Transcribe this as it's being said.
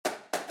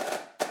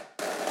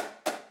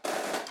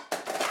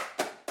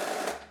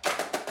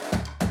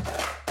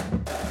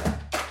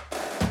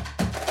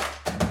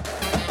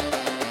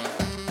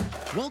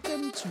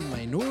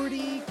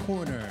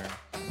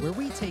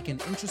take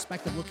an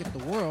introspective look at the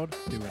world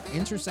through an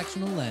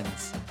intersectional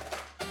lens.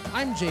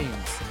 I'm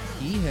James,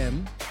 he,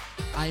 him.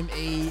 I'm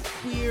a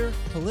queer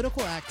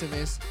political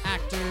activist,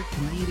 actor,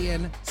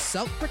 comedian,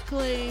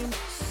 self-proclaimed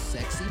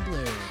sexy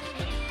blurred.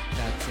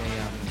 That's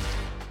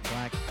a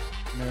black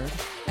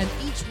nerd. And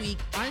each week,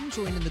 I'm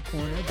joined in the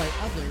corner by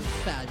other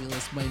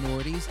fabulous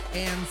minorities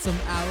and some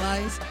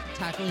allies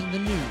tackling the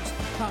news,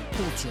 pop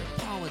culture,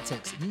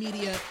 politics,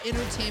 media,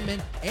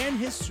 entertainment, and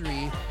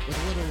history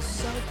with a little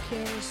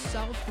self-care,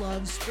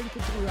 self-love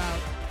sprinkled throughout,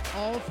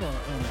 all for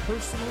our own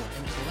personal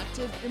and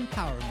collective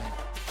empowerment.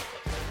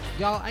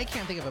 Y'all, I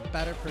can't think of a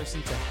better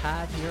person to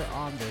have here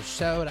on the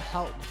show to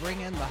help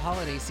bring in the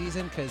holiday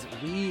season because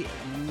we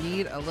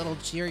need a little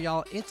cheer,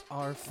 y'all. It's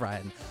our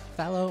friend,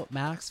 fellow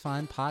Max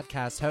Fun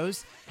podcast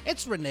host.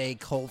 It's Renee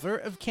Culver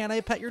of Can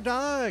I Pet Your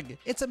Dog?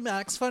 It's a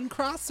Max Fun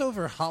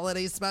crossover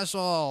holiday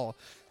special.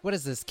 What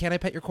is this? Can I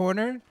Pet Your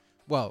Corner?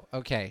 Whoa,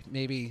 okay,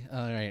 maybe,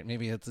 all right,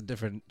 maybe it's a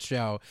different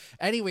show.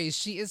 Anyways,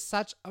 she is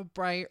such a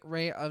bright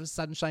ray of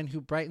sunshine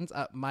who brightens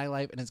up my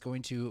life and is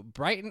going to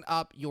brighten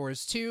up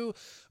yours too.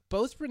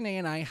 Both Renee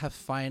and I have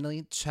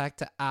finally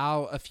checked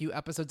out a few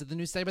episodes of the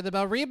new Saved by the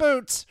Bell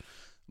reboot.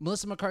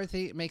 Melissa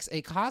McCarthy makes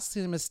a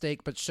costly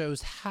mistake but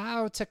shows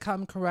how to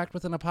come correct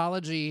with an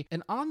apology.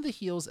 And on the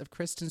heels of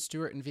Kristen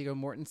Stewart and Viggo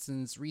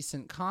Mortensen's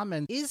recent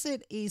comment, is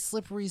it a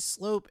slippery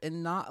slope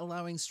in not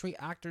allowing straight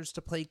actors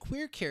to play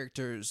queer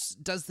characters?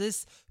 Does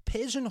this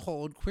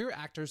pigeonhole queer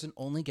actors and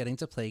only getting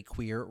to play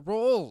queer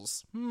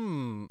roles?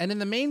 And in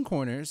the main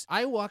corners,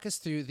 I walk us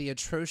through the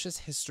atrocious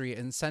history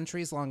and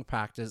centuries-long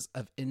practice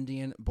of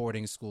Indian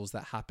boarding schools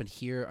that happen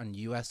here on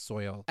U.S.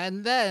 soil.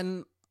 And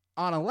then,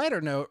 on a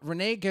lighter note,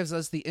 Renee gives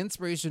us the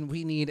inspiration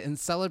we need in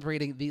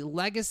celebrating the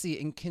legacy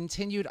and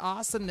continued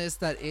awesomeness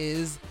that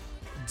is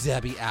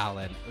Debbie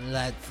Allen.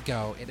 Let's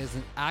go. It is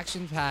an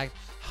action-packed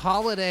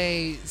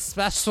holiday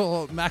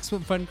special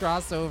Maximum Fun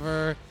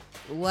crossover.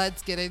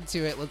 Let's get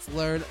into it. Let's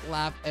learn,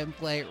 laugh, and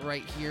play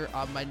right here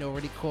on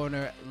Minority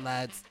Corner.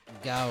 Let's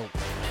go.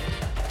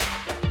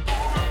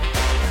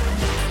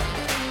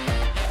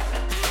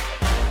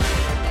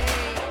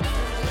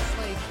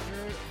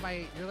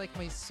 You're like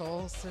my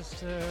soul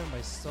sister,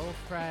 my soul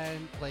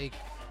friend. Like,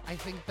 I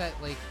think that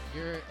like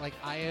you're like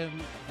I am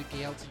the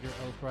Gail to your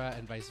Oprah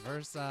and vice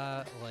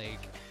versa. Like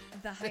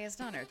the highest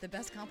honor, the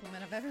best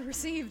compliment I've ever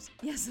received.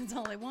 Yes, that's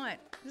all I want.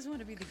 I just want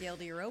to be the Gail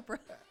to your Oprah.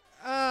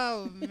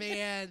 Oh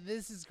man,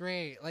 this is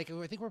great. Like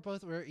I think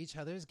we're each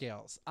other's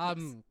Gails. Yes.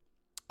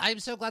 I'm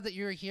so glad that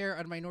you're here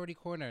on Minority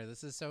Corner.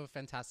 This is so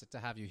fantastic to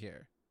have you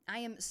here. I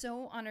am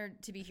so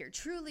honored to be here.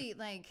 Truly,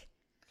 like.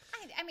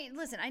 I mean,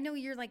 listen, I know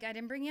you're like, I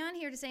didn't bring you on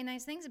here to say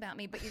nice things about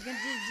me, but you're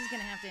just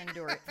going to have to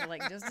endure it for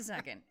like just a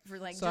second. For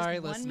like Sorry,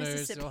 just one listeners,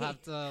 Mississippi. you'll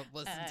have to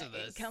listen to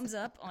this. It comes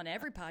up on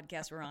every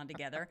podcast we're on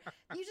together.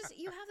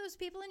 You have those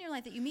people in your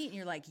life that you meet and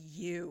you're like,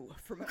 you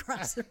from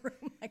across the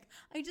room. Like,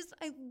 I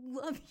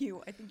love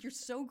you. I think you're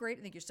so great.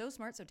 I think you're so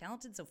smart, so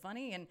talented, so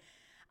funny. And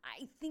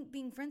I think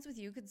being friends with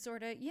you could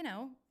sort of,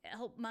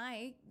 help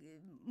my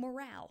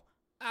morale.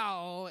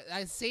 Oh,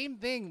 same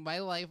thing. My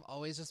life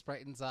always just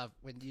brightens up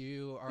when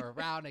you are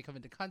around. I come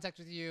into contact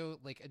with you.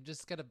 Like, I'm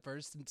just gonna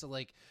burst into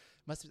like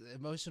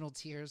emotional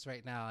tears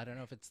right now. I don't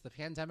know if it's the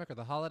pandemic or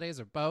the holidays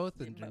or both,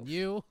 and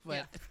you,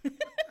 but yeah.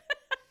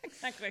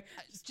 Exactly.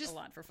 Just a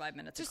lot for 5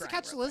 minutes. Just to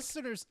catch the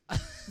listeners,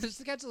 just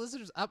to catch the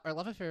listeners up. Our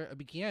love affair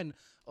began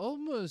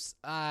almost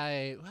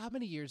how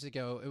many years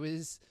ago? It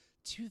was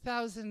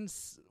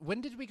 2000s.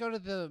 When did we go to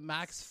the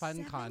Max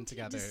Fun Con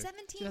together? Does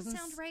 17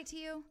 sound right to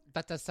you?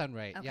 That does sound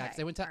right. Okay. Yeah,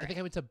 because I think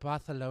I went to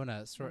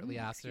Barcelona shortly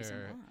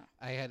after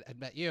I had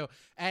met you,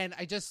 and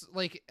I just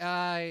like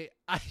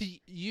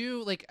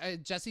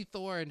Jesse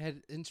Thorne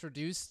had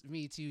introduced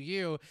me to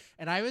you,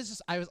 and I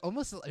was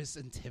almost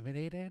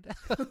intimidated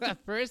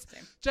at first,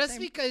 Same.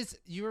 Because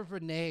you were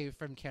Renee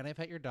from Can I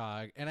Pet Your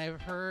Dog, and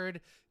I've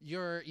heard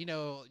your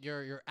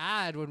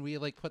ad when we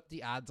like put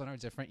the ads on our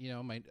different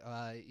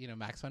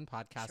Max Fun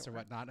podcasts or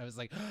whatnot. And I was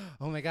like,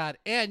 oh my god!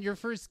 And your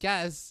first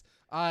guest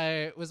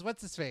was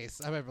what's his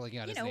face? I remember looking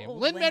at his name.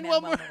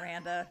 Lin-Manuel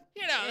Miranda.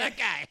 That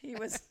guy. He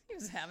was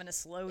having a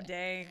slow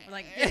day. We're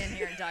like, get in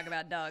here and talk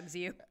about dogs,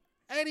 you.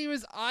 And he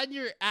was on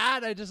your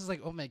ad. I just was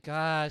like, oh my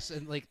gosh.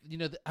 And like,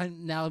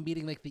 I'm now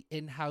meeting like the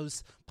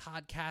in-house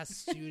podcast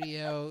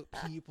studio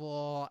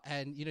people.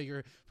 And,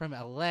 you're from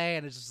LA.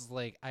 And it's just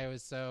like, I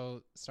was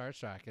so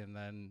starstruck. And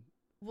then,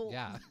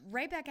 yeah.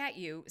 Right back at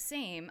you.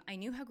 Same. I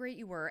knew how great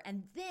you were.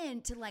 And then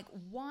to like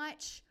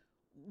watch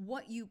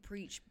what you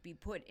preach be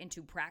put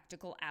into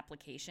practical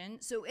application.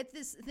 So it's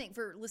this thing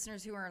for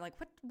listeners who are like,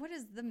 what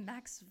is the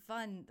Max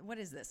Fun? What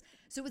is this?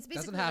 So it's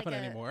basically doesn't happen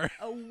anymore.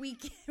 A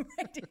week,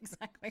 right?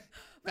 Exactly.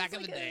 Back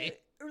in the day,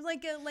 or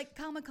like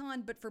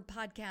Comic-Con, but for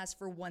podcasts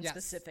for one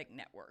specific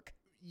network.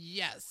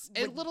 Yes,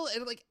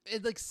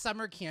 like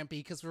summer campy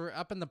because we're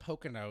up in the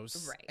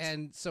Poconos, right?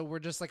 And so we're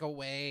just like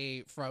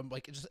away from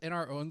like just in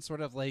our own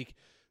sort of like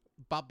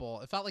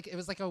bubble. It felt like it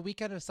was like a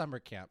weekend of summer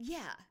camp.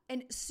 Yeah,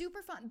 and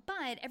super fun.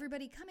 But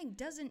everybody coming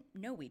doesn't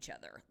know each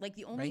other. Like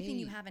the only thing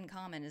you have in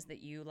common is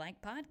that you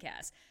like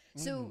podcasts.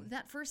 So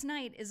that first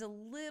night is a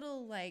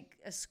little like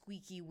a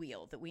squeaky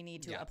wheel that we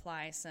need to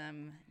apply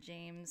some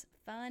James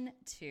fun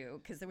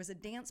to, because there was a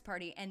dance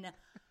party and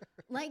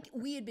like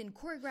we had been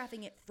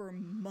choreographing it for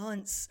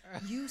months.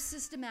 You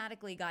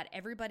systematically got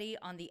everybody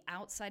on the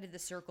outside of the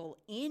circle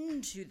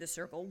into the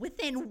circle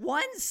within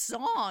one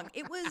song.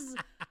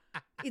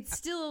 It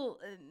still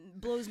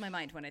blows my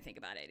mind when I think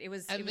about it. It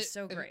was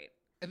so great.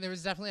 And there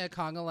was definitely a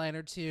conga line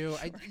or two.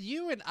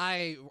 You and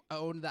I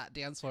owned that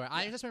dance floor.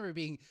 I just remember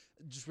being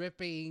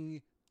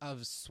dripping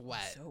of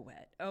sweat. So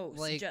wet. Oh,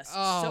 like, just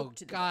oh soaked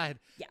to the God. bone.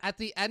 Yeah. At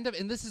the end of,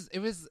 and it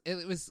was,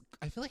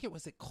 I feel like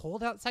it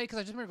cold outside, because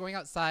I just remember going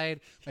outside.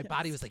 My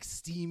body was like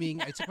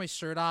steaming. I took my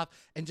shirt off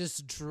and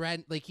just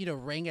wrang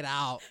it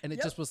out. And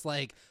it just was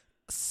like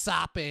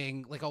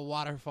sopping like a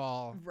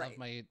waterfall of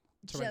my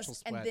torrential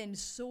sweat. And then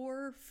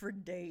sore for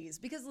days.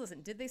 Because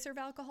listen, did they serve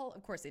alcohol?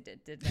 Of course they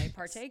did. Did they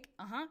partake?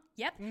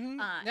 Yep. Mm-hmm.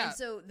 And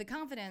so the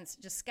confidence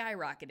just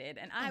skyrocketed,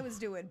 and I was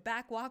doing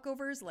back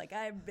walkovers like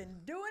I've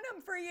been doing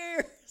them for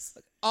years.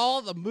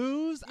 All the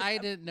moves. I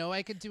didn't know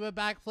I could do a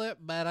backflip,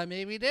 but I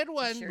maybe did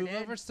one. Sure Move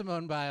did. over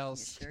Simone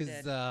Biles. You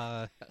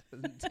sure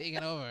Taking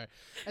over.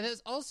 And it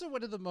was also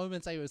one of the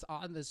moments I was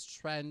on this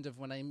trend of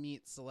when I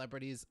meet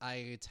celebrities,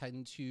 I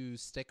tend to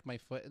stick my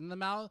foot in the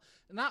mouth.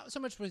 Not so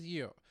much with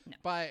you,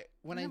 but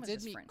when I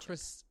did meet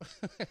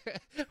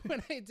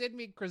when I did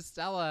meet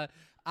Christella,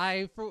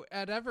 for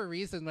whatever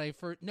reason, I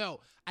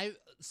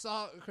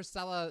saw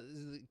Christella,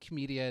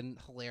 comedian,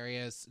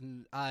 hilarious,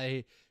 and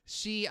I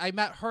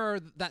met her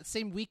that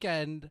same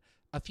weekend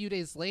a few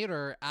days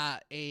later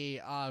at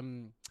a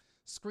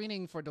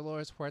screening for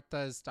Dolores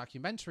Huerta's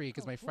documentary,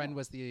 because my friend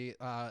was the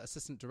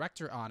assistant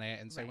director on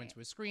it, and so I went to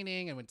a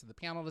screening and went to the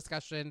panel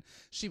discussion.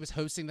 She was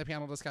hosting the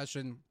panel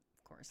discussion.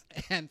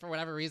 And for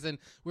whatever reason,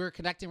 we were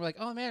connecting. We're like,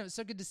 oh man, it was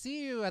so good to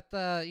see you at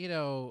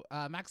the,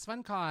 Max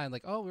FunCon.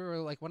 Like, oh, we were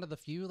like one of the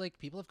few like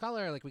people of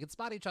color, like we could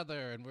spot each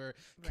other, and we're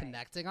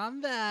connecting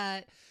on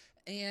that.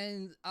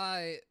 And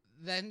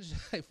then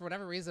for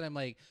whatever reason, I'm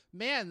like,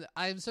 man,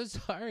 I'm so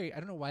sorry. I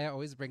don't know why I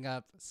always bring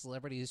up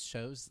celebrities'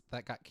 shows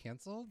that got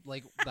canceled.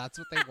 Like, that's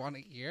what they want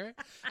to hear.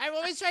 I'm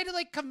always trying to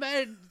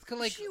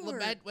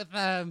lament with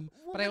them.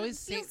 Well, but I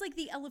always feels like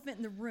the elephant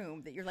in the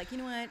room that you're like, you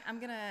know what? I'm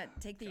going to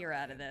take the year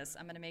out of this.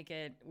 I'm going to make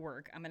it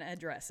work. I'm going to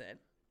address it.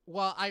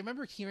 Well, I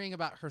remember hearing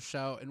about her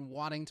show and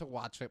wanting to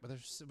watch it, but there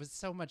was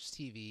so much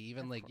TV,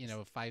 even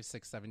 5,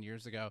 6, 7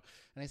 years ago.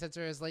 And I said to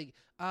her, I was like,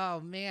 oh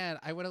man,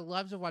 I would have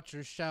loved to watch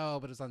your show,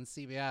 but it was on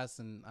CBS,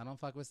 and I don't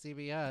fuck with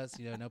CBS.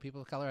 No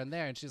people of color on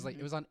there. And she's like,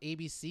 it was on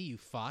ABC, you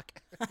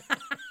fuck.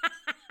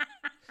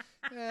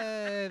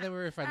 Then we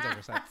were friends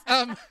ever since.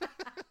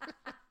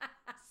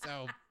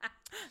 So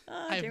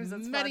I have James,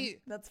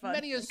 that's fun.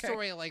 many a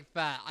story like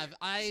that.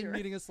 I'm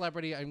meeting a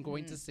celebrity. I'm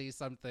going to say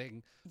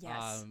something.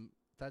 Yes.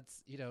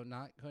 That's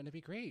not going to be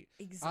great.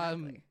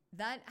 Exactly.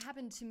 That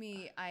happened to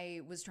me.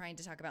 I was trying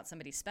to talk about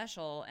somebody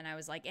special, and I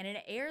was like, and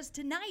it airs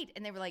tonight.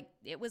 And they were like,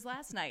 it was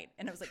last night.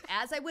 And I was like,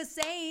 as I was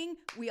saying,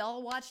 we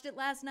all watched it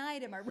last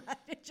night. Am I right?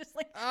 It's just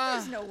like,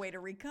 there's no way to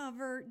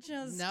recover.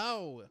 Just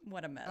no.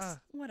 What a mess.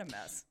 What a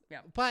mess. Yeah.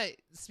 But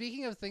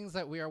speaking of things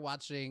that we are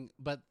watching,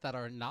 but that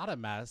are not a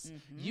mess,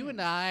 you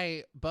and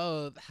I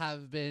both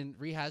have been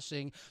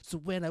rehashing. So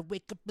when I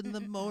wake up in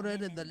the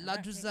morning and the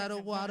laundry's out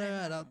of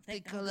water, I don't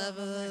think I'll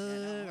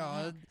ever.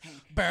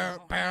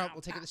 Barrel.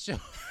 We'll take it to the show.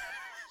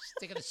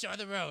 Taking the show on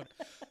the road.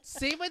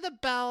 Saved by the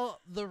Bell,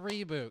 the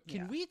reboot.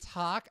 Can we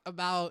talk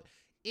about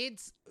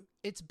it's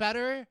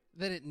better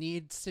than it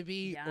needs to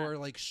be, or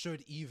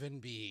should even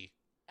be?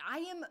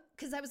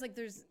 Because I was like,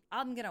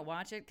 I'm going to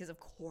watch it, because of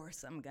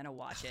course I'm going to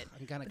watch it.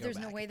 I'm going to go there's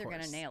back, no way they're going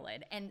to course. nail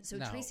it. And so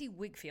Tracy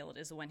Wigfield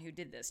is the one who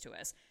did this to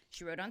us.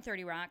 She wrote on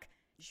 30 Rock.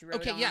 She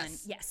wrote on...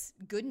 Yes.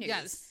 Good news.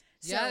 Yes.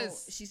 So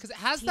yes, because it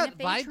has Tina that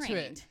Fey vibe trained. to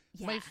it.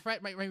 Yeah. My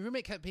friend, my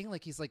roommate kept being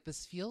like, he's like,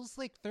 this feels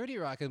like 30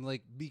 Rock. I'm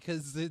like,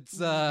 because it's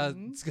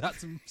got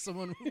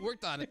someone who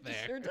worked on it there.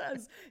 It sure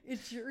does. It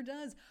sure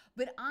does.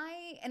 But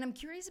I'm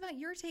curious about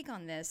your take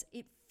on this.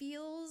 It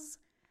feels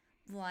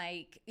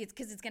like it's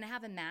because it's going to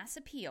have a mass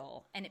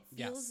appeal, and it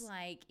feels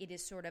like it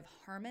is sort of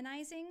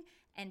harmonizing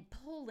and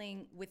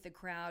pulling with the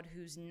crowd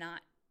who's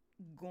not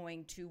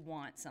going to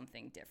want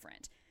something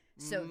different.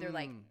 So they're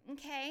like,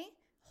 okay.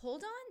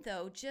 Hold on,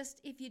 though.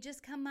 If you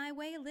just come my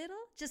way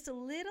just a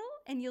little,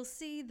 and you'll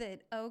see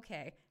that,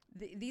 okay,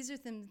 these are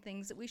some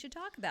things that we should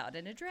talk about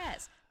and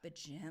address, but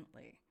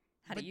gently.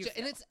 How do you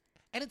feel?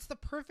 And it's the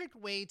perfect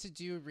way to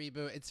do a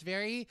reboot. It's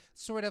very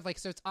sort of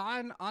so it's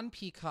on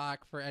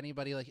Peacock for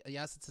anybody.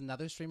 Yes, it's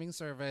another streaming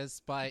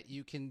service, but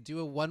you can do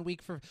a 1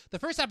 week for the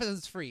first episode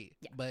is free,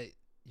 but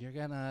you're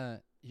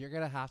gonna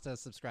have to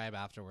subscribe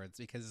afterwards,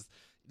 because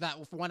that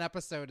one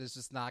episode is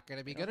just not going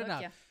to be good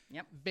enough.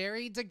 Yep.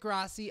 Very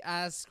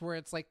Degrassi-esque, where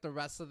it's like the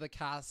rest of the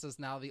cast is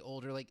now the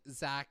older,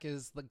 Zach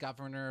is the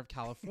governor of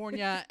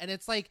California. And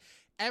it's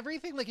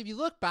everything, if you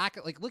look back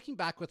at looking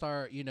back with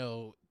our,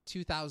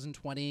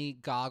 2020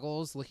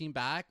 goggles looking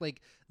back,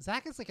 like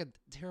Zach is like a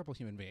terrible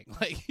human being.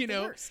 Like, you The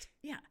know, worst.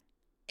 Yeah.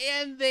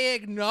 and they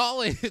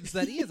acknowledge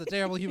that he is a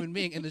terrible human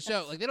being in the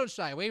show. Like, they don't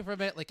shy away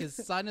from it. Like, his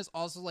son is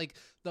also like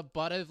the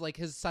butt of, like,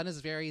 his son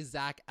is very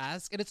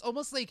Zach-esque. And it's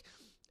almost like,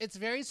 it's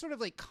very sort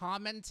of like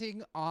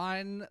commenting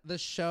on the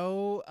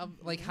show of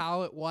like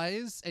how it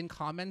was and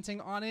commenting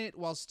on it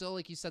while still,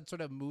 like you said,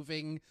 sort of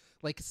moving,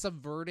 like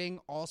subverting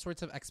all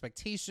sorts of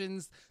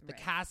expectations. The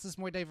Right. cast is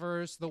more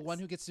diverse. The one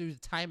who gets to do the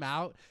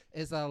timeout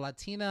is a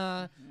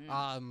Latina.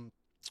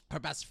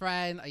 Her best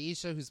friend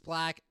Aisha, who's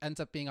black,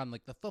 ends up being on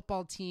like the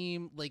football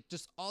team. Like,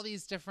 just all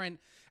these different,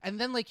 and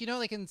then like, you know,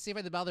 like in Saved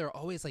by the Bell, they were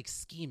always like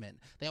scheming.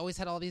 They always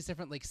had all these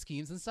different like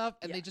schemes and stuff,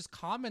 and Yeah. they just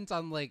comment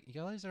on like, you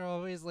guys are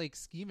always like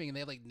scheming, and they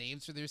have like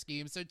names for their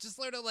schemes. So it just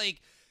sort of like,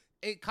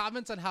 it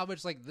comments on how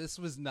much like this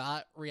was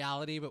not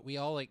reality, but we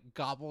all like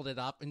gobbled it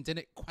up and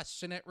didn't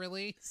question it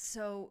really.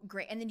 So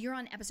great. And then you're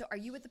on episode. Are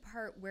you at the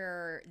part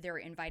where they're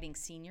inviting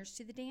seniors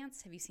to the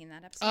dance? Have you seen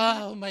that episode?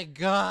 Oh my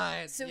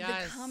god! So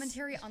yes. the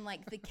commentary on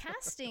like the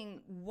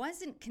casting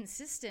wasn't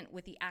consistent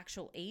with the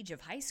actual age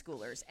of high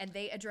schoolers, and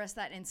they address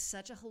that in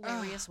such a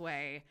hilarious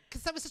way.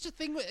 Because that was such a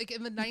thing like,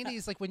 in the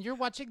 90s, like when you're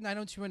watching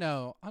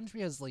 90210,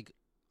 Andrea's like,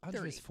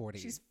 Andrea's 30. 40.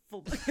 She's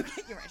full. Okay,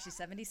 you're right. She's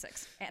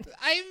 76. And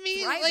I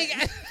mean,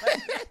 thriving.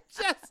 like,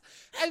 just,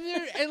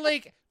 and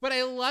like, but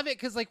I love it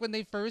because like when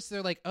they're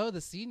like, oh,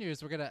 the seniors,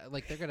 they're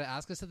gonna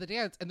ask us to the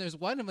dance, and there's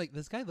one, I'm like,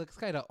 this guy looks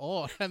kind of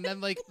old, and then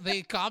like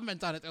they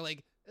comment on it, they're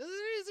like,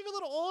 is he a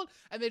little old?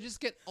 And they just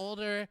get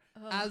older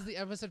as the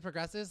episode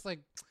progresses, like.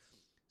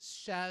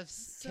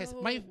 Chef's so kiss.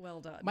 well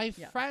done. My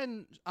Yeah.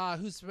 friend,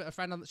 who's a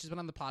friend, she's been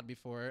on the pod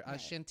before,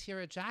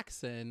 Shantira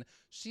Jackson.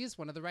 She's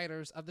one of the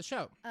writers of the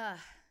show.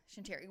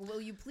 Shantari, will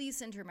you please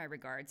send her my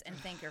regards and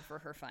thank her for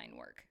her fine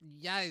work?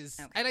 Yes.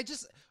 Okay. And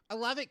I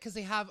love it because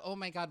they have, oh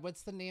my God,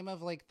 what's the name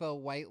of like the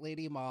white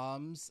lady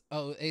moms?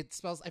 Oh, it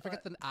spells, I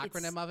forget the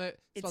acronym of it.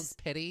 It spells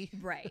pity.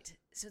 Right.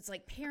 So it's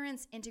like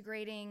parents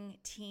integrating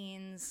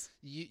teens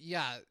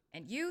Yeah.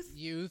 and youth.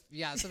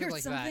 Yeah, something Or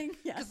like something, that.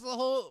 yeah. Because the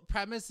whole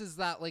premise is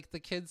that like the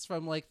kids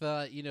from like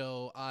the, you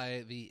know,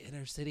 the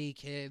inner city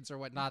kids or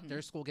whatnot,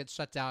 their school gets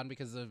shut down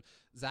because of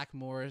Zach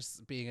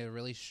Morris being a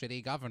really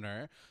shitty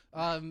governor.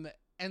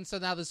 And so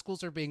now the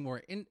schools are being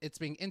it's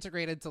being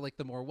integrated to like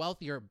the more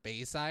wealthier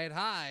Bayside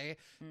High.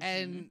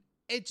 And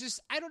it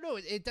just, I don't know,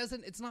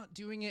 it's not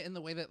doing it in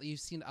the way that you've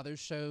seen other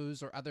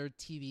shows or other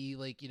TV,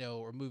 like, you know,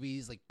 or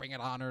movies like Bring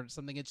It On or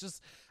something. It's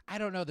just, I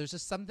don't know. There's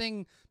just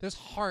something, there's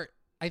heart.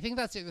 I think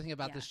that's the other thing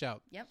about the show.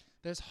 Yep.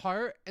 There's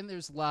heart and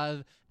there's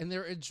love, and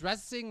they're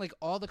addressing like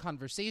all the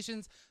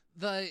conversations.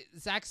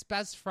 Zach's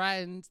best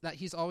friend that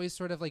he's always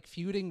sort of like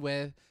feuding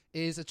with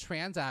is a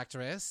trans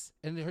actress,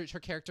 and her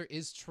character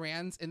is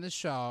trans in the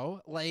show.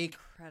 Like,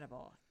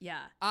 Incredible. Yeah.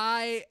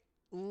 I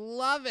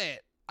love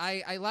it.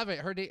 I love it.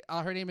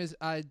 Her name is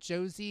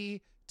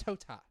Josie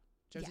Tota.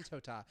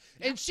 Tota.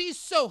 And she's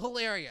so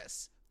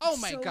hilarious. Oh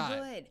my so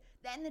God. Good.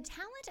 And the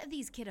talent of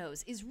these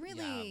kiddos is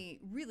really,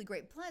 really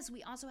great. Plus,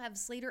 we also have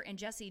Slater and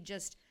Jesse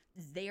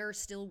they're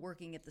still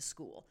working at the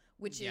school,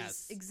 which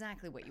is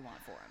exactly what you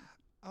want for them.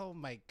 Oh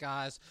my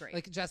gosh. Great.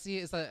 Like, Jessie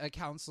is a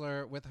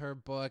counselor with her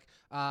book.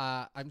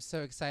 I'm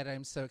so excited.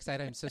 I'm so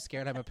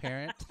scared. I'm a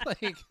parent.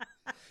 Like,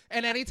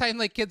 and anytime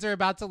like kids are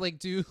about to like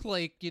do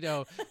like, you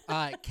know,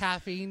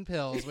 caffeine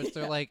pills, which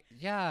they're like,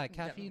 yeah,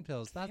 caffeine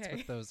pills. That's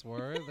what those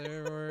were. They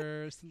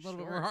were a little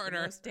bit more harder.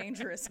 The most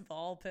dangerous of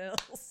all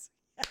pills.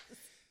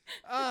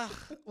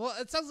 Well,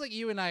 it sounds like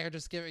you and I are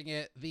just giving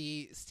it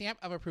the stamp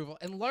of approval.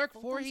 And Lark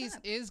Voorhees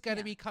is going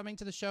to be coming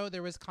to the show.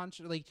 There was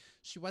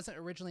she wasn't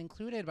originally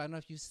included, but I don't know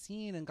if you've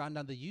seen and gone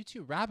down the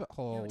YouTube rabbit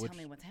hole. No, tell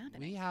me what's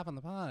happening. We have on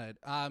the pod.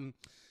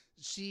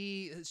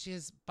 She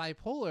is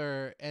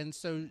bipolar, and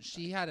so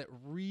she had it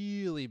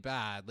really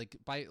bad,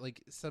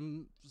 like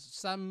some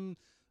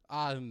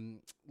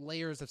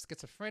layers of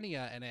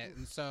schizophrenia in it,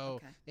 and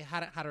so they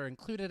hadn't had her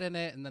included in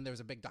it. And then there was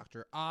a big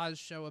Dr. Oz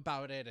show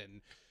about it,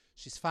 and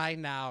she's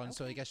fine now, and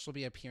so I guess she'll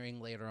be appearing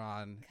later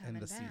on in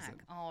the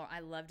season. Oh,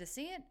 I love to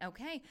see it.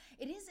 Okay.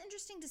 It is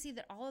interesting to see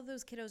that all of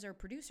those kiddos are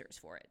producers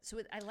for it. So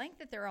I like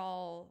that they're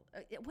all,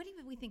 what do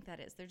we think that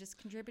is? They're just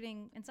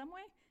contributing in some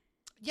way?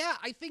 Yeah,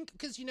 I think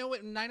because, you know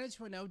what,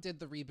 90210 did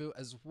the reboot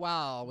as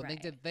well when they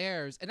did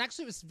theirs. And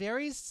actually it was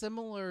very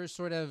similar,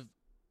 sort of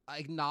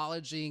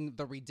acknowledging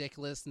the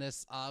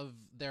ridiculousness of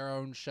their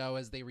own show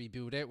as they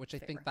reboot it, which I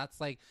think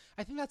that's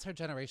our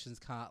generation's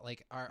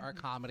our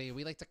comedy.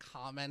 We like to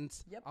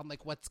comment on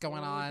like what's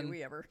going on. Do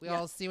we ever? We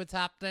all see what's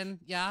happening.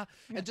 Yeah.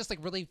 And just like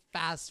really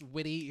fast,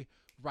 witty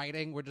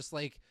writing. We're just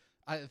like,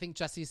 I think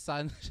Jesse's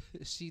son,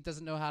 she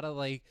doesn't know how to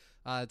like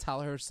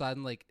tell her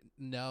son like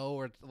no,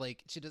 or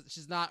like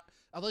she's not,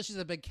 although she's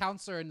a big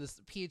counselor and this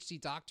PhD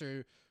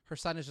doctor, her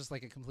son is just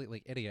like a complete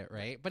like idiot,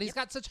 right? But he's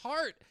got such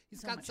heart.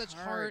 He's got such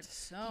heart.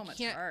 So much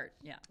heart.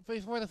 Yeah.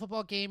 Before the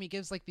football game, he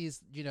gives like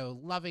these, you know,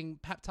 loving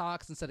pep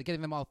talks instead of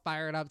getting them all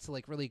fired up to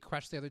like really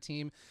crush the other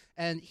team.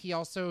 And he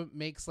also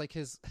makes like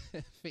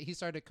he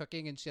started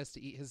cooking, and she has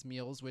to eat his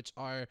meals, which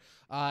are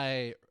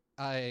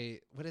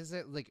what is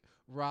it, like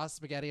raw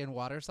spaghetti and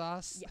water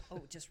sauce. Yeah.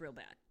 Oh, just real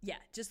bad. Yeah,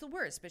 just the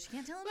worst. But she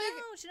can't tell him Like,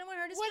 no. She don't want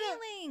to hurt his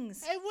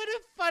feelings. And what a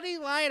funny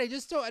line. I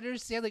just don't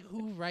understand like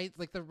who writes,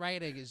 like the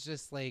writing is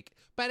just like,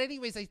 but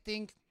anyways, I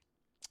think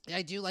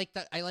I do like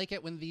that. I like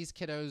it when these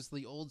kiddos,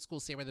 the old school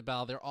Saved by the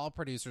Bell, they're all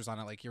producers on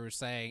it, like you were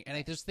saying. And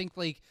I just think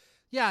like,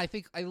 yeah, I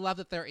think I love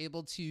that they're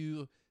able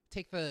to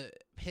take the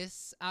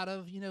piss out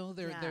of, you know,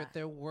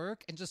 their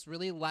work and just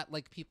really let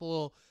like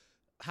people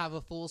have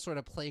a full sort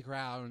of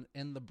playground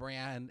in the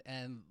brand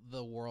and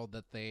the world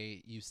that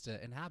they used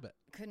to inhabit.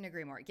 Couldn't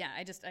agree more. Yeah,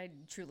 I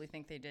truly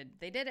think they did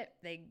it.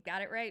 They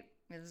got it right.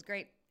 It was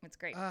great. It's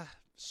great.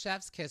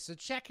 Chef's Kiss. So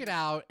check it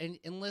out and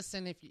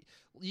listen. If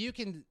you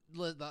can,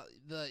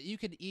 you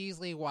can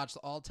easily watch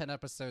all 10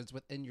 episodes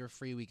within your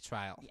free week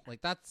trial. Yeah.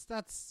 Like that's.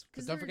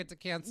 Don't forget to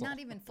cancel. Not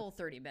even full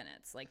 30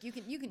 minutes. Like you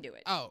can do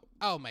it. Oh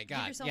my God.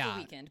 Give yourself a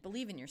weekend.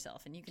 Believe in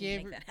yourself, and you can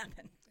make that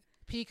happen.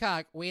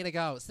 Peacock, way to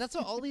go. So that's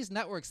what all these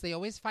networks, they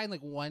always find like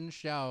one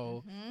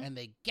show and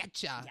they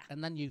get you,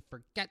 and then you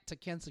forget to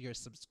cancel your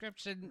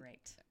subscription.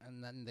 Right.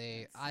 And then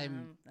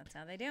that's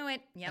how they do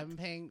it. Yep. I'm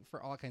paying for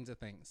all kinds of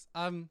things.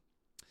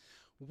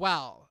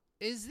 Well,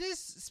 is this,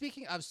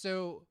 speaking of,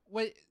 so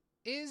what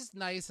is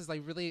nice is I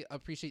really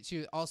appreciate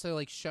too, also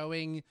like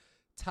showing,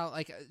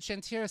 like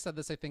Shantira said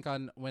this, I think,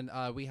 on when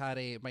we had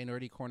a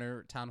Minority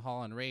Corner town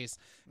hall on race,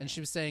 and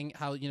she was saying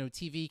how, you know,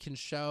 TV can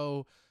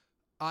show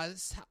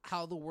us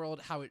how the world,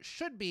 how it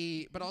should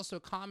be, but also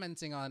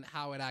commenting on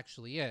how it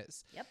actually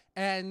is. Yep.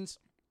 And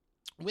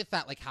with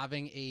that, like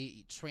having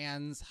a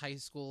trans high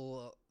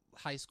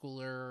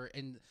schooler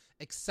and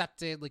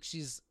accepted, like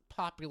she's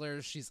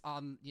popular, she's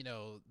on, you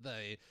know,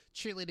 the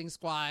cheerleading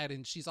squad,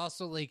 and she's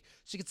also like,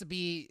 she's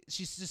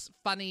just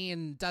funny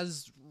and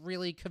does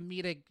really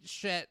comedic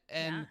shit.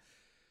 And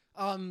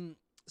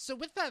so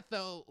with that,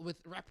 though, with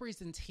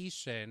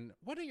representation,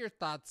 what are your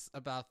thoughts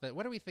about that?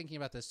 What are we thinking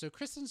about this? So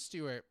Kristen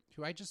Stewart,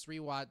 who I just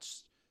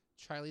rewatched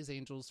Charlie's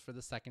Angels for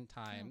the second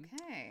time.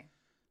 Okay.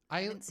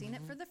 I haven't seen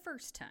it for the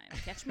first time.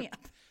 Catch me up.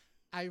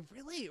 I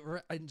really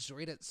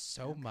enjoyed it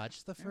so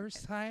much the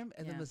first time.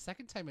 And then the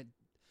second time,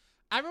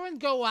 everyone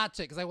go watch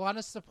it because I want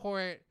to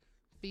support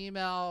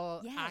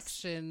female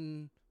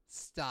action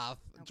stuff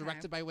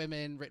directed by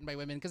women, written by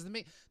women, because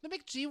the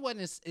McG one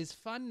is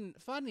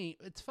funny,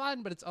 it's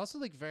fun, but it's also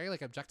like very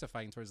like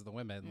objectifying towards the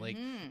women. Like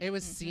it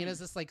was seen as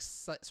this like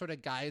sort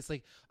of guys,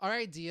 like our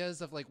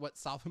ideas of like what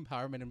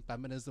self-empowerment and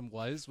feminism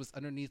was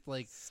underneath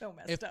like so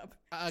messed up.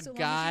 A so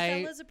guy, long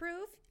as fellas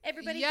approve,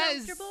 everybody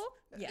comfortable.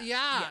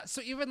 Yeah.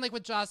 So even like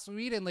with Joss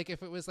Whedon, like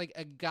if it was like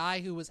a guy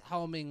who was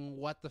helming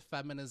what the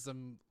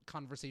feminism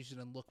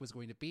conversation and look was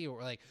going to be,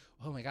 or like,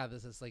 oh my God,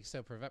 this is like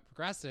so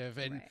progressive.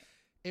 And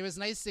it was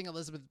nice seeing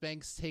Elizabeth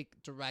Banks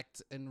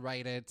direct and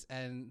write it.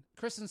 And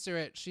Kristen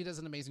Stewart, she does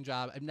an amazing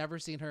job. I've never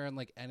seen her in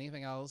like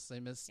anything else. I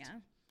missed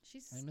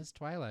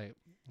Twilight.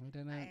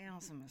 I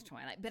also missed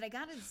Twilight. But I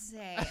gotta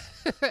say,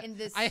 in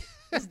this, I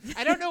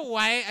don't know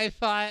why I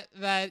thought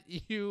that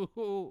you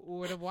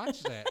would have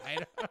watched it. I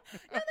don't know.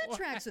 No, that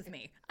tracks with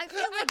me. I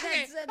feel like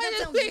that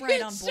sounds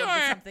right on board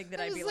with something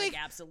that I'd be like,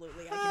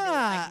 absolutely, I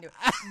can do it.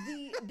 I can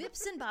do it. The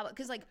Bips and Bob,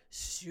 because like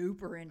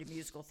super into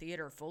musical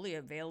theater, fully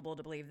available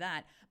to believe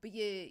that. But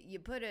you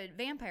put a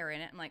vampire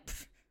in it, I'm like,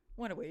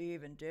 what are we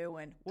even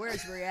doing?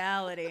 Where's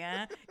reality,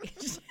 huh?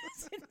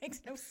 It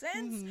makes no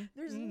sense.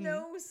 There's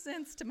no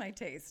sense to my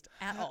taste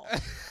at all.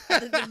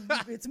 Other than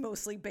it's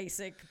mostly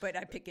basic, but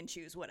I pick and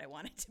choose what I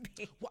want it to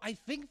be. Well, I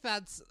think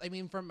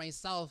for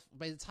myself,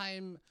 by the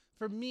time,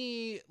 for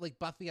me, like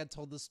Buffy had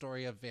told the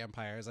story of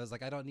vampires, I was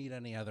like, I don't need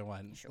any other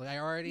one. Sure. Like I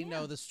already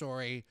know the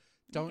story.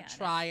 Don't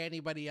try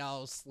anybody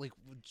else. Like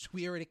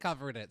we already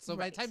covered it. So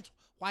by the time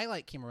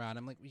Twilight came around,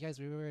 I'm like, you guys,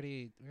 we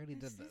already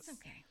did this. It's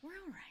okay. We're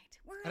all right.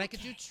 And I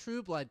could do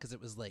True Blood because it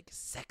was like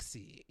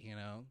sexy, you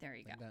know? There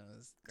you go. That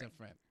was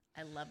different.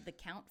 I love the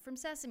Count from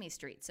Sesame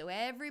Street. So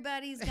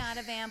everybody's got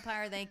a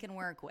vampire they can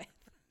work with.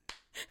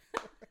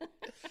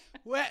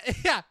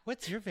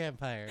 What's your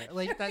vampire?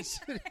 Like that's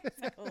like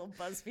a little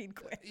BuzzFeed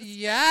quiz.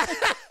 Yeah.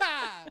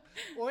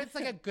 Or it's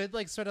like a good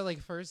like sort of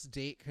like first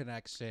date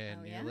connection.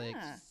 Oh, You're like,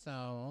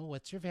 so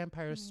what's your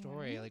vampire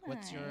story? Like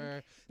what's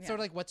your sort of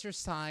like what's your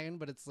sign,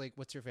 but it's like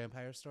what's your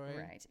vampire story?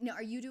 Right. Now,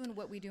 are you doing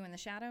What We Do in the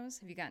Shadows?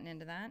 Have you gotten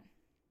into that?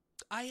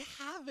 I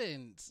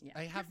haven't. Yeah,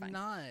 I have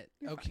not.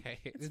 You're okay.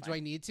 Do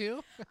I need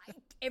to?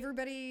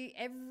 Everybody,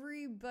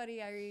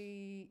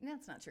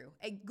 that's not true.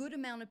 A good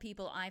amount of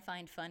people I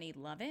find funny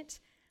love it.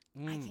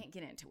 I can't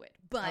get into it.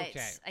 But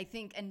I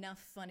think enough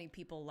funny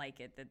people like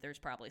it that there's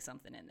probably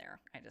something in there.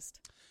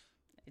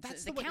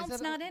 The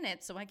Count's not in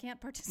it, so I can't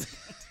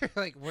participate.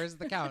 Like, where's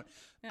the Count?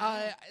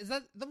 Is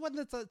that the one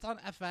that's on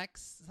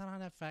FX? Is that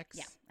on FX?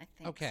 Yeah, I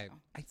think okay. so.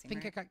 I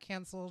think it got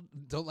canceled.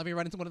 Don't let me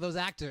run into one of those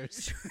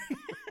actors.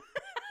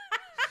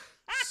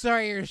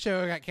 Sorry, your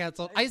show got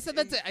canceled. I said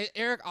that to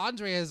Eric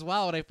Andre as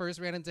well when I first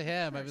ran into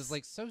him. I was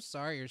like, so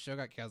sorry your show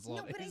got canceled.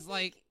 No, but he's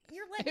like,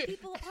 you're letting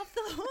people off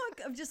the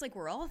hook of just like,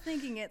 we're all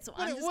thinking it, so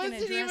I'm just going to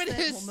address it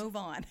and we'll move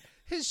on.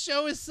 his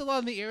show is still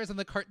on the air. It's on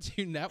the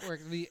Cartoon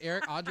Network, the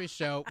Eric Andre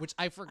show, which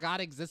I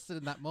forgot existed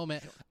in that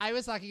moment. I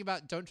was talking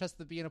about Don't Trust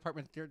the Bee in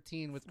Apartment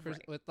 13 with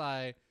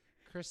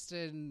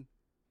Kristen.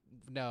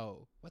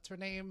 No, what's her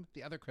name?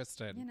 The other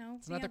Kristen. You know,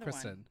 it's another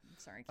Kristen. One.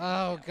 Sorry.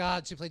 Oh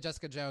God, she played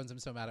Jessica Jones. I'm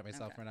so mad at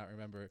myself for not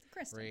remembering.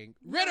 Kristen.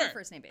 Ritter.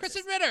 First name basis.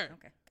 Kristen Ritter.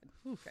 Okay.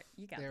 Good. Great.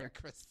 You got there.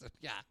 Kristen.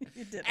 Yeah.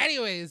 You did.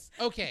 Anyways,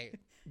 okay.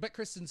 But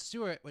Kristen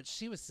Stewart, what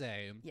she was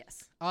saying.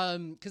 Yes.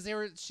 Because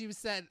she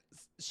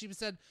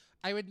said,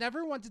 I would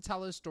never want to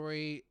tell a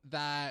story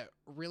that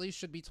really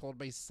should be told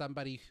by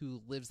somebody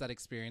who lives that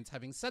experience.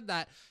 Having said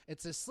that,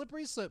 it's a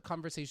slippery slope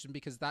conversation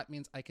because that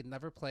means I could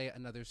never play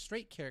another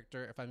straight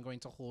character if I'm going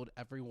to hold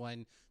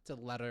everyone to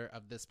the letter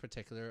of this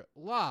particular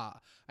law.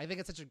 I think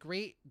it's such a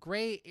great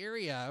gray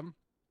area.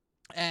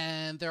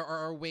 And there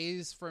are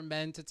ways for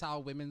men to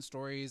tell women's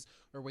stories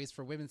or ways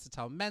for women to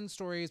tell men's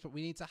stories, but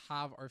we need to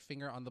have our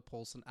finger on the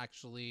pulse and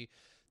actually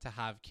to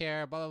have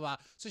care, blah, blah, blah.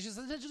 So she's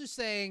essentially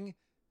saying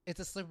it's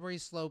a slippery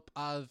slope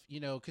of,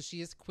 because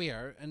she is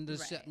queer, and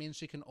that means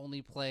she can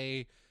only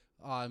play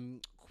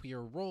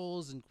queer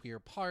roles and queer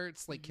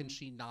parts. Like, can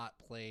she not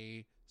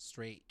play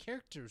straight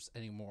characters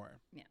anymore?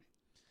 Yeah.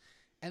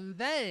 And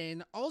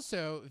then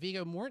also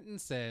Viggo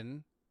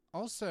Mortensen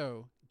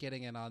also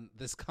getting in on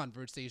this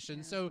conversation.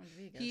 Yeah, so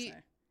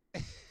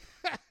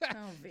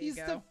he's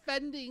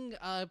defending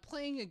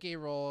playing a gay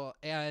role,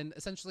 and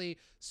essentially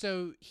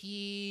so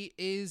he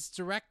is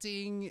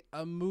directing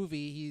a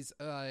movie. He's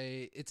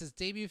it's his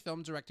debut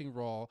film directing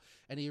role,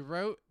 and he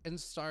wrote and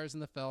stars in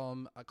the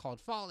film called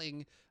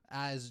Falling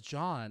as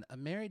John, a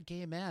married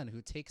gay man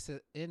who takes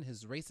in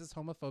his racist,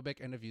 homophobic,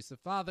 and abusive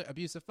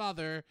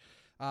father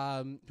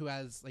who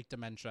has like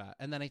dementia.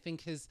 And then I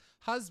think his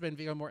husband,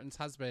 Viggo Mortensen's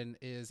husband,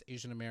 is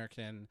Asian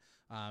American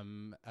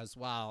as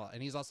well.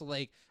 And he's also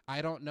like,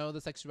 I don't know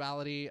the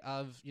sexuality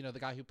of, the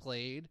guy who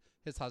played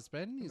his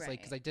husband. He's like,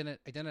 because I didn't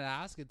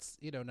ask. It's,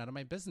 none of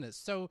my business.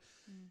 So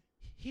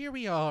here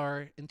we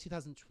are in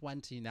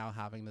 2020 now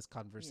having this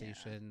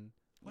conversation.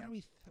 Yeah.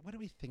 What are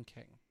we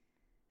thinking?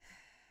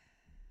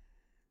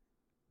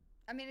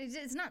 I mean,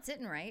 it's not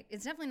sitting right.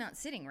 It's definitely not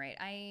sitting right.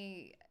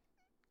 I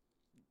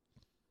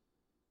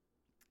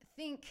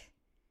think,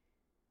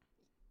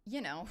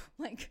 no,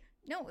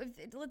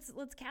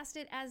 let's cast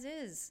it as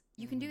is.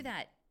 You can do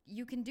that.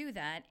 You can do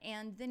that,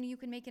 and then you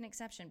can make an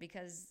exception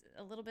because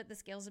a little bit the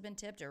scales have been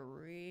tipped a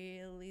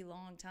really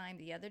long time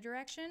the other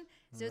direction.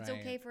 So it's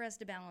okay for us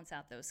to balance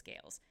out those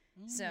scales.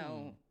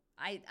 So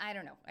I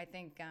don't know. I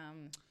think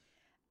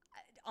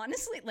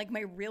honestly, like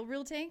my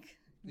real take.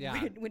 Yeah.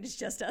 When it's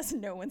just us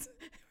and no one's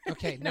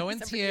okay. No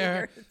one's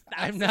here.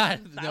 I'm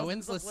not. No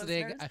one's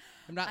listening.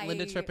 I'm not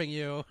Linda tripping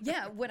you.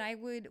 Yeah. What I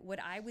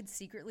would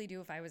secretly do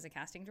if I was a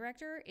casting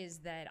director is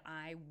that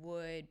I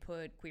would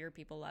put queer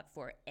people up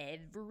for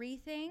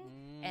everything,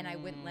 and I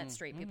wouldn't let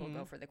straight people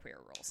go for the queer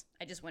roles.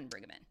 I just wouldn't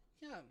bring them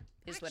in. Yeah.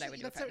 Is what I would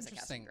do if I was a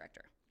casting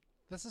director.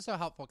 This is so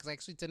helpful because I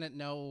actually didn't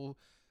know.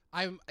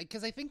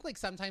 Because I think like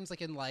sometimes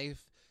like in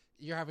life,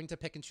 you're having to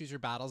pick and choose your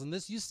battles, and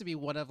this used to be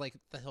one of like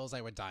the hills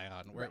I would die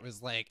on, where it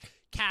was like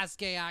cast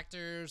gay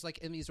actors like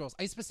in these roles.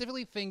 I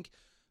specifically think,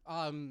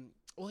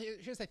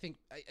 here's I think,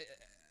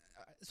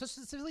 so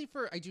specifically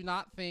I do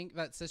not think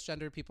that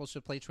cisgender people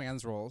should play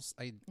trans roles.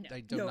 I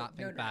do not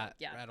think that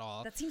at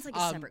all. That seems like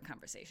a separate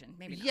conversation.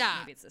 Maybe not. Yeah,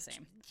 maybe it's the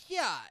same.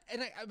 Yeah,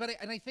 and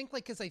I think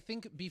like because I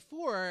think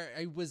before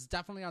I was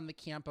definitely on the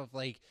camp of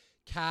like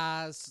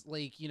cast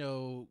like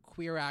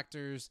queer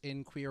actors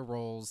in queer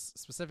roles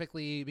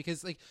specifically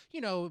because like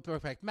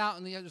Brokeback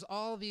Mountain, there's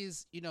all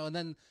these and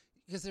then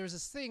because there was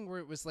this thing where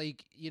it was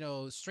like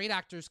straight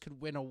actors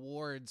could win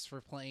awards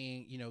for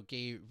playing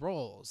gay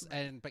roles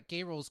but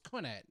gay roles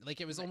couldn't.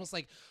 Like it was almost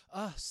like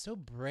so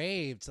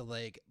brave to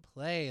like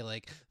play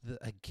like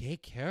a gay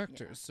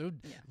character. So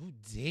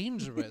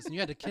dangerous, and you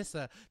had to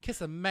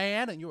kiss a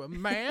man, and you were a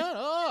man.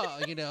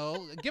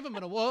 Give him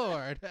an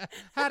award.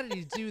 How did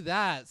you do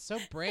that? So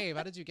brave.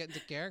 How did you get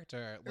into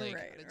character? Like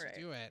how did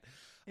you do it?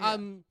 Yeah.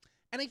 And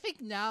I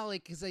think now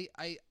like because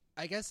I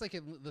guess like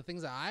in the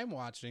things that I'm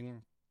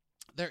watching,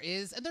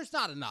 there's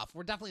not enough.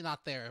 We're definitely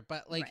not there,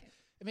 but like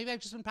maybe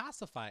I've just been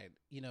pacified,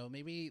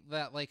 maybe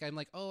that like I'm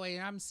like, oh, I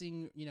am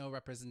seeing,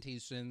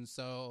 representation.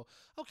 So,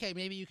 okay,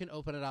 maybe you can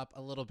open it up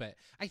a little bit.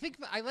 I think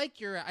I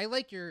like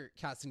your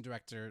casting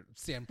director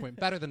standpoint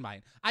better than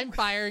mine. I'm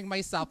firing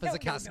myself as a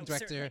casting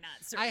director.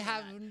 I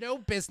have no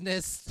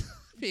business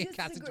being a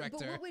casting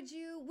director. But what do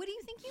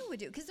you think you would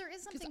do? Because there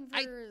is something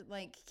for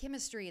like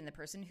chemistry in the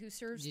person who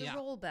serves the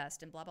role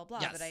best and blah, blah, blah.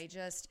 Yes. But I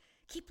just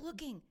keep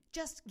looking.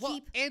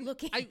 Keep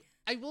looking.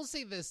 I will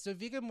say this. So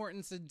Viggo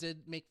Mortensen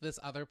did make this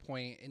other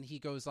point, and he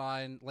goes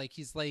on, like,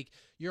 he's like,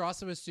 you're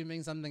also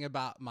assuming something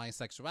about my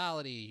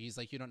sexuality. He's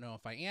like, you don't know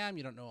if I am.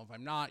 You don't know if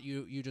I'm not.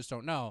 You just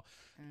don't know.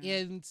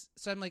 And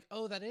so I'm like,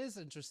 oh, that is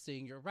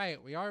interesting. You're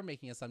right. We are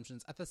making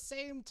assumptions. At the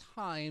same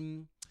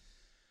time,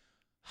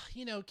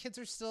 kids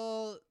are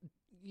still,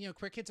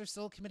 queer kids are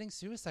still committing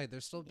suicide.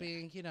 They're still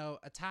being,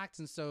 attacked.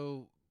 And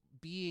so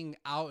being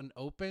out and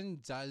open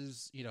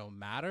does,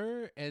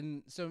 matter.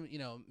 And so,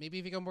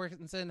 maybe Viggo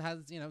Mortensen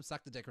has,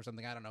 sucked a dick or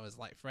something. I don't know his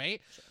life,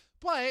 right? Sure.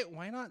 But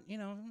why not,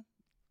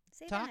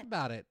 Say talk that.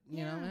 about it?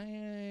 Yeah.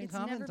 It's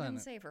comment never on been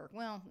it. safer.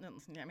 Well, no,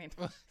 I mean,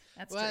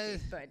 that's Well,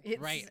 tricky, but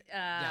it's, right.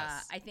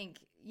 Yes. I think,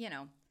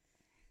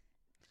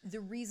 the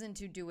reason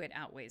to do it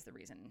outweighs the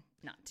reason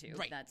not to.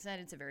 Right. That said,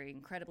 it's a very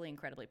incredibly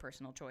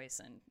personal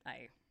choice, and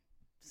I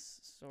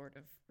sort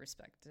of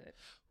respect it.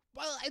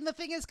 Well, and the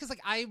thing is, because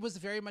I was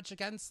very much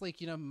against,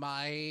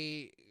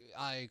 my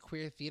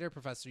queer theater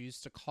professor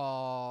used to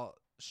call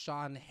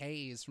Sean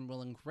Hayes from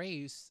Will and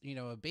Grace,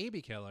 a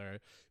baby killer,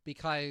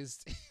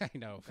 because I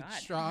know, God,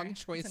 strong right.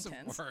 choice of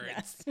Intense.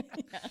 words. Yeah.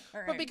 Yeah, all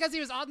But right. because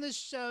he was on this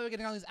show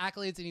getting all these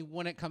accolades and he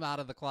wouldn't come out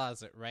of the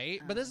closet, right?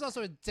 But this is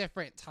also a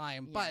different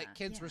time. Yeah, But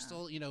kids were yeah.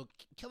 still,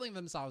 killing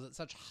themselves at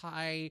such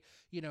high,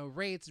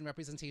 rates, and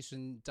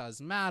representation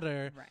does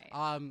matter.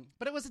 Right.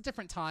 But it was a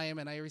different time,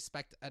 and I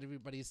respect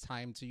everybody's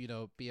time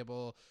to, be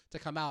able to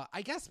come out.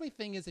 I guess my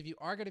thing is, if you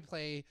are going to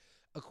play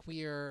a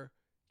queer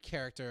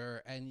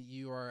character and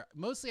you are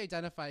mostly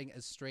identifying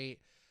as straight,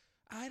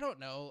 I don't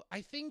know.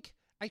 I think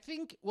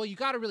well, you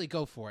got to really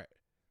go for it.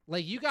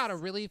 Like, you got to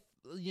really,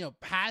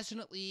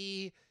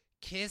 passionately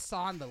kiss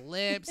on the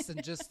lips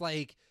and just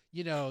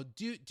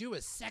do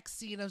a sex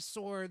scene of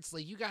sorts.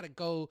 Like, you got to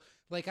go.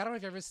 Like, I don't know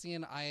if you've ever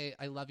seen I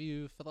Love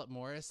You, Philip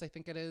Morris, I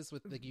think it is,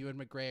 with Ewan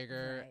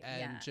McGregor Right, and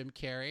yeah. Jim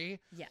Carrey.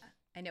 Yeah.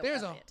 I know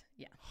There's of a it.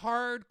 Yeah.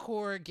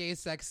 hardcore gay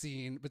sex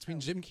scene between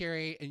Jim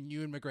Carrey and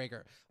Ewan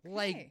McGregor.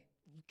 Like, Okay.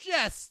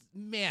 just,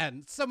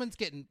 man, someone's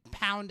getting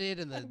pounded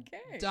in the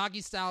Okay.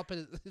 doggy style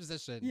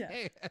position. Yeah.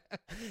 Hey.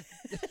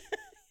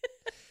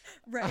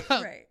 Right.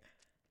 Right.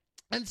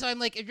 And so I'm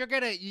like, if you're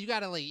gonna, you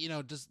gotta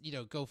just,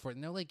 go for it.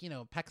 No,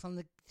 pecks on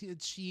the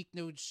cheek,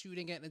 no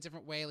shooting it in a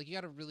different way. Like, you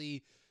gotta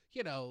really,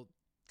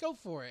 go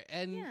for it.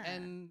 And, Yeah.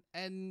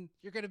 and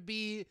you're gonna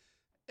be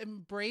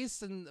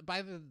embraced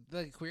by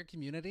the queer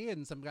community.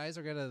 And some guys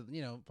are gonna,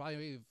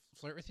 probably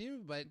flirt with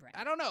you, but Right.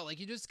 I don't know. Like,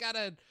 you just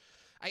gotta,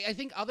 I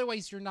think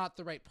otherwise you're not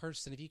the right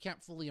person. If you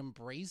can't fully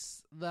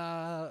embrace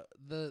the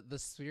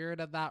spirit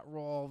of that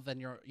role, then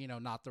you're,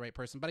 not the right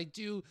person. But I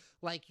do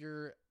like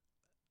your,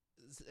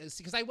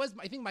 because I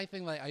think my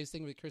thing, I was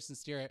thinking with Kristen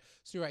Stewart,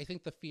 I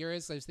think the fear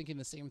is, I was thinking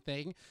the same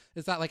thing,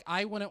 is that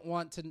I wouldn't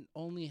want to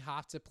only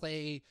have to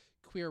play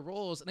queer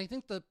roles. And I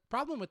think the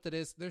problem with it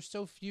is there's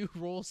so few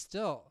roles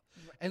still.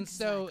 And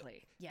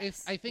Exactly. so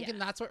Yes.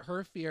 and that's what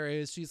her fear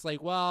is. She's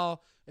like,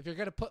 well, if you're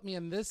going to put me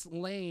in this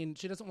lane,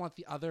 she doesn't want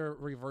the other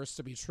reverse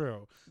to be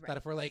true. Right. That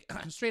if we're like,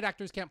 straight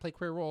actors can't play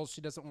queer roles,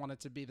 she doesn't want it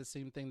to be the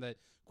same thing that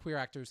queer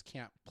actors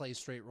can't play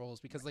straight roles,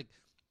 because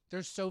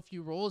there's so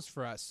few roles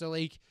for us. So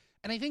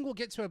and I think we'll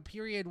get to a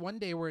period one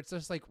day where it's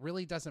just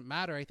really doesn't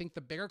matter. I think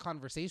the bigger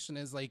conversation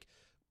is I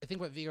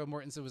think what Viggo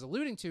Mortensen was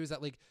alluding to is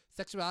that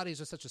sexuality is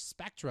just such a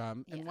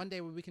spectrum. And one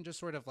day when we can just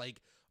sort of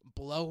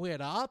blow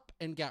it up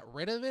and get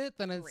rid of it,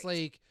 then it's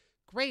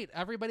great.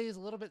 Everybody's a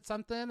little bit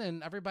something,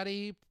 and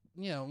everybody,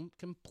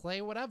 can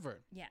play whatever.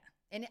 Yeah.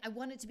 And I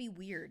want it to be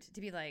weird, to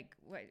be like,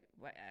 what,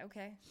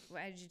 okay,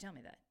 why did you tell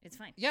me that? It's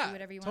fine. Yeah. Do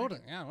whatever you totally.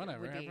 want to do. Yeah,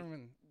 whatever. Would be-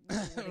 Everyone.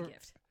 What a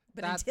gift.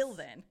 But That's- until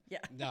then, yeah.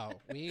 No,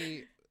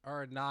 we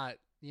are not,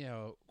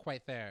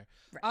 quite there.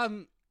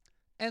 Right.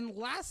 And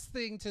last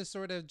thing to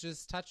sort of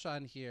just touch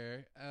on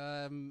here.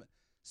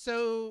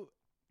 So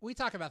we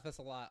talk about this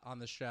a lot on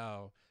the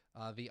show,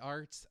 the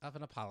art of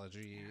an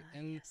apology.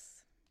 And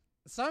Yes.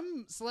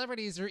 some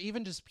celebrities or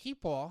even just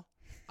people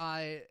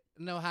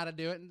know how to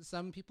do it, and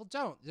some people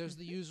don't. There's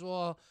the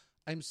usual,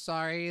 I'm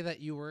sorry that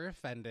you were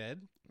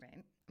offended.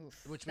 Right.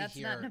 Oof. Which That's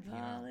we hear. not an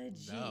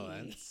apology. No,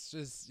 that's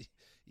just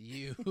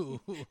you.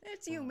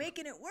 That's you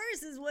making it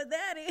worse is what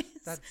that is.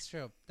 That's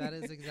true. That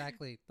is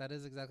exactly what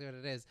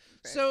it is.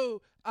 Right.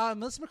 So,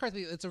 Melissa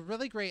McCarthy, it's a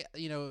really great,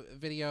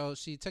 video.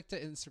 She took to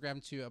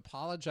Instagram to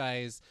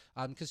apologize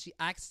because she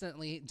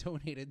accidentally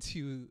donated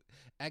to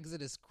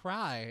Exodus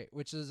Cry,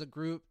 which is a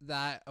group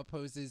that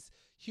opposes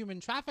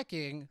human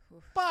trafficking,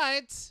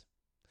 but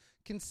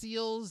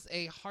conceals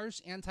a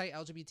harsh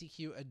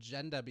anti-LGBTQ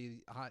agenda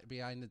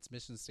behind its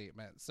mission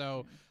statement.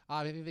 So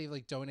I think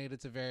they've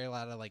donated to very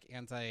lot of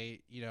anti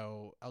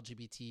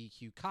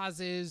LGBTQ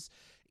causes,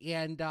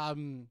 and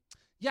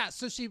yeah,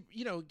 so she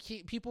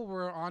people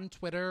were on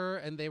Twitter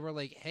and they were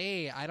like,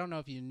 hey, I don't know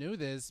if you knew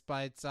this,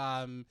 but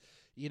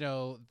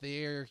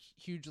they're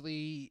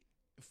hugely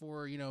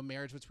for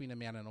marriage between a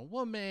man and a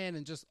woman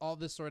and just all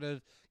this sort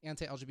of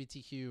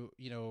anti-LGBTQ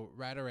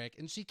rhetoric.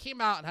 And she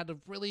came out and had a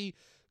really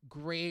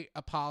great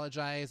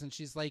apologize, and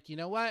she's like, you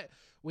know what,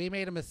 we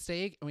made a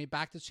mistake, and we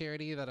backed a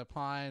charity that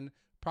upon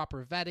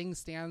proper vetting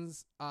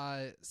stands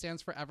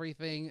for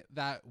everything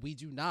that we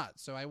do not.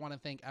 So I want to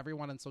thank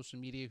everyone on social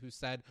media who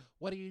said,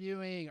 what are you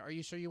doing? Are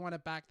you sure you want to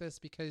back this?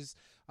 Because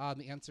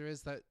the answer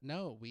is that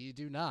no, we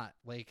do not.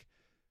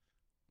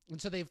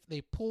 And so they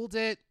pulled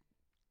it,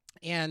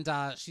 and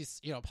she's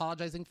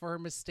apologizing for her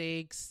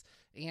mistakes,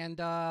 and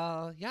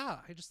yeah,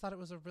 I just thought it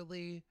was a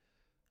really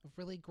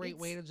great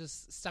way to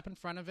just step in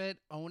front of it,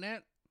 own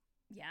it.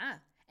 Yeah.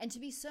 And to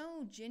be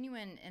so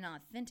genuine and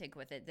authentic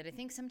with it that I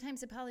think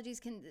sometimes apologies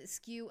can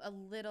skew a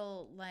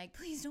little like,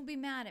 please don't be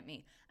mad at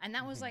me. And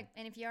that was like,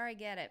 and if you are, I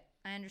get it.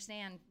 I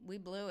understand. We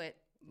blew it.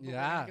 But we're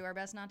going to do our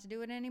best not to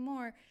do it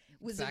anymore.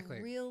 Was Exactly.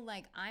 a real,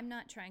 like, I'm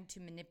not trying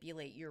to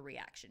manipulate your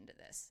reaction to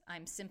this.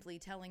 I'm simply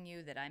telling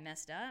you that I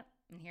messed up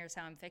and here's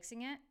how I'm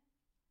fixing it.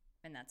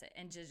 And that's it.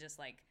 And just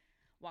like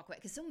walk away.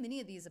 Because so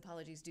many of these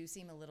apologies do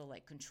seem a little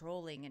like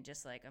controlling and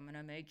just like, I'm going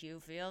to make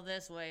you feel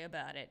this way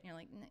about it. And you're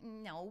like,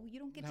 no, you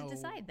don't get to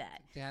decide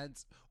that.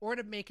 Or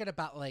to make it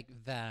about like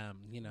them,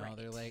 you know, Right.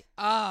 they're like,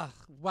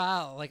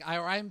 wow, like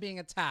I'm being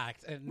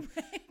attacked. And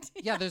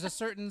yeah, there's a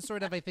certain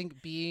sort of, I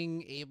think,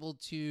 being able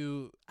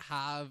to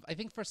have, I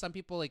think for some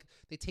people, like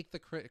they take the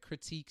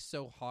critique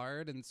so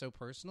hard and so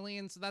personally.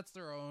 And so that's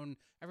their own,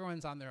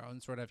 everyone's on their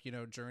own sort of, you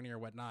know, journey or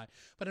whatnot.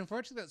 But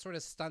unfortunately, that sort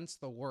of stunts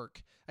the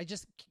work.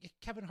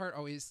 Kevin Hart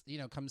always, you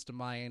know, comes to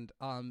mind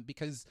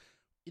because,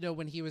 you know,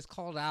 when he was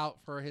called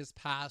out for his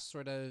past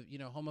sort of, you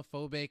know,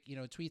 homophobic, you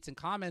know, tweets and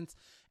comments.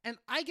 And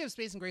I give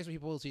space and grace for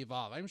people to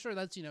evolve. I'm sure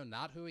that's, you know,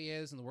 not who he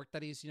is and the work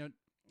that he's, you know,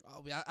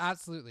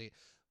 absolutely.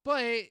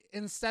 But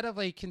instead of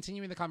like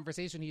continuing the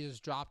conversation, he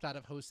just dropped out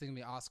of hosting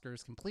the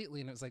Oscars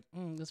completely. And it was like,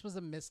 this was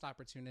a missed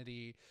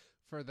opportunity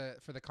for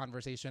the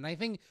conversation. I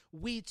think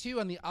we too,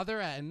 on the other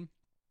end,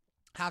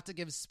 have to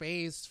give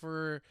space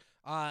for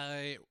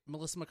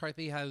Melissa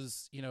McCarthy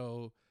has, you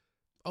know,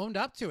 owned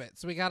up to it.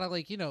 So we gotta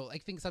like, you know, I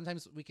think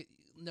sometimes we could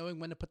knowing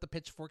when to put the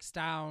pitchforks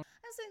down.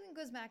 I also think it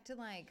goes back to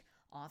like,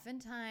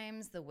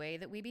 oftentimes the way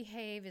that we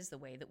behave is the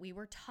way that we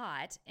were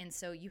taught. And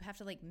so you have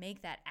to like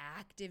make that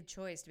active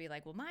choice to be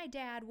like, well, my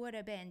dad would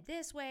have been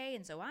this way.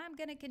 And so I'm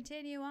going to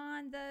continue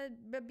on the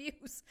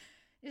abuse.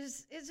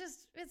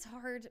 It's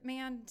hard,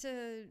 man,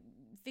 to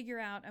figure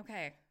out,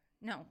 okay,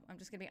 no, I'm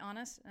just going to be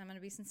honest. I'm going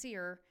to be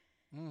sincere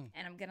and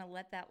I'm going to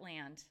let that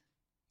land.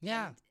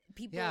 Yeah. And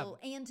people,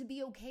 and to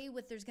be okay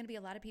with, there's going to be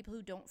a lot of people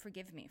who don't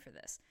forgive me for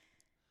this.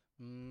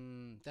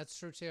 That's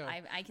true too.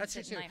 I can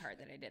sit in my heart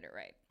that I did it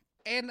right.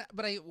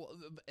 But I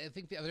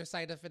think the other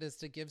side of it is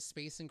to give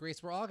space and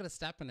grace. We're all going to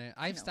step in it.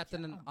 I've stepped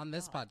in on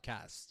this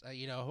podcast.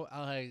 You know,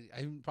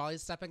 I'm probably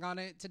stepping on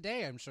it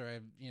today. I'm sure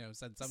I've, you know,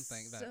 said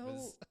something that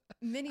was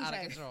many out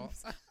times. of control.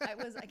 I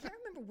can't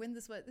remember when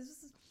this was. This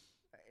was,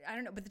 I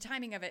don't know, but the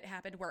timing of it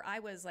happened where I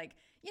was like,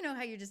 you know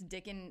how you're just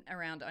dicking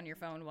around on your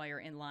phone while you're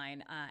in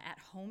line at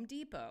Home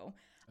Depot.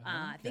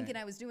 Thinking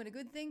I was doing a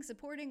good thing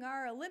supporting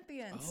our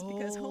Olympians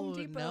because Home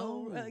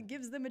Depot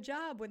gives them a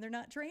job when they're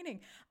not training.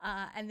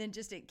 And then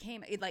just I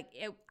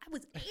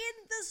was in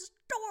the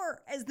store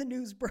as the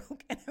news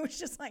broke, and I was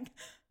just like,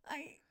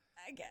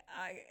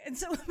 and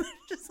so I'm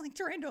just like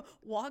trying to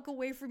walk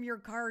away from your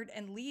cart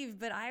and leave,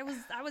 but I was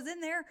in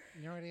there.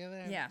 You're already in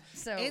there. Yeah,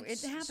 so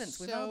it happens.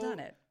 We've all done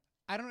it.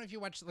 I don't know if you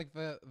watched like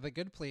the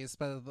Good Place,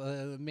 but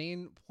the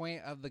main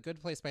point of the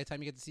Good Place by the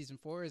time you get to season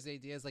 4 is the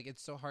idea is like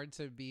it's so hard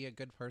to be a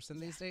good person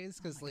these days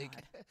because God.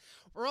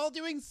 We're all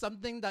doing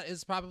something that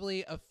is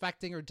probably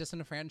affecting or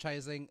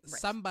disenfranchising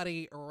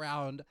somebody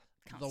around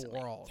the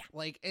world. Yeah.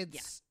 Like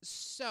it's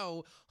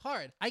so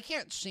hard. I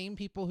can't shame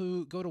people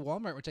who go to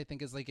Walmart, which I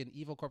think is like an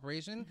evil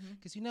corporation,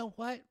 because you know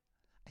what?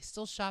 I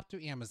still shop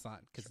through Amazon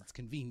because it's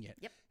convenient.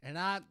 Yep. And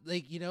not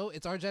like, you know,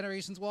 it's our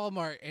generation's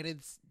Walmart and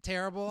it's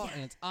terrible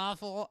and it's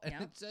awful and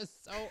it's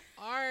just so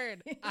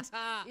hard.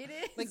 It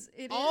is.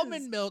 Like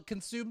almond milk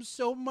consumes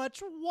so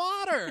much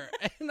water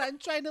and I'm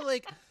trying to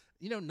like,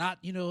 you know, not,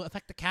 you know,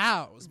 affect the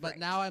cows, but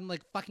now I'm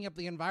like fucking up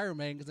the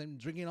environment because I'm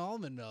drinking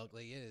almond milk.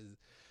 Like it is.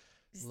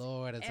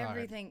 Lord, it's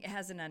everything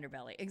has an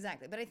underbelly.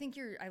 Exactly. But I think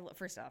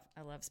first off,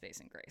 I love space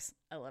and grace.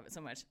 I love it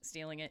so much.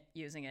 Stealing it,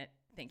 using it.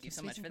 Thank you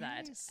so much for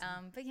that.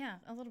 But yeah,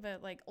 a little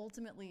bit like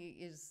ultimately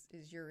is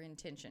your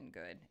intention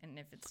good? And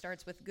if it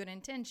starts with good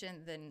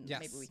intention, then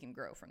maybe we can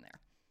grow from there.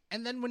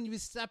 And then when you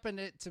step in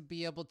it to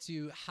be able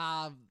to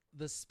have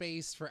the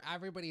space for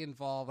everybody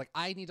involved, like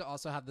I need to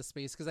also have the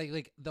space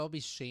because there'll be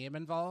shame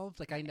involved.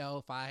 Like I know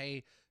if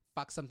I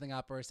fuck something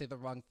up or say the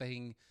wrong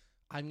thing,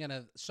 I'm going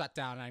to shut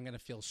down and I'm going to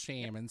feel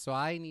shame. And so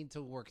I need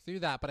to work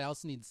through that, but I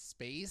also need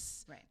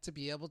space to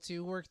be able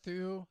to work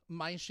through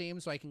my shame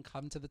so I can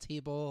come to the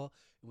table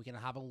and we can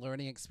have a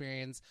learning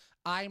experience.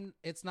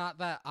 It's not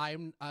that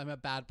I'm a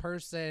bad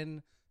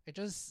person. It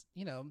just,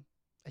 you know,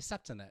 I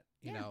stepped in it,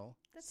 you know?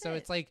 So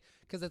it's like,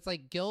 because it's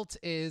like guilt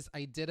is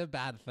I did a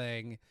bad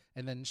thing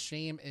and then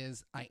shame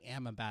is I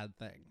am a bad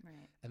thing. Right.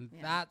 And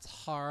that's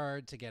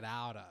hard to get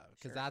out of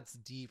because that's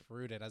deep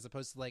rooted as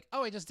opposed to like,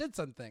 oh, I just did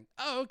something.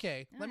 Oh,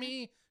 okay. Let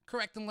me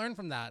correct and learn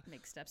from that.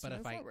 Make steps and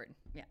move forward.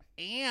 Yeah.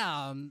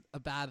 Am a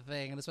bad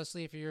thing. And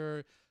especially if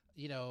you're,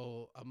 you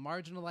know, a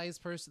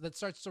marginalized person that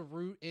starts to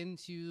root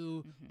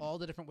into all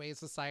the different ways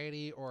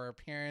society or our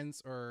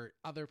parents or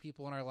other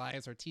people in our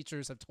lives or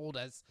teachers have told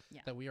us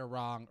that we are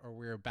wrong or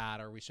we're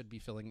bad or we should be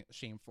feeling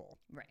shameful.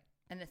 Right.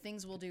 And the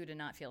things we'll do to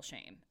not feel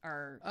shame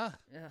are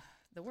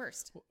the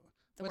worst.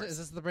 What is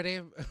this the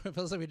Brene? It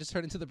feels like we just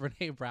turned into the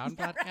Brene Brown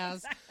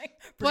podcast. Exactly.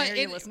 Brene, are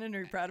you listening? Are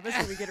you proud of us?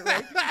 Did we get it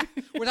right?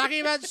 We're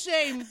talking about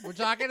shame. We're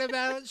talking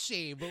about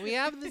shame. But we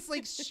have this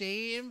like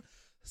shame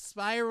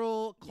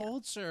spiral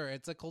culture.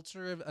 It's a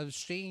culture of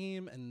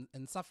shame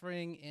and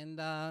suffering, and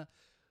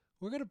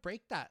we're gonna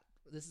break that.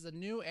 This is a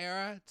new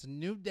era. It's a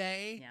new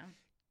day. Yeah.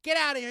 Get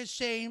out of here,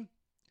 shame.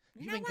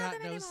 You're You not ain't got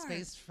welcome no anymore.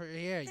 space for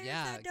here. There's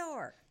Yeah. that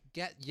door.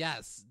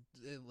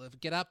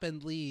 Get up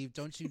and leave.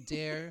 Don't you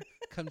dare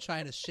come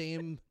trying to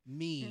shame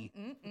me.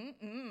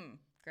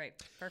 Great.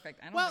 Perfect.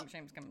 I don't Well- think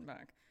shame's coming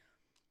back.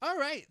 All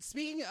right.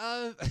 Speaking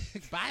of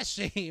by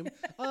shame,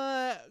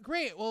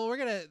 great. Well, we're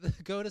gonna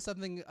go to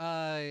something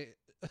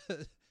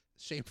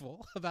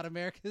shameful about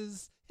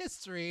America's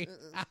history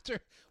after.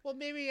 Well,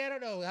 maybe I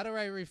don't know. How do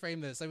I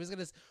reframe this?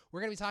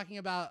 We're gonna be talking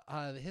about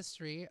the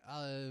history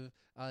of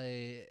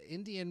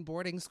Indian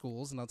boarding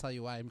schools, and I'll tell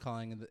you why I'm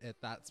calling it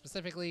that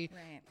specifically.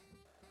 Right.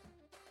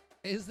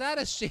 Is that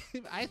a shame?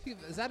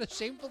 Is that a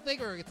shameful thing,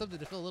 or something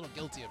to feel a little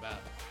guilty about?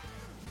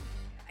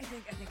 I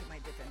think it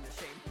might dip in the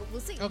shame, but we'll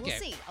see. Okay. We'll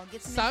see. I'll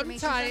get some information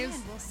Sometimes, from you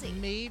and we'll see.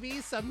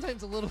 maybe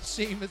sometimes a little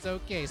shame is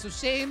okay. So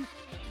Shane,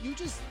 we're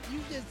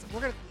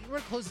gonna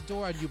close the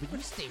door on you, but you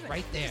stay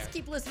right there. Just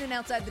keep listening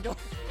outside the door.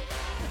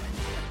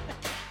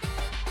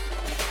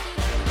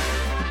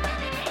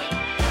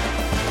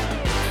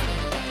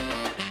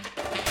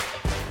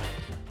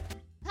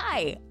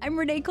 Hi, I'm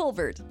Renee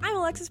Colbert. I'm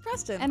Alexis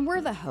Preston. And we're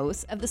the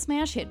hosts of the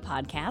smash hit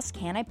podcast,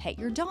 Can I Pet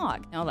Your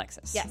Dog? Now,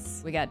 Alexis.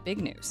 Yes. We got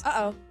big news.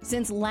 Uh-oh.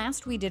 Since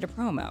last we did a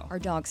promo, our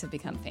dogs have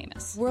become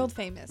famous. World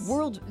famous.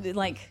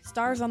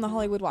 Stars on the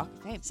Hollywood Walk of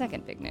Fame.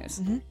 Second big news.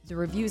 The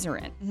reviews are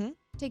in.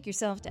 Take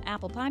yourself to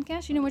Apple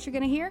Podcasts. You know what you're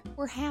going to hear?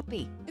 We're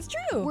happy. It's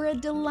true. We're a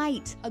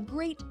delight, a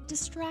great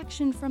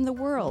distraction from the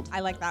world. I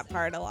like that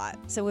part a lot.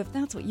 So if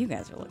that's what you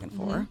guys are looking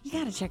for, you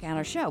got to check out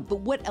our show. But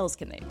what else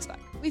can they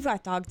expect? We've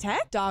got dog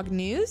tech, dog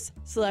news,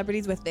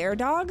 celebrities with their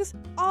dogs,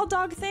 all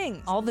dog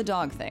things. All the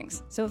dog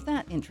things. So if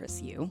that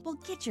interests you, well,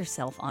 get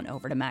yourself on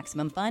over to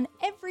Maximum Fun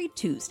every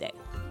Tuesday.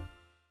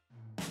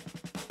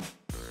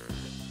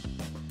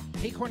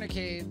 Hey,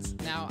 Cornercades.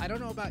 Now, I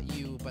don't know about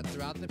you, but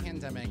throughout the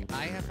pandemic,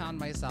 I have found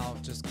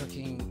myself just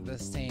cooking the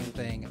same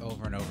thing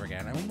over and over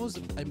again. I'm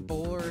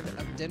bored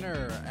of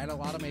dinner, and a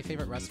lot of my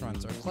favorite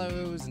restaurants are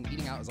closed, and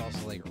eating out is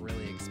also like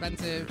really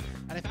expensive.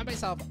 And I found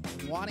myself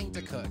wanting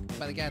to cook,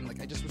 but again,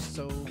 I just was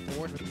so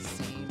bored with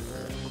the same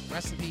old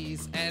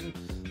recipes. And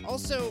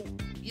also,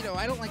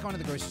 I don't like going to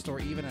the grocery store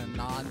even in a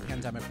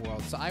non-pandemic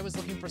world. So I was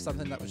looking for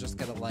something that was just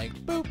gonna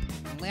boop,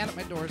 land at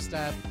my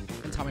doorstep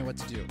and tell me what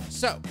to do.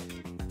 So,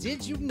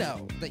 did you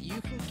know that you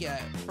can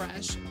get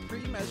fresh,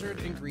 pre-measured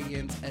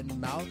ingredients and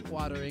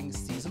mouth-watering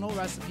seasonal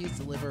recipes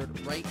delivered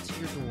right to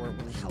your door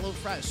with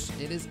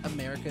HelloFresh? It is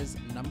America's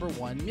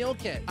 #1 meal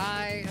kit.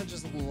 I have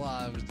just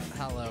loved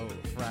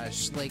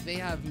HelloFresh. They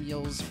have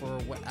meals for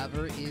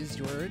whatever is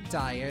your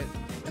diet,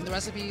 and the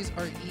recipes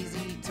are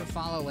easy to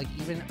follow.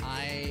 Even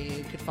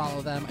I could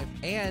follow them,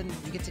 and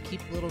you get to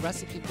keep little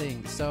recipe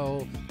things.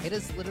 So it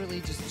has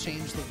literally just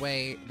changed the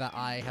way that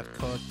I have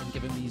cooked and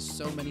given me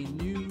so many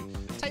new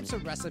types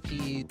of recipes.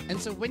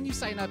 And so when you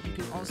sign up, you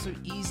can also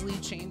easily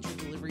change your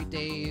delivery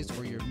days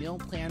or your meal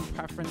plan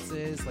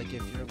preferences. If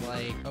you're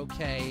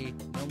okay,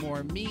 no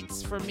more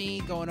meats for me,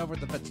 going over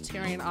the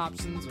vegetarian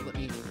options, or let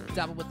me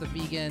dabble with the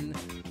vegan.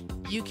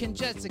 You can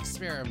just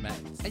experiment.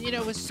 And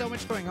with so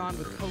much going on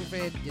with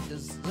COVID, you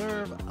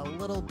deserve a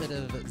little bit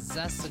of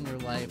zest in your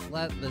life.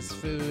 Let this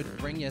food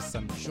bring you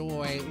some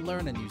joy,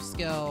 learn a new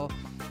skill.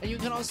 And you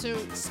can also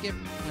skip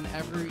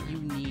whenever you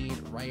need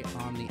right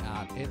on the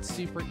app. It's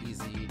super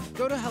easy.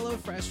 Go to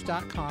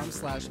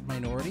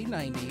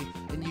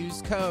HelloFresh.com/minority90 and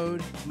use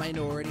code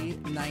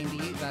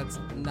minority90. That's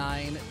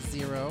 90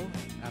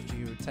 after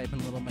you type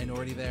in little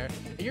minority there.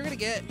 And you're going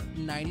to get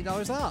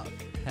 $90 off.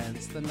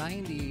 Hence the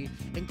 90,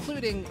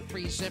 including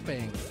free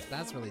shipping.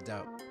 That's really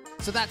dope.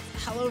 So that's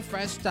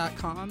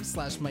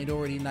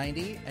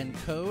HelloFresh.com/minority90 and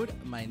code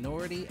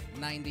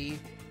minority90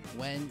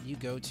 when you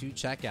go to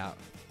checkout.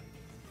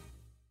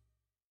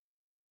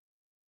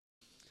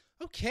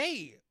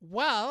 Okay,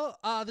 well,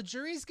 the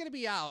jury's going to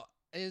be out.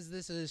 Is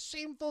this a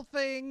shameful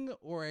thing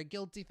or a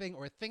guilty thing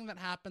or a thing that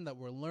happened that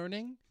we're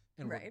learning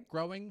and we're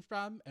growing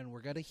from and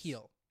we're going to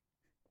heal?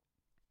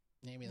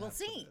 Maybe We'll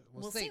see.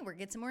 We'll see. We'll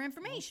get some more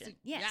information.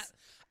 Yes. Yeah,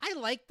 I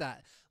like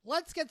that.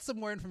 Let's get some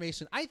more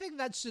information. I think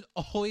that should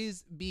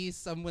always be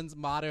someone's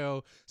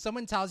motto.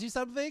 Someone tells you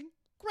something,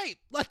 great,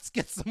 let's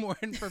get some more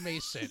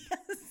information.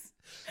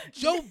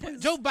 Joe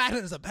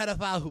Biden is a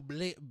pedophile who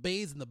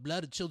bathes in the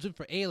blood of children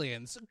for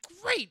aliens.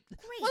 Great.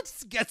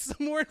 Let's get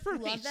some more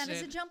information. Love that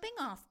as a jumping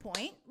off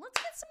point.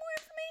 Let's get some more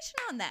information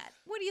on that.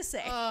 What do you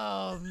say?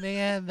 Oh,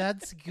 man,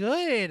 that's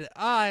good. Oh,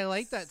 I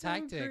like that So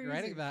tactic. crazy.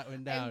 Writing that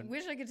one I down.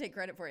 wish I could take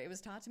credit for it. It was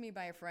taught to me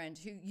by a friend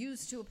who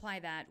used to apply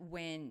that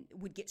when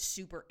would get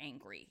super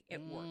angry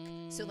at work.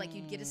 So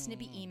you'd get a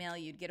snippy email,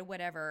 you'd get a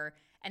whatever,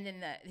 and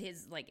then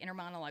his inner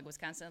monologue was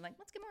constantly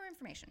let's get more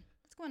information.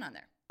 What's going on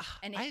there?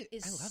 And it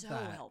is so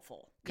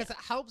helpful. Because it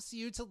helps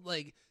you to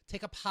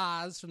take a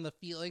pause from the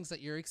feelings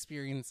that you're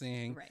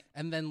experiencing. Right.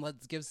 And then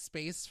let's give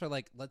space for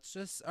let's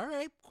just, all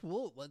right,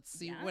 cool. Let's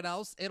see what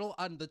else.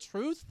 The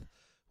truth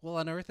will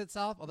unearth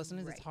itself. Although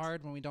sometimes it's Right.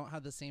 hard when we don't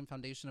have the same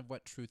foundation of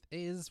what truth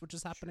is, which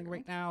is happening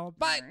right now.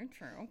 But Very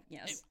true.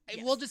 Yes.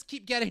 Yes. we'll just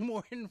keep getting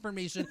more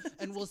information,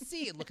 and we'll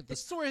see and look at the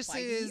sources.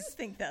 Why do you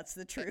think that's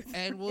the truth?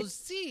 And we'll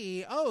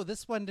see. Oh,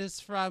 this one is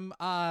from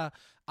I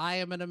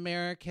am an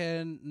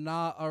American,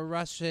 not a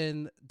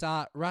Russian.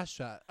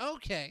 Russia.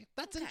 Okay,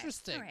 that's Okay,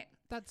 interesting. all right.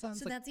 That sounds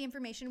So like that's the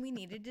information we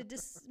needed to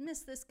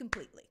dismiss this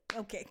completely.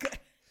 Okay, good.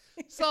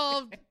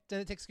 solved.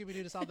 Did it take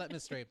Scooby-Doo to solve that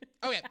mystery?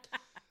 Okay,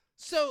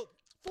 so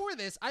for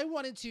this, I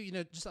wanted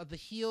to, just on the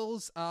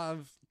heels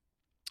of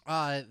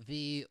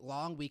the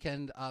long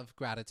weekend of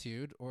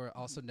gratitude, or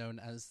also known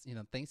as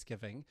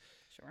Thanksgiving.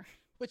 Sure.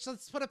 Which,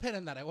 let's put a pin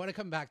in that. I want to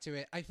come back to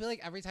it. I feel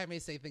like every time I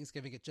say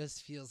Thanksgiving, it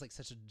just feels like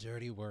such a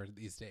dirty word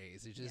these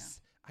days. It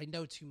just, I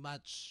know too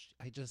much.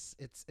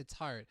 It's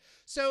hard.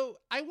 So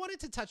I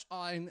wanted to touch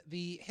on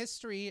the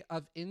history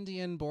of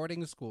Indian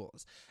boarding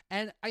schools.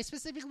 And I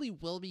specifically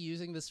will be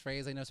using this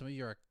phrase. I know some of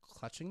you are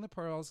clutching the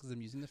pearls because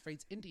I'm using the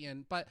phrase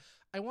Indian, but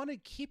I want to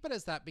keep it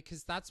as that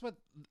because that's what,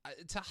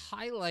 to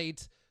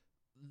highlight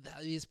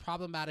these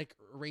problematic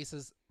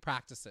racist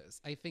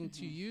practices. I think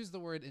to use the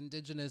word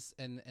indigenous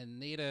and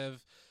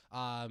native,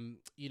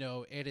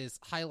 it is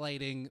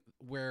highlighting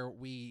where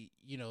we,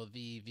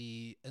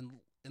 the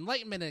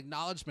enlightenment and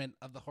acknowledgement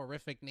of the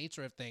horrific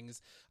nature of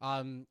things.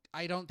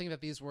 I don't think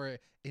that these were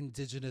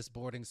indigenous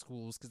boarding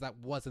schools because that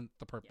wasn't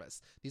the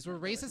purpose. These were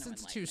There was racist no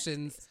institutions.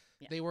 enlightenment to these.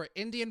 Yeah. They were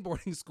Indian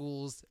boarding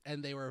schools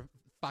and they were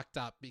fucked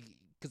up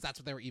because that's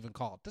what they were even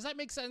called. Does that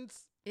make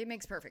sense? It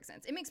makes perfect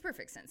sense. It makes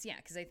perfect sense. Yeah,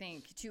 because I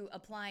think to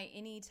apply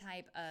any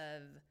type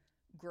of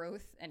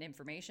growth and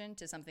information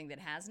to something that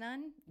has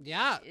none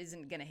Yeah.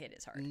 isn't going to hit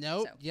as hard.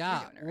 Nope. So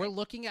Yeah. you're doing it We're right.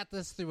 looking at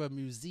this through a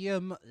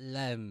museum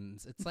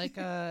lens. It's like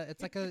the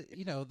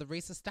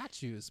racist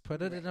statues.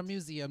 Put it in a Right.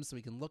 museum so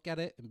we can look at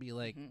it and be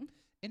like,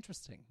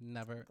 interesting.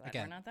 Never Glad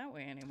again. we're not that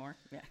way anymore.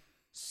 Yeah.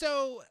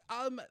 So,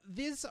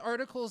 these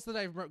articles that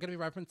I'm going to be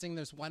referencing,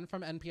 there's one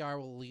from NPR.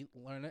 We'll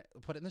learn it,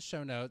 put it in the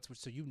show notes,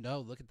 which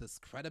look at this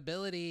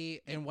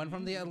credibility, and one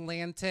from The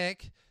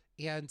Atlantic,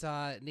 and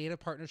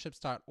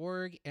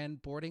nativepartnerships.org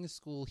and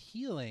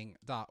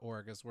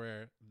boardingschoolhealing.org is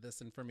where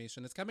this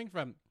information is coming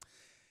from.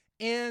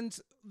 And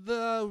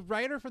the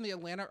writer from the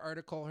Atlanta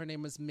article, her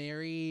name was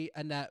Mary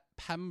Annette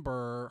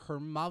Pember. Her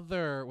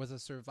mother was a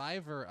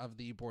survivor of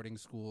the boarding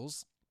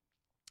schools.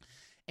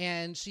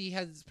 And she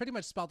has pretty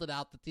much spelled it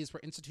out that these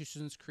were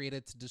institutions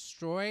created to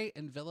destroy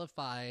and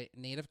vilify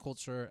Native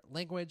culture,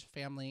 language,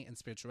 family, and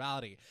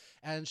spirituality.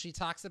 And she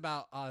talks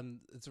about,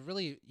 it's a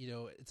really,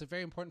 it's a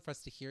very important for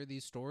us to hear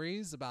these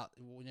stories about,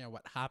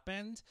 what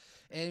happened.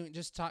 And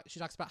she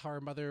talks about how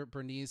her mother,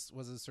 Bernice,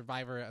 was a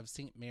survivor of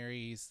St.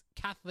 Mary's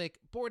Catholic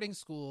boarding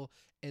school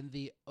in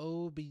the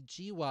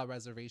Obijiwa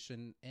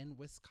Reservation in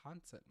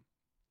Wisconsin.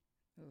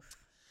 Oof.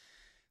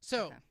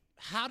 So, Okay.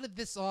 how did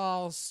this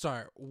all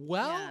start?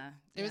 Well, Yeah,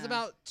 it was yeah.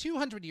 about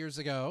 200 years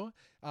ago.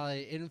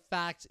 In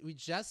fact, we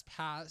just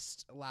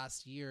passed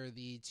last year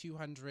the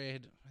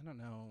 200,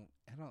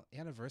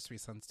 anniversary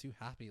sounds too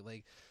happy.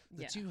 Like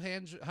the Yeah.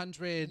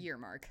 200 Year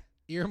mark.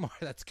 year mark.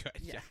 That's good.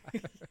 Yeah.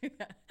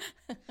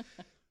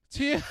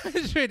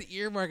 200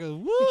 year mark of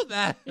woo,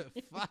 that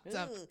fucked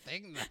up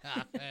thing that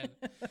happened.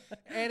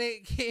 And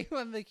it came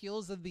on the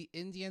heels of the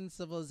Indian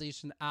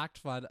Civilization Act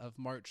Fund of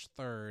March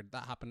 3rd.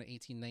 That happened in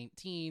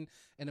 1819.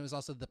 And it was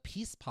also the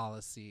peace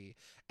policy.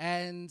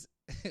 And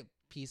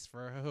peace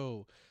for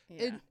who?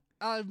 Yeah.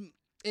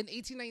 In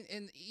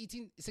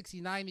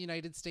 1869, the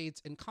United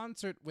States, in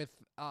concert with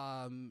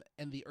and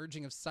the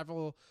urging of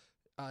several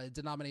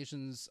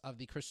denominations of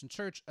the Christian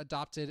Church,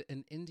 adopted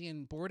an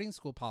Indian boarding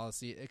school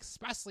policy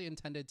expressly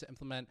intended to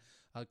implement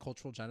a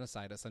cultural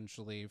genocide,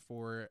 essentially,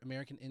 for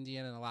American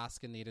Indian and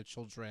Alaskan Native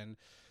children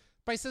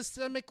by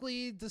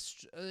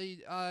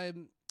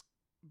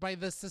by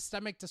the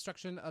systemic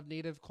destruction of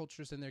Native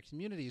cultures in their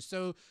communities.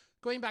 So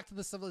going back to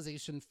the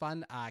Civilization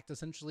Fund Act,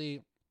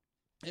 essentially,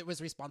 it was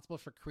responsible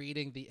for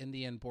creating the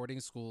Indian boarding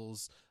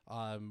schools,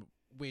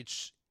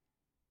 which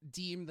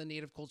deemed the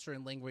Native culture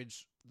and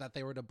language that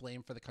they were to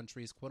blame for the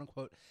country's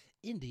quote-unquote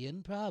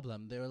Indian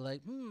problem. They were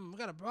like, we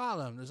got a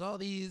problem. There's all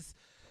these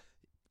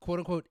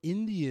quote-unquote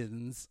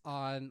Indians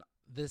on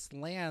this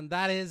land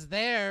that is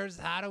theirs.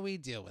 How do we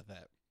deal with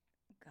it?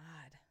 God.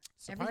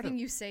 So part Everything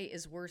of- you say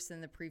is worse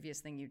than the previous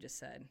thing you just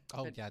said.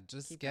 Oh, but yeah,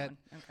 just keep get... going.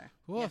 Okay.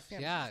 Woof,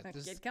 Yeah.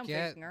 just Get comfy.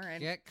 All right.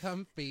 get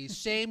comfy.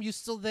 Shame, you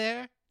still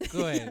there?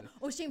 Good.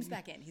 Oh, Shame's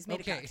back in. He's made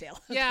a cocktail.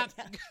 Okay, Yeah.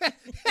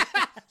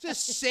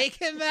 Just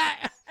shaking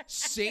that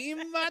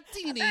Shame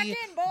martini. Back in,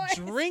 boys.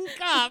 Drink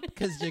up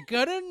because you're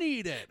gonna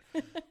need it.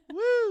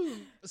 Woo!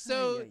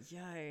 So Ay,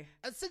 ay,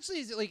 ay. essentially,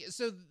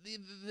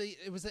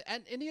 it was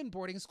an Indian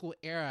boarding school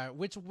era,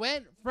 which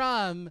went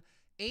from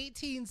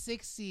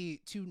 1860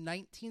 to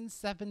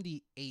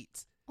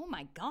 1978. Oh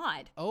my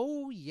God.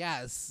 Oh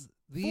yes,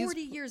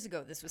 40 years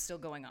ago, this was still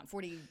going on.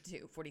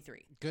 42,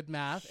 43. good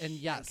math, and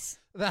yes,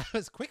 that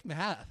was quick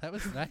math. That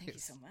was nice. Thank you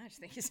so much.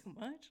 Thank you so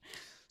much.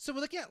 So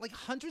we're looking at like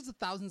hundreds of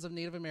thousands of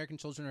Native American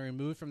children are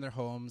removed from their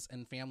homes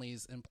and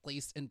families and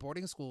placed in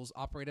boarding schools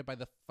operated by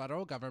the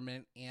federal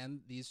government and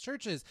these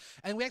churches.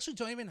 And we actually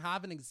don't even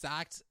have an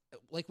exact,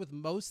 like with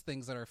most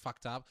things that are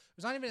fucked up,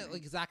 there's not even an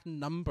exact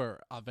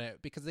number of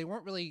it because they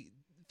weren't really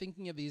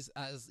thinking of these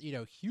as, you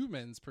know,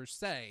 humans per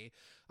se.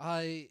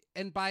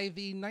 And by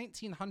the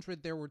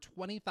 1900, there were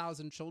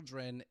 20,000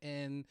 children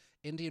in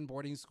Indian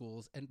boarding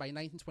schools. And by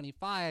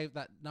 1925,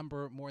 that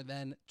number more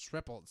than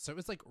tripled. So it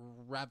was like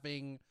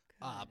revving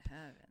up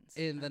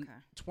in the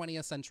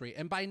 20th century.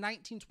 And by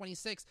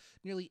 1926,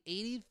 nearly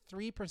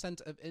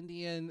 83% of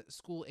Indian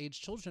school-age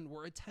children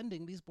were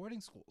attending these boarding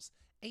schools.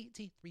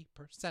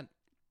 83%.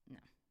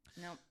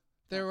 No.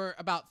 There were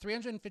about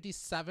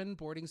 357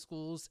 boarding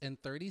schools in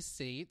 30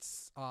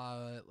 states.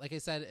 Like I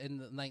said, in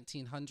the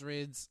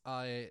 1900s,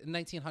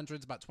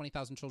 about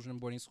 20,000 children in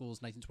boarding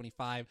schools.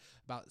 1925,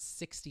 about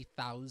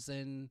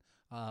 60,000,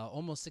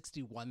 almost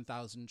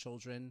 61,000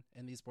 children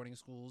in these boarding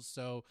schools.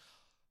 So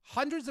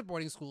hundreds of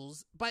boarding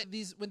schools. But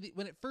these, when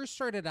it first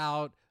started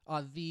out,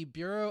 the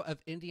Bureau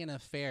of Indian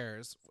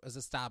Affairs was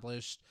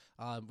established,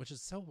 which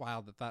is so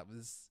wild that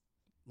was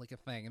like a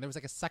thing. And there was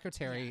like a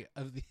secretary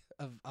of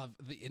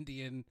the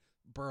Indian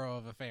Bureau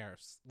of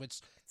Affairs,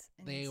 which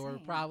they were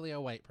probably a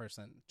white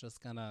person.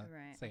 Just gonna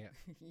say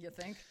it. You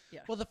think? Yeah.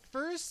 Well, the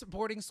first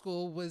boarding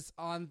school was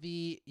on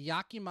the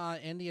Yakima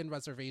Indian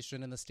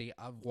Reservation in the state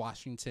of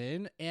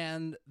Washington,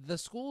 and the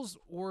schools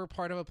were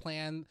part of a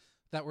plan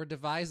that were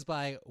devised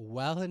by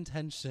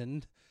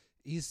well-intentioned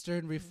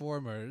Eastern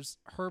reformers,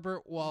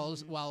 Herbert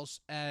Welsh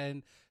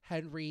and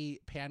Henry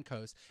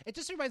Pancoast. It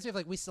just reminds me of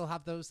like we still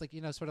have those, like,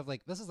 you know, sort of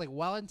like this is like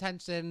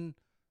well-intentioned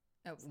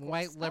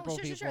white liberal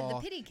people. Sure. The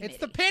pity committee.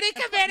 It's the pity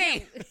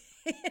committee.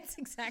 It's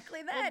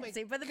exactly that. Oh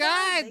Saved by the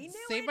God. Bell. They knew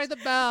Saved it. by the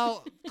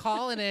Bell.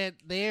 Calling it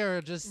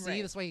there. Just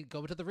see this way.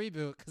 Go to the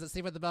reboot because it's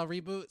Saved by the Bell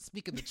reboot.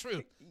 Speaking the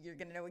truth. You're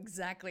gonna know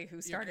exactly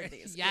who started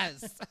these.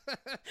 Yes.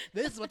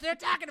 This is what they're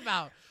talking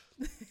about.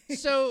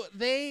 So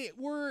they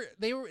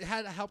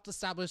had helped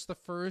establish the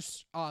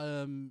first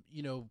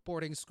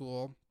boarding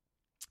school.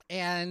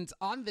 And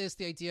on this,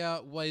 the idea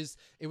was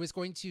it was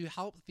going to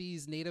help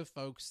these Native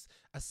folks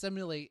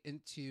assimilate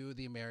into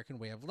the American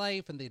way of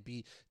life, and they'd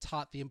be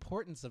taught the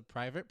importance of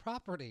private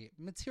property,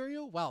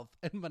 material wealth,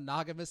 and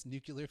monogamous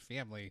nuclear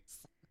families.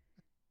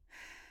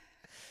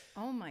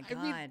 Oh my God!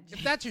 I mean,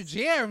 if that's your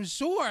jam,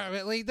 sure.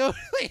 But like, don't.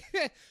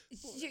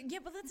 Yeah,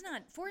 but let's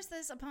not force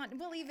this upon.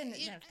 Well, even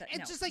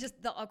it's just like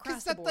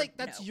across the board. Like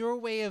that's your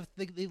way of.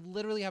 They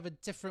literally have a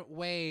different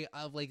way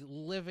of like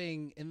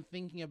living and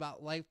thinking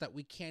about life that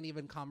we can't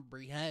even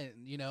comprehend.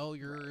 You know,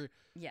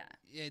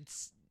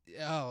 it's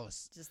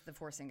just the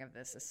forcing of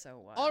this is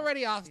so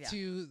already off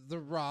to the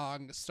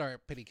wrong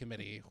start. Pity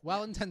committee,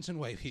 well-intentioned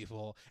white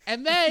people,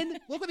 and then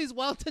look at these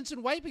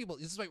well-intentioned white people.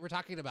 This is what we're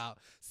talking about.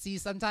 See,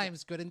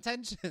 sometimes good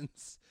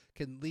intentions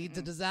can lead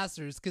to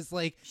disasters because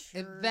like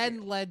it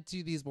then led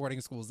to these boarding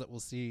schools that we'll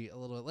see a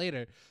little bit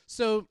later.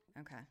 So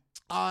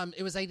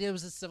it was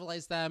to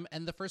civilize them,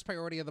 and the first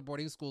priority of the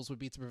boarding schools would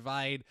be to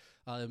provide,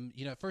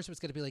 at first it was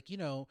going to be like,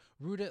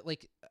 rooted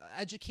like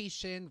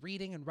education,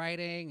 reading and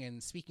writing,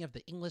 and speaking of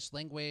the English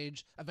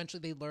language. Eventually,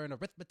 they learn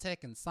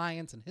arithmetic and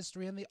science and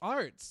history and the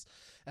arts,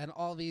 and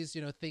all these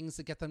things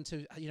to get them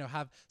to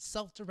have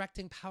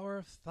self-directing power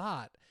of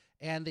thought,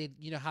 and they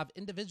have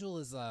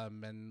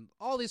individualism and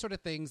all these sort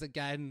of things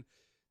again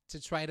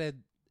to try to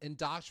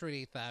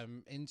indoctrinate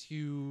them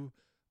into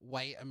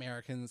white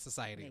American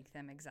society. Make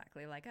them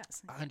exactly like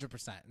us.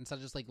 100%. Instead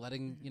of just like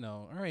letting,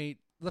 all right.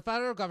 The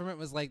federal government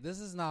was like, this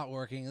is not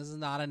working. This is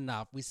not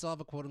enough. We still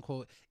have a quote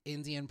unquote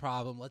Indian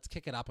problem. Let's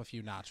kick it up a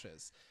few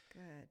notches.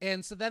 Good.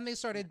 And so then they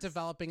started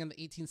developing in the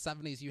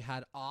 1870s. You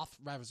had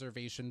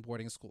off-reservation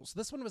boarding schools. So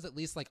this one was at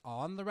least like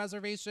on the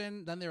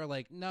reservation. Then they were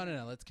like, no,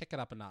 let's kick it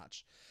up a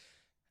notch.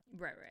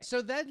 Right.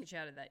 So then get you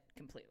out of that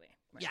completely.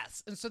 Right.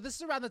 Yes. And so this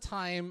is around the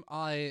time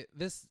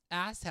this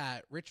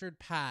asshat, Richard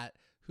Patt,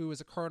 who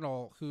was a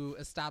colonel who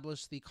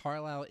established the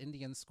Carlisle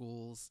Indian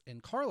Schools in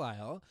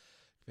Carlisle,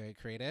 very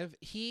creative.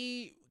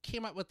 He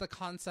came up with the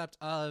concept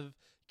of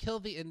kill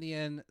the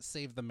Indian,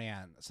 save the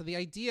man. So the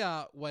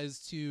idea was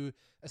to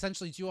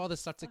essentially do all this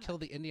stuff to kill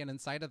the Indian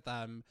inside of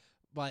them,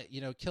 but,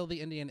 kill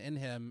the Indian in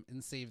him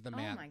and save the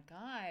man. Oh, my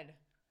God.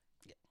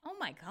 Oh,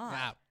 my God.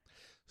 Yeah.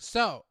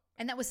 So...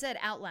 And that was said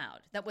out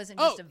loud. That wasn't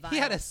just a vile he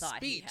had a thought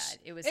speech. He had.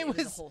 It was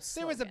a whole slogan.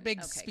 There was a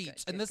big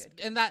speech, so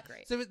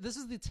this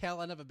is the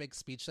tail end of a big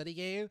speech that he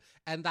gave,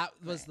 and that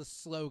was the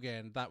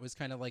slogan. That was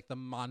kind of like the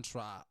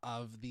mantra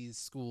of these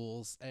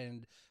schools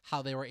and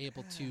how they were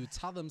able to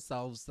tell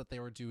themselves that they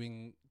were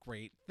doing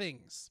great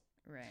things.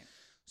 Right.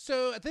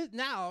 So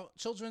now,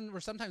 children were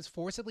sometimes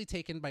forcibly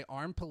taken by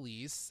armed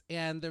police,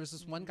 and there was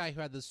this one guy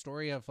who had this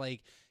story of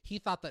like he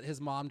thought that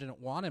his mom didn't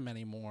want him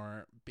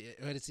anymore.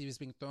 He was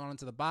being thrown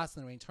into the bus,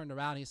 and when he turned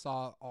around, he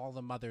saw all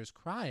the mothers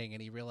crying,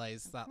 and he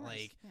realized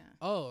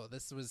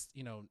this was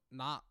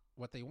not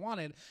what they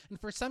wanted. And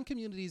for some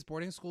communities,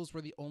 boarding schools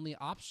were the only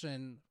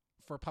option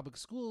for public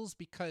schools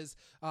because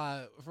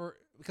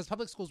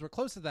public schools were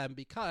close to them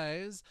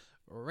because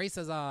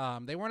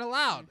racism. They weren't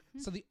allowed.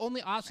 So the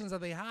only options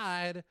that they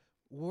had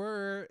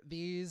were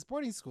these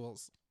boarding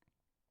schools.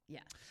 Yeah.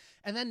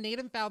 And then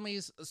Native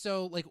families,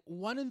 so like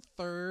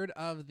 1/3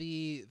 of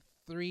the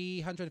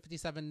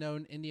 357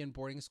 known Indian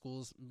boarding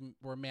schools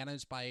were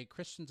managed by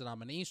Christian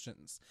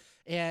denominations.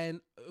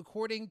 And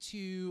according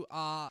to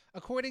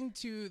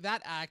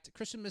that act,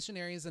 Christian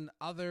missionaries and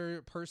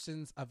other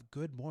persons of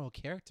good moral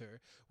character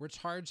were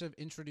charged of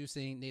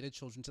introducing Native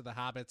children to the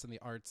habits and the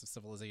arts of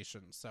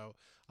civilization. So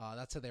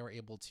that's how they were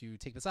able to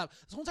take this up.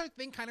 This whole entire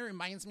thing kind of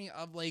reminds me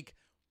of like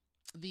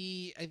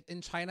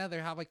in China, they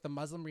have like the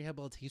Muslim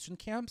rehabilitation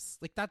camps.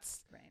 Like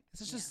that's Right.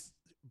 It's just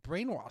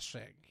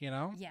brainwashing, you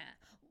know? Yeah.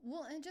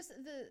 Well, and just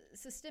the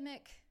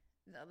systemic,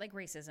 like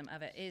racism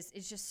of it is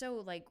just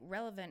so like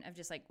relevant of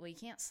just like, well, you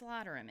can't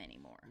slaughter him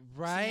anymore.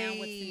 Right. So now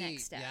what's the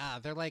next step? Yeah,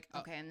 they're like,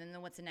 Okay, and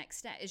then what's the next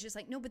step? It's just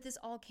like, no, but this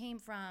all came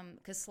from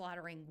because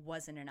slaughtering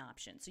wasn't an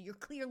option. So you're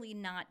clearly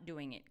not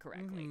doing it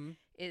correctly.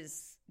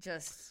 Is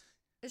just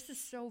this is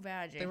so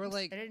bad. James. They were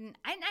like, I didn't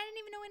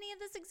even know any of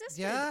this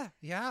existed.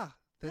 yeah.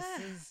 This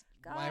is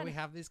why God. we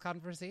have these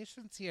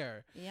conversations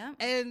here. Yeah.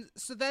 And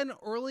so then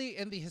early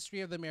in the history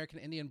of the American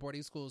Indian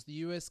boarding schools, the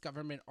U.S.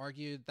 government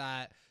argued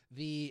that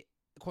the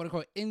quote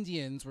unquote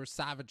Indians were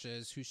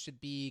savages who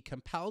should be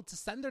compelled to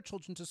send their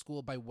children to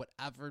school by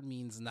whatever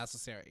means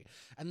necessary.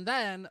 And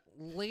then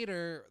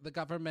later, the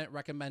government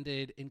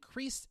recommended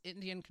increased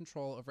Indian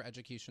control over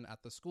education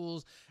at the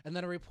schools. And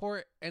then a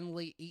report in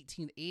late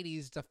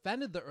 1880s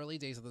defended the early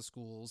days of the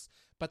schools.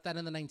 But then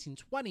in the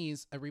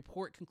 1920s, a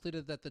report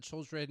concluded that the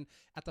children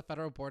at the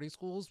federal boarding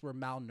schools were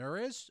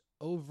malnourished,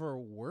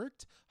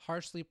 overworked,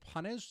 harshly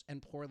punished,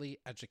 and poorly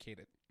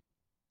educated.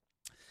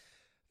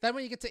 Then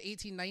when you get to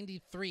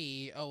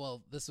 1893, there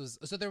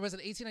was an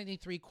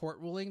 1893 court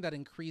ruling that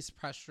increased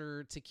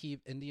pressure to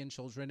keep Indian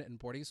children in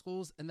boarding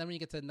schools. And then when you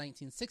get to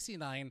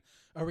 1969,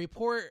 a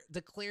report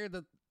declared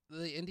that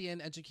the Indian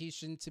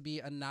education to be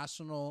a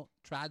national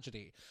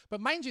tragedy.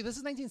 But mind you, this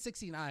is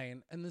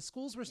 1969, and the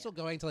schools were still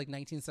going to like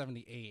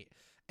 1978.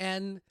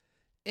 And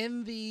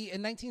in the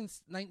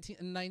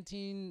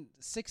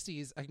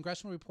 1960s, a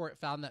congressional report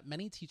found that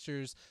many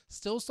teachers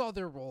still saw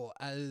their role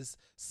as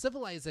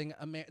civilizing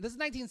This is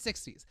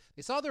 1960s.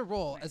 They saw their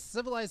role as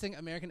civilizing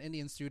American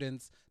Indian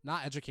students,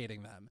 not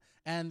educating them.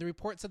 And the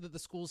report said that the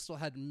schools still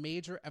had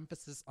major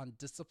emphasis on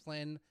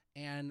discipline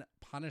and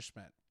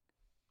punishment.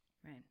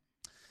 Right.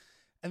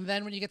 And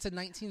then when you get to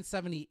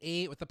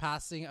 1978, with the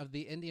passing of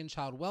the Indian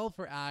Child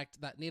Welfare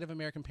Act, that Native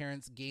American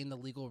parents gained the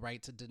legal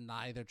right to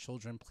deny their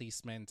children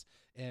placement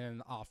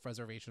in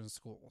off-reservation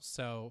schools.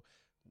 So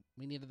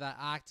we needed that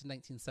act in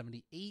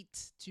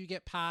 1978 to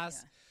get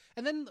passed. Yeah.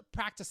 And then the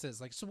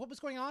practices, like, so what was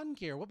going on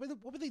here? What were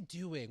they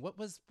doing? What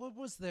was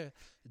their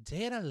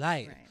day in a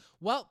life? Right.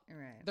 Well,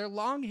 Right. their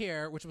long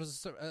hair, which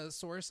was a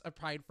source of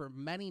pride for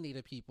many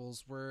Native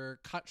peoples, were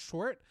cut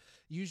short,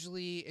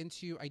 usually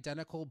into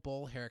identical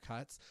bowl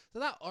haircuts. So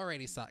that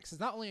already sucks. It's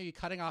not only are you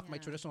cutting off my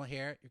Yeah. traditional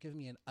hair, you're giving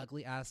me an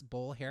ugly ass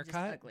bowl Just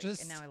haircut. ugly.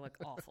 And now I look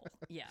awful.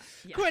 Yeah.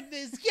 Yeah.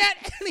 Goodness,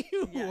 get any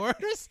Yeah.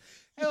 worse?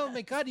 Oh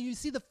my God. You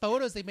see the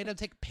photos, they made him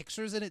take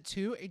pictures in it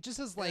too. It just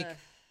is like, Ugh.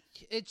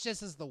 it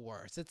just is the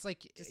worst. It's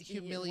like Just one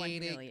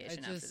humiliating. humiliation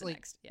It's after just the like,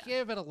 next. Yeah.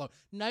 give it a look.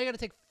 Now you got to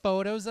take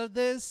photos of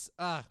this.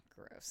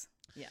 Gross.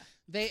 Yeah.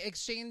 They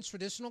exchanged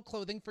traditional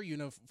clothing for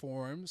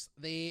uniforms.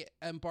 They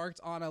embarked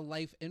on a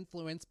life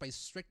influenced by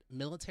strict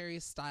military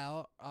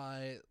style,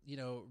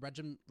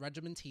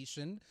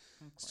 regimentation.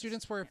 Of course.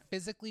 Students were Yeah.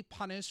 physically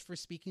punished for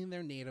speaking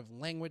their native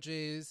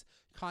languages.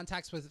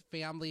 Contacts with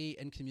family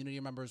and community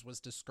members was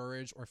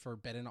discouraged or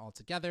forbidden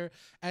altogether.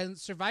 And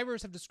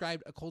survivors have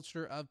described a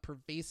culture of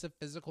pervasive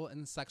physical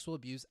and sexual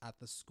abuse at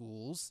the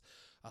schools.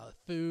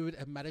 Food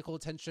and medical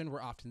attention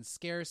were often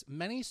scarce.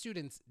 Many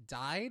students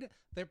died.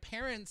 Their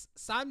parents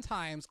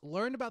sometimes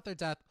learned about their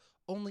death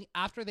only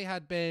after they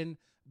had been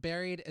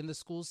buried in the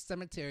school's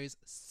cemeteries,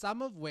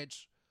 some of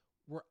which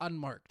were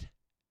unmarked.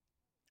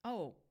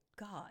 Oh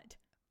God.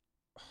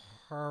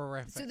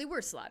 Horrific. So they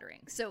were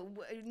slaughtering. So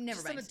never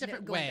Just mind. in a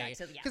different Going way. back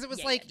to the- Because it was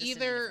yeah, like just in a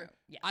either different-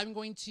 yeah. I'm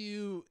going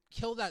to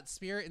kill that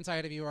spirit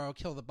inside of you or I'll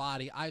kill the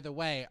body. Either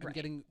way, Right.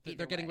 they're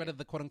Either getting way. rid of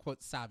the quote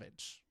unquote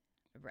savage.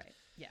 Right.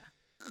 Yeah.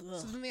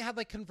 So then they had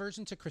like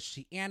conversion to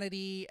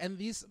Christianity, and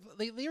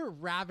they were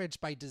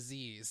ravaged by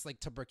disease like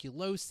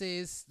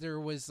tuberculosis.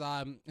 There was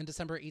in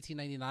December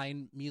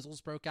 1899, measles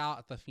broke out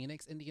at the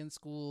Phoenix Indian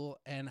School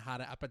and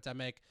had an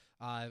epidemic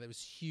that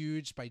was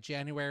huge by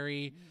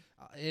January.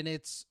 In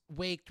its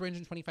wake,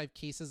 325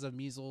 cases of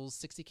measles,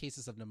 60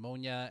 cases of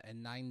pneumonia,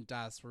 and 9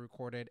 deaths were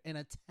recorded in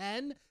a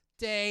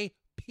 10-day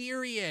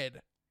period.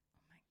 Oh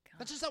my God.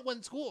 That's just at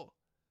one school.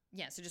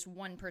 Yeah. So just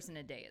one person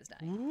a day is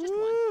dying. Just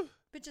one. Woo!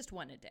 But just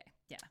one a day.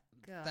 Yeah.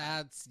 God.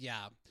 That's,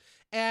 yeah.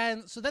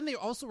 And so then they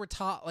also were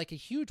taught like a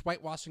huge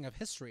whitewashing of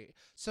history.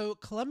 So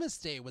Columbus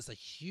Day was a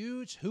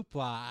huge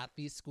hoopla at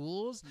these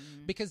schools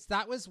because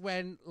that was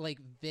when like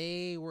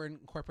they were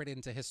incorporated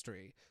into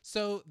history.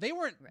 So they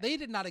weren't, they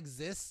did not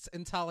exist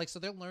until like, so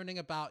they're learning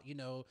about,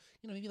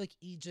 maybe like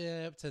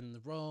Egypt and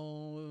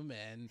Rome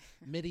and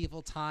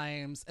medieval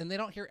times. And they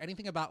don't hear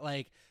anything about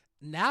like,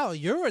 now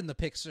you're in the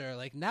picture.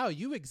 Like now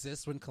you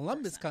exist when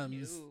Columbus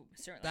comes. No,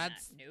 certainly not.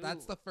 No.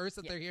 That's the first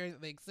that they're hearing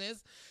that they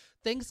exist.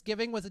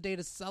 Thanksgiving was a day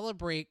to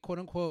celebrate, quote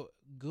unquote,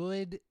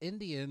 good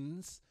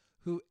Indians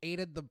who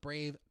aided the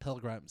brave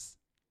pilgrims.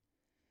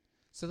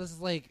 So this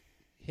is like,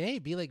 hey,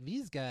 be like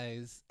these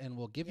guys, and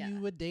we'll give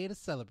you a day to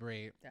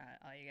celebrate.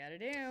 All you gotta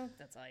do.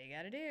 That's all you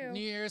gotta do. New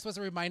Year's was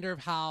a reminder of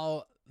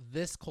how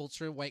this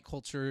culture, white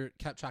culture,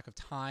 kept track of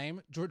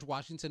time. George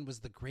Washington was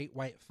the great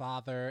white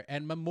father,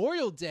 and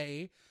Memorial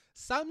Day,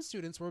 some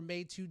students were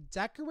made to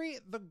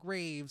decorate the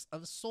graves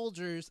of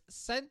soldiers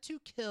sent to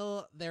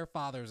kill their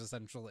fathers,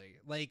 essentially.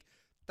 Like,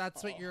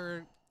 that's what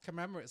you're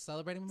commemorating,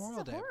 celebrating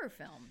Memorial Day. This is a horror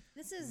film.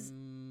 This is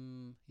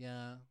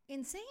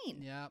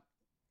insane. Yeah.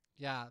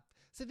 Yeah.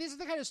 So these are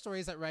the kind of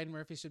stories that Ryan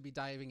Murphy should be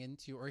diving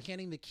into or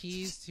handing the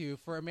keys to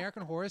for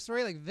American Horror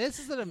Story. Like, this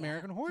is an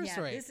American Horror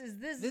Story. This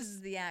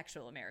is the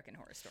actual American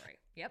Horror Story.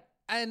 Yep.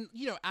 And,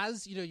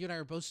 as, you and I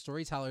are both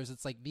storytellers,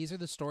 it's like, these are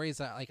the stories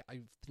that, like,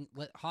 I think,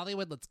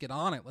 Hollywood, let's get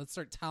on it. Let's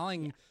start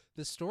telling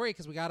the story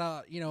because we got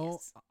to,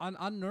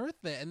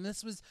 unearth it. And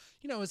this was,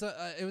 it was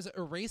a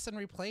erase and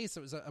replace.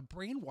 It was a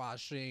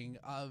brainwashing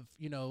of,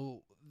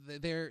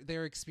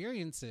 their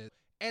experiences.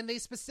 And they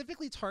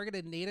specifically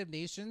targeted Native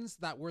nations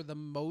that were the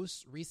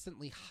most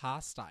recently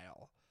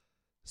hostile.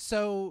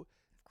 So,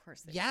 of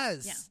course,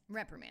 yes. Yeah.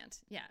 Reprimand.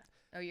 Yeah.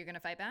 Oh, you're going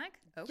to fight back?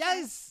 Okay.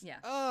 Yes. Yeah.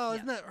 Oh,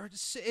 isn't that,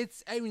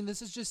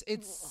 this is just,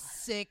 it's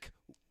sick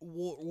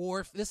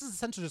war. This is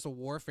essentially just a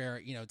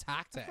warfare,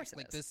 tactic. Of course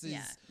it this is.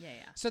 is. Yeah.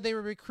 So they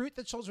would recruit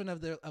the children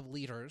of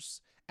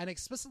leaders and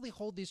explicitly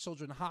hold these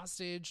children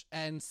hostage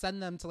and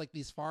send them to like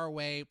these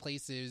faraway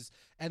places.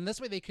 And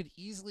this way they could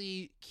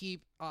easily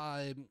keep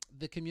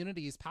the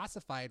communities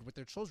pacified with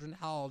their children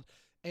held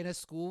in a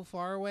school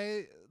far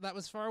away.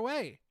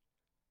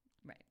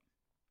 Right.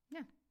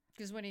 Yeah.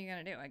 Because what are you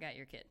going to do? I got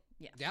your kid.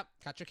 Yeah. Yep.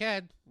 Got your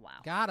kid. Wow.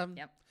 Got him.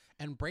 Yep.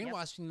 And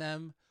brainwashing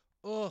them.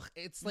 Ugh,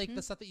 it's like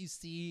the stuff that you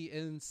see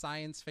in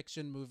science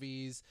fiction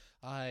movies,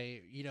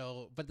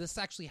 but this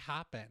actually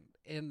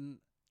happened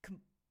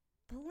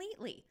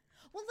completely.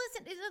 Well,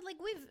 listen,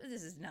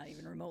 this is not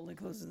even remotely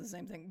close to the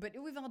same thing, but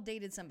we've all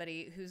dated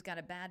somebody who's got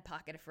a bad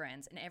pocket of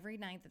friends, and every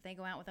night that they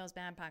go out with those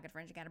bad pocket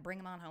friends, you got to bring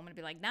them on home and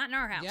be like, not in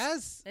our house.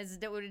 Yes.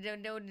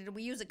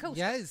 We use a coaster.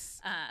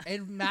 Yes.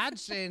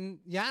 Imagine,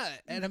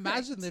 and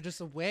imagine they're just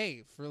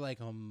away for like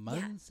a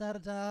month at a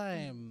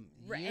time,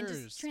 right, years.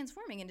 and just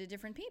transforming into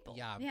different people.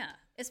 Yeah.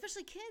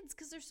 Especially kids,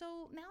 because they're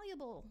so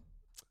malleable.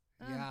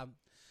 Yeah.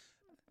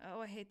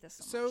 Oh, I hate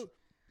this so much.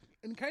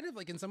 And kind of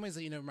like in some ways,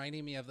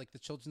 reminding me of like the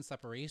children's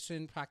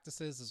separation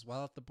practices as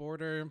well at the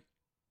border.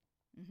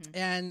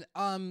 And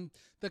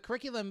the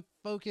curriculum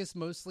focused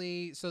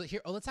mostly. So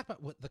here, let's talk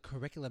about what the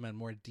curriculum in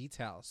more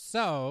detail.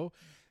 So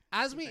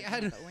as we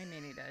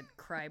may need a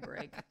cry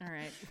break. All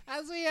right.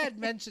 As we had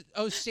mentioned,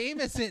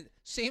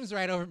 Shame's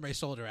right over my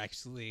shoulder,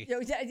 actually. Yeah,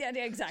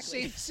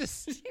 exactly.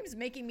 Shame's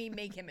making me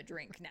make him a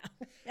drink now.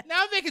 Now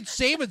I'm making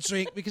Shame a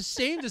drink because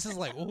Shame just is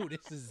like,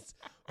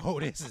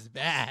 this is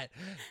bad.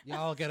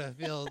 Y'all gotta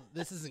feel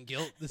this isn't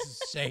guilt. This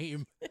is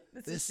shame.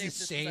 This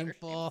is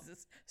shameful. This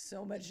is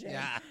so much shame.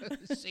 Yeah.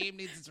 Shame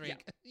needs a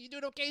drink. Yeah. You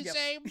doing okay,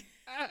 Shame?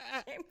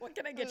 Shame, what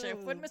can I get you? A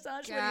foot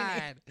massage?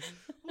 God.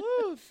 What do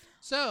you need? Woo.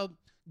 So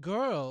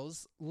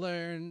girls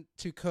learn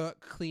to cook,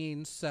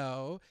 clean,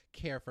 sew,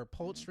 care for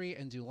poultry,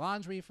 and do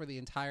laundry for the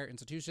entire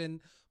institution.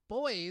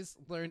 Boys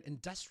learn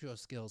industrial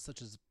skills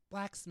such as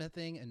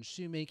blacksmithing and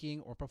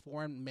shoemaking or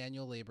perform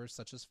manual labor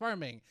such as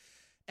farming.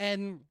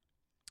 And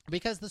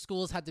because the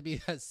schools had to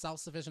be as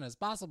self-sufficient as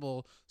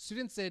possible,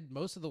 students did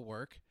most of the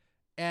work.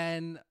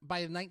 And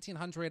by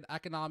 1900,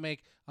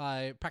 economic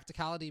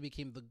practicality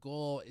became the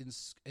goal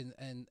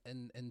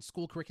in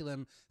school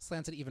curriculum,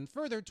 slanted even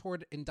further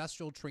toward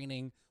industrial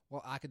training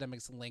while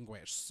academics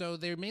languished. So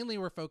they mainly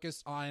were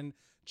focused on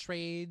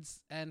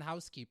trades and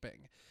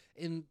housekeeping.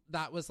 And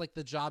that was like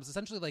the jobs,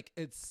 essentially like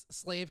it's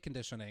slave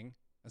conditioning,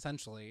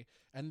 essentially.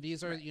 And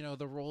these are,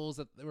 the roles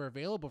that were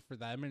available for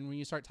them. And when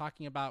you start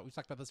talking about, we've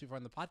talked about this before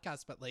on the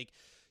podcast, but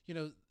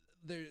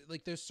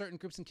there's certain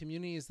groups and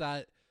communities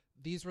that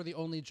these were the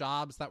only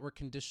jobs that were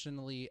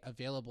conditionally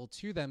available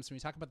to them. So when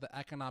you talk about the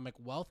economic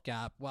wealth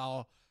gap,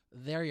 well,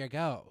 there you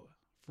go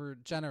for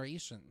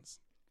generations.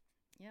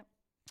 Yep.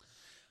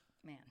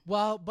 Man.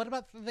 Well, what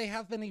about, do they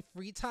have any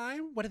free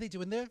time? What do they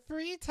do in their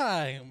free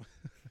time?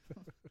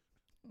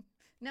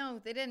 No,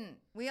 they didn't.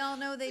 We all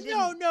know they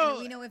didn't. No. And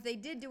we know if they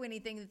did do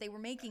anything that they were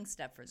making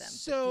stuff for them.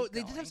 So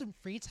they did have some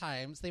free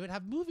times. They would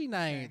have movie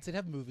nights. They'd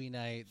have movie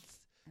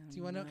nights. Do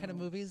you want to know what kind of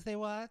movies they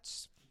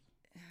watch?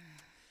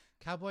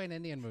 Cowboy and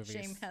Indian movies.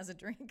 Shame has a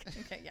drink.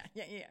 Okay, yeah,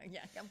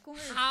 of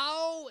course.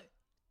 How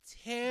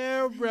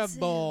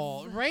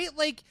terrible, right?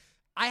 Like,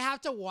 I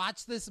have to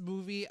watch this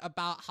movie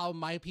about how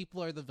my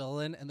people are the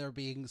villain and they're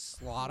being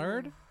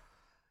slaughtered.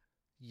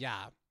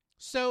 Yeah.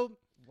 So,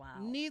 Wow.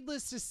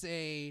 needless to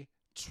say,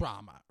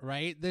 trauma,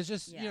 right? There's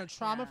just,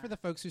 trauma for the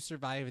folks who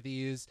survive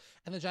these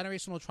and the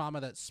generational trauma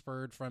that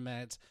spurred from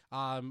it.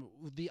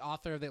 The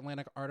author of the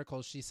Atlantic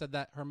article, she said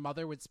that her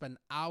mother would spend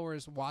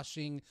hours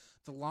washing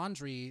the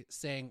laundry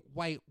saying,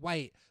 white,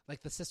 white,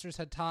 like the sisters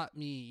had taught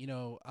me,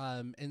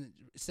 and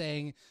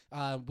saying,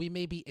 we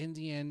may be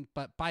Indian,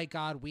 but by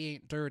God, we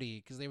ain't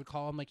dirty. Because they would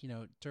call them like,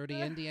 dirty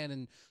Indian.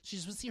 And she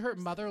just would see her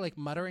mother like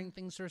muttering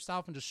things to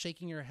herself and just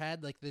shaking her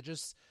head. Like they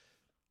just...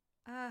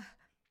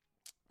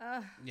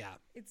 yeah.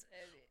 It's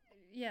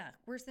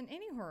worse than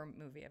any horror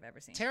movie I've ever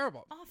seen.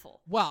 Terrible.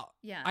 Awful. Well,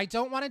 Yeah. I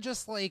don't want to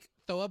just like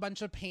throw a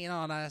bunch of pain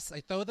on us.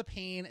 I throw the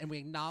pain and we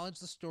acknowledge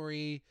the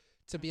story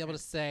to be able to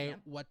say,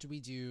 what do we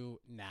do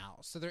now?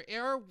 So there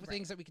are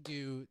things that we could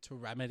do to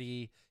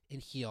remedy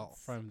and heal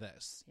from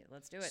this. Yeah,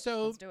 let's do it.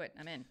 So let's do it.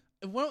 I'm in.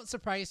 It won't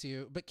surprise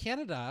you, but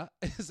Canada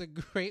is a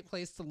great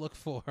place to look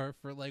for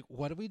like,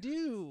 what do we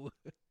do?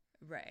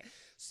 Right.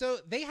 So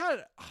they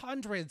had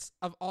hundreds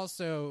of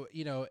also,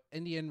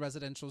 Indian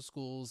residential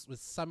schools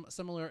with some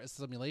similar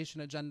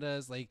assimilation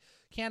agendas. Like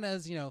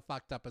Canada's,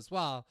 fucked up as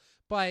well.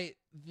 But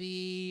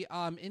the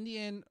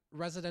Indian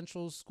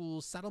residential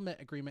school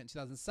settlement agreement in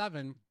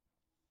 2007,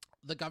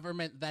 the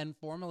government then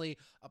formally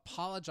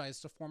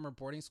apologized to former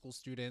boarding school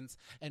students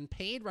and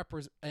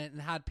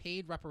had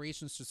paid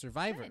reparations to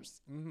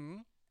survivors. Mm-hmm.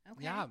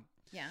 Okay. Yeah.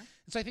 Yeah.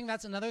 So I think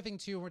that's another thing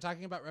too. When we're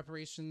talking about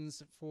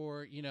reparations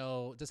for,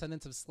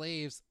 descendants of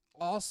slaves,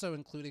 also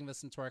including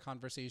this into our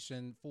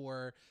conversation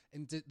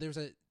there's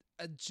a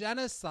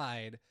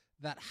genocide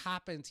that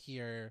happened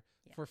here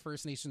for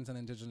First Nations and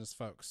Indigenous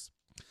folks.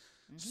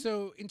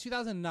 So in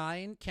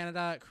 2009,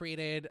 Canada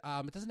created,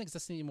 it doesn't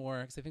exist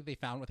anymore because I think they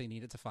found what they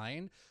needed to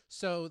find.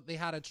 So they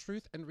had a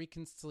Truth and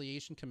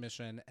Reconciliation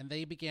Commission, and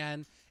they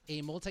began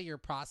a multi-year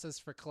process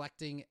for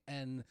collecting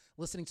and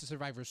listening to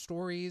survivors'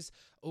 stories,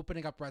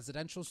 opening up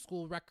residential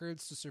school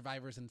records to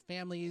survivors and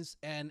families,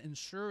 and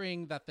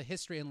ensuring that the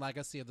history and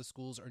legacy of the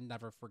schools are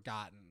never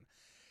forgotten.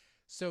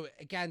 So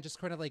again, just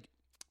kind of like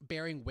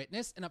bearing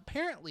witness. And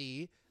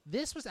apparently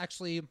this was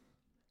actually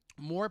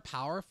more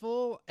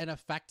powerful and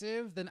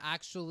effective than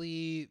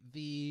actually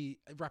the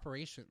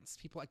reparations.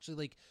 People actually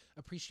like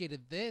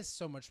appreciated this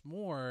so much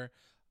more.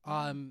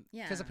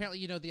 Because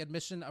apparently, the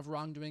admission of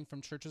wrongdoing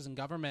from churches and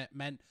government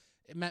meant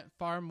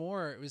far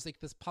more. It was like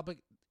this public,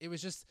 it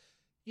was just,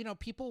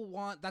 people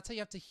want, that's how you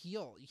have to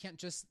heal. You can't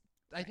just,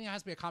 I think it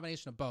has to be a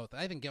combination of both.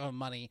 I think give them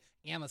money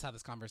and let's have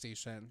this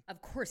conversation.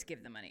 Of course,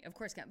 give them money. Of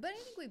course, but I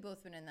think we've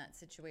both been in that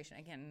situation.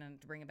 Again,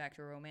 to bring it back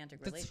to a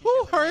romantic relationship.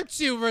 Who hurt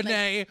you,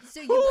 Renee?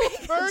 Who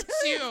hurt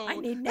you? I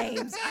need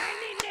names.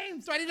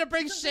 Do I need to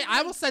bring shame?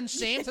 I will send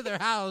shame to their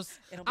house.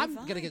 I'm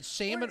fine. gonna get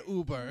shame and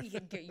Uber. You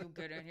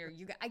get in here.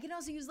 I can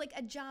also use like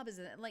a job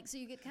as so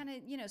you get kind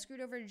of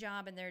screwed over at a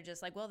job, and they're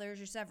just like, well, there's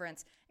your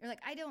severance. You're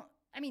like,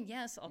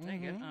 yes, I'll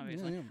take it,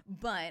 obviously,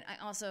 but I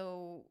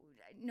also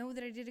know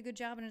that I did a good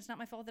job and it's not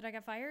my fault that I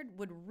got fired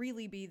would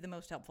really be the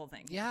most helpful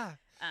thing. Yeah.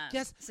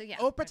 Yes. So yeah,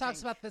 Oprah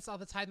talks about this all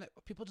the time, that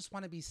people just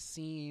want to be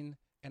seen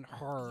and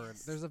heard.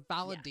 Yes. There's a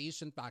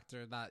validation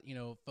factor that,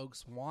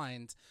 folks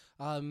want.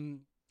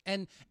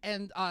 And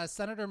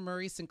Senator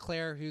Murray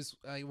Sinclair, who's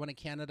one of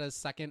Canada's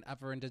second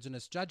ever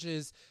Indigenous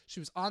judges, she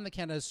was on the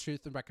Canada's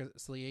Truth and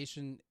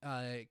Reconciliation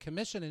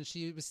Commission, and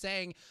she was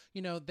saying,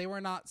 they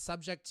were not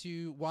subject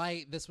to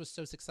why this was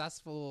so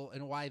successful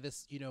and why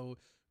this,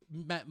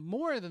 meant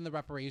more than the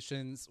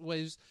reparations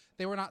was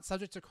they were not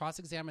subject to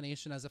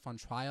cross-examination as if on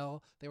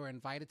trial. They were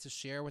invited to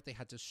share what they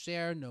had to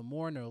share, no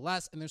more, no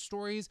less, and their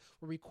stories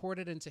were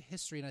recorded into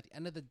history, and at the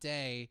end of the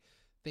day,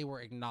 they were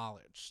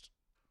acknowledged.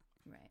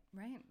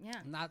 Right, yeah.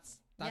 And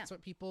that's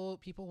what people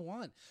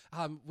want.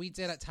 We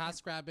did at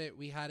TaskRabbit,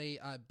 we had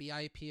a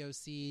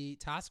BIPOC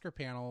Tasker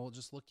panel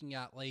just looking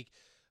at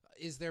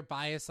is there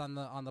bias on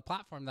the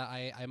platform that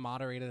I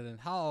moderated and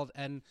held?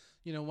 And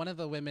one of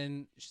the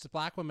women, she's a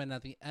Black woman,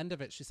 at the end of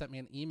it, she sent me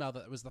an email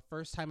that it was the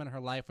first time in her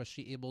life was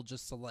she able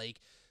just to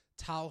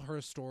tell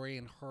her story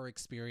and her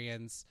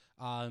experience,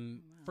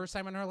 first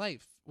time in her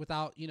life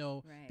without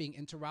being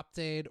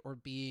interrupted or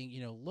being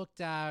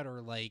looked at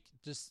or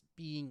just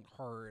being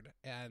heard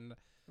and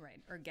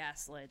or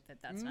gaslit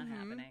that's not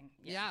happening.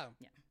 Yeah.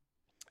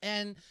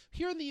 And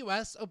here in the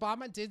U.S.,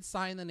 Obama did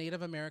sign the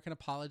Native American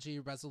Apology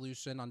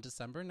Resolution on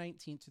December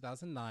 19,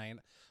 2009,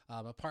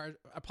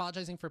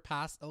 apologizing for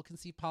past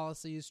ill-conceived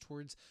policies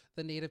towards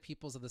the Native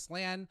peoples of this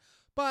land.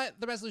 But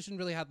the resolution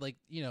really had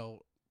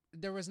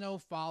there was no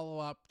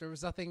follow-up. There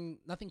was nothing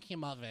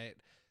came of it.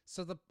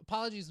 So the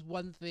apology is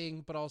one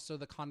thing, but also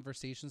the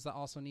conversations that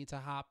also need to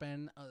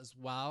happen as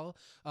well.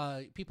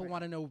 People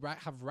want to know,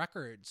 have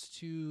records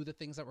to the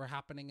things that were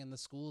happening in the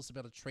schools to be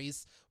able to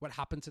trace what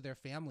happened to their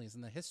families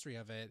and the history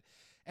of it.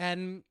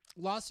 And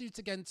lawsuits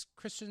against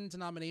Christian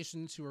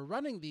denominations who are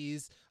running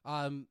these,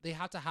 they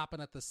have to happen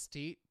at the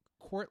state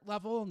court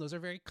level, and those are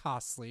very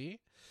costly.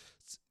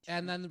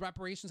 And then the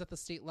reparations at the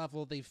state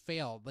level, they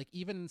failed. Like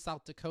even in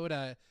South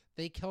Dakota,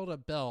 they killed a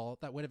bill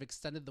that would have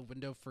extended the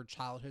window for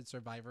childhood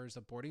survivors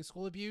of boarding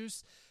school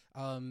abuse.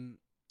 And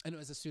it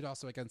was a suit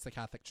also against the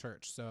Catholic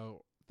Church.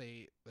 So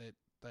the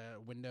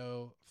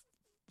window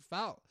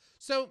fell.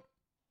 So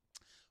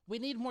we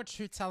need more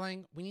truth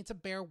telling. We need to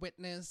bear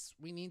witness.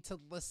 We need to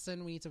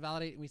listen. We need to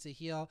validate. We need to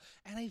heal.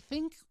 And I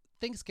think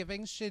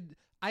Thanksgiving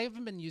I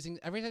haven't been using,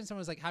 every time someone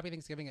was like, Happy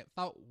Thanksgiving, it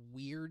felt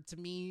weird to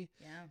me.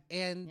 Yeah.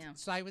 And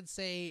so I would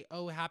say,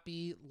 oh,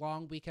 happy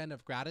long weekend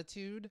of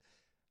gratitude.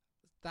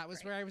 That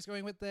was where I was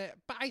going with it.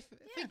 But I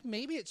think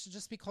maybe it should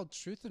just be called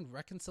Truth and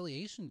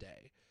Reconciliation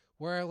Day,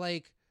 where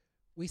like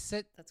we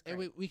sit,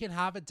 we can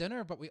have a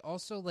dinner, but we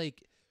also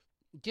like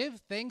give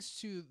thanks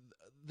to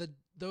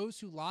those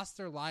who lost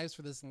their lives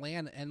for this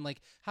land and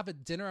like have a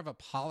dinner of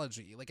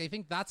apology. Like I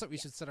think that's what we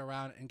should sit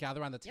around and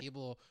gather around the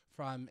table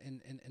from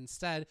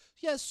instead.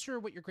 Yes, sure,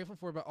 what you're grateful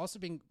for, but also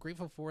being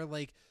grateful for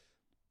like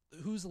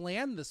whose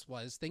land this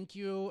was. Thank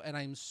you, and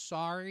I'm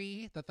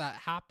sorry that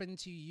happened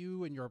to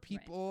you and your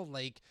people.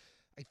 Like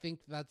I think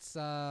that's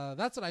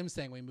what I'm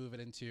saying. We move it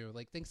into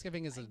like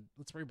Thanksgiving is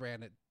let's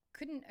rebrand it.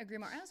 Couldn't agree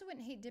more. I also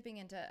wouldn't hate dipping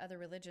into other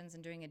religions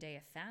and doing a day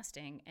of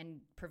fasting and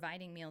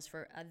providing meals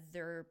for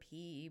other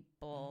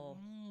people.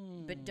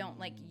 But don't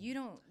you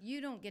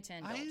don't get to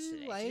indulge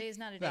today. Today is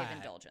not a day of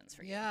indulgence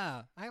for you.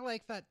 Yeah, I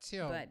like that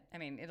too. But I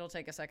mean, it'll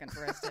take a second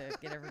for us to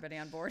get everybody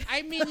on board.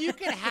 I mean, you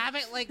can have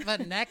it like the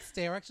next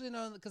day, or actually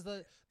no, because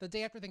the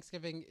day after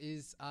Thanksgiving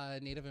is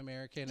Native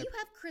American. You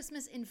have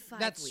Christmas in 5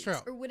 That's weeks, true.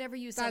 or whatever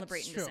you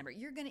celebrate in December.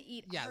 You're gonna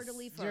eat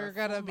heartily for you're a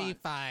gonna full be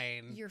month.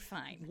 fine. You're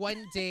fine.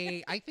 One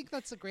day, I think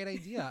that's a great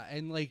idea,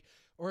 and I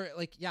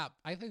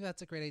think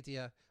that's a great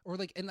idea. Or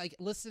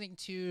listening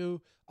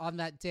to on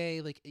that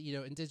day,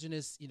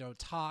 indigenous,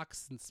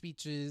 talks and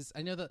speeches.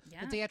 I know that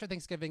the day after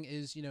Thanksgiving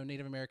is,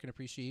 Native American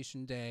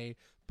Appreciation Day,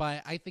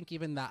 but I think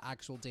even that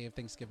actual day of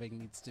Thanksgiving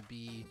needs to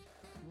be,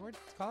 we're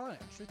calling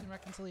it Truth and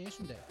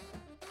Reconciliation Day.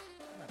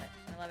 I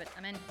love it.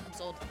 I'm in. I'm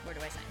sold. Where do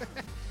I sign?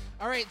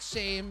 All right,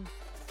 Shame.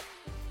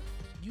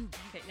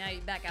 Okay, now you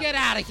back out. Get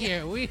out of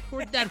here. We're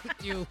done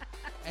with you.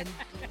 And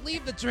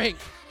leave the drink.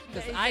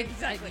 Because I need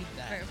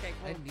that. Okay,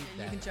 well, I need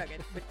that. You can chug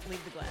it, but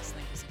leave the glass.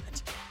 Thank you so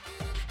much.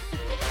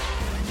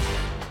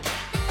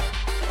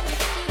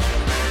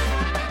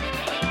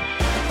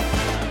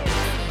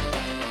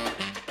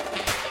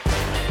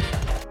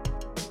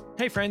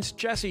 Hey friends,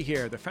 Jesse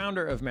here, the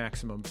founder of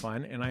Maximum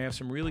Fun, and I have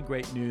some really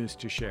great news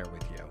to share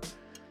with you.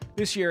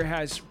 This year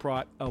has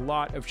brought a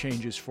lot of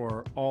changes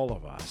for all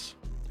of us.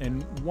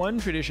 And one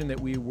tradition that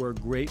we were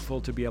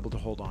grateful to be able to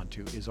hold on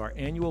to is our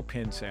annual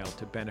pin sale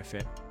to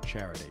benefit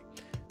charity.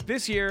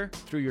 This year,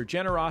 through your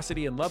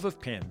generosity and love of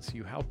pins,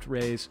 you helped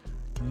raise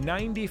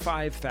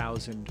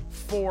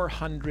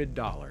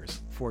 $95,400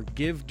 for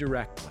Give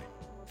Directly.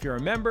 If you're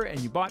a member and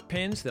you bought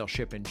pins, they'll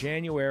ship in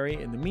January.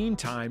 In the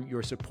meantime,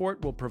 your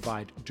support will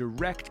provide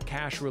direct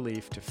cash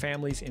relief to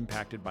families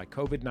impacted by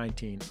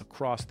COVID-19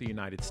 across the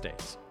United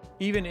States.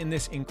 Even in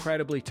this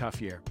incredibly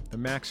tough year, the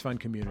Max Fun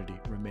community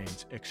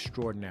remains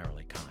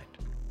extraordinarily kind.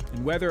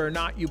 And whether or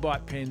not you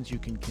bought pins, you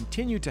can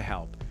continue to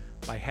help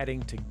by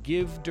heading to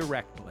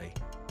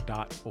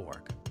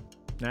givedirectly.org.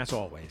 And as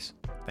always,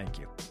 thank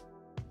you.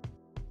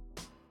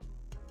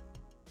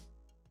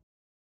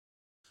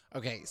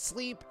 Okay,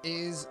 sleep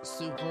is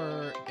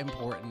super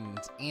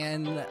important,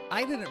 and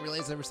I didn't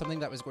realize there was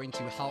something that was going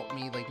to help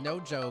me, no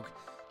joke,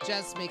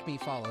 just make me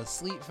fall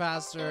asleep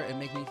faster and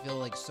make me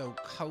feel so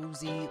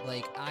cozy.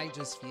 I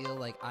just feel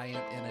like I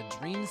am in a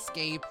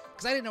dreamscape,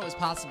 because I didn't know it was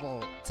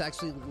possible to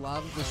actually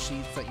love the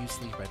sheets that you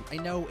sleep in. I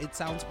know it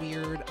sounds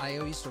weird. I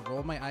always used to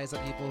roll my eyes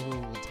at people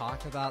who will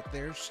talk about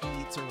their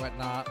sheets or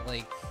whatnot.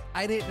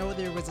 I didn't know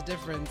there was a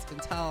difference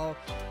until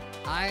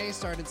I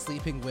started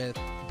sleeping with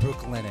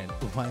Brooklinen.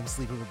 I'm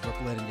sleeping with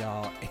Brooklinen,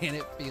 y'all, and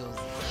it feels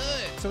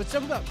good. So what's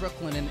dope about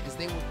Brooklinen is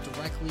they work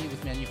directly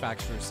with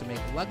manufacturers to make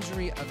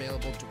luxury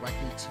available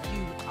directly to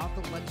you without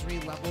the luxury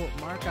level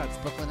markups.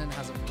 Brooklinen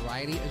has a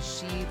variety of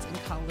sheets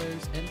and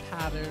colors and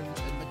patterns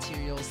and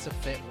materials to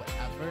fit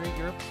whatever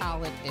your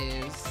palette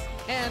is.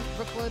 And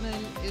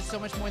Brooklinen is so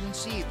much more than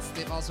sheets.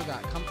 They've also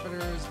got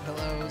comforters,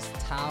 pillows,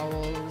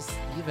 towels,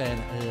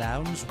 even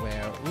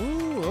loungewear.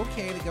 Ooh,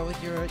 okay, to go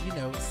with your,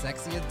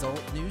 sexy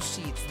adult new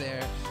sheets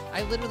there.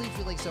 I literally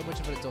feel like so much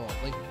of an adult.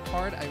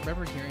 I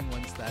remember hearing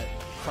once that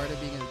part of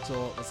being an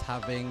adult is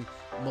having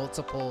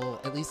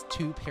multiple, at least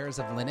 2 pairs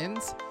of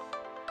linens.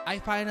 I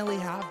finally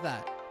have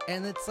that.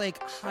 And it's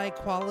high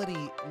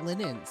quality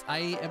linens.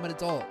 I am an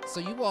adult. So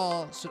you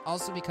all should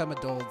also become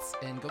adults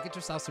and go get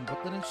yourself some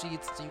Brooklinen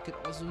sheets so you can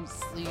also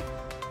sleep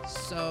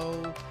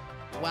so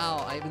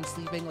well. I've been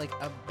sleeping like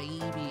a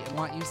baby. I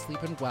want you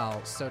sleeping well.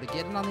 So to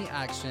get in on the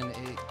action,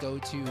 go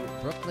to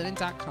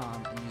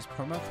brooklinen.com and use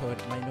promo code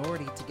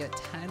minority to get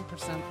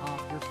 10%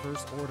 off your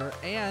first order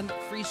and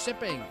free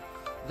shipping.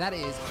 That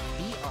is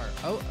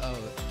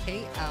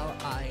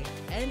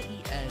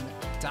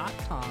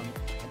brooklinen.com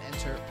and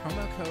enter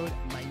promo code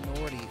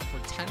minority for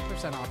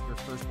 10% off your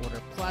first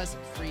order plus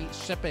free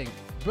shipping.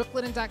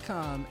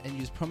 brooklinen.com and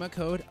use promo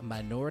code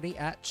minority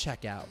at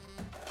checkout.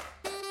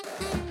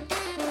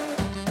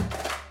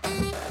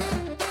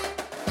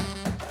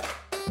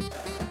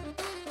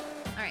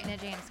 All right, now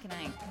James, can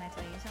I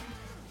tell you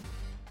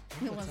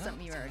something? It was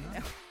something you already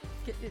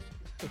know.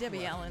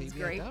 Debbie Allen's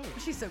maybe I great. don't.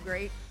 She's so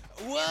great.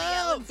 Whoa!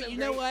 Allen's But so you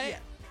know great. what? Yeah.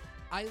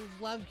 I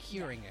love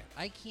hearing it.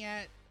 I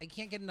can't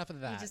get enough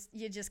of that.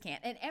 You just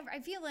can't. And I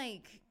feel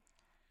like,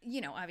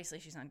 obviously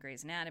she's on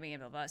Grey's Anatomy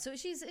and blah blah. So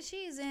she's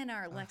in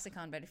our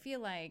lexicon. But I feel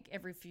like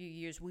every few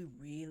years we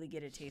really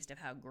get a taste of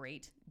how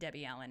great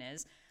Debbie Allen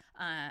is.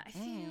 I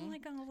feel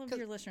like all of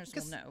your listeners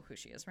will know who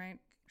she is, right?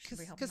 Should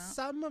we help them Because out?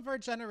 some of our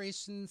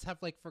generations have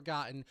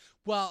forgotten.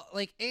 Well,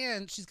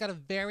 and she's got a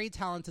very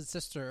talented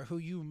sister who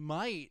you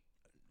might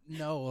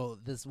know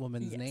this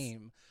woman's Yes.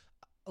 name.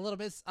 A little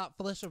bit,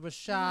 Felicia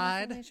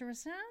Rashad. Felicia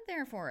Rashad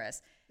there for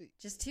us.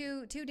 Just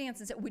two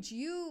dances. Which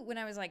when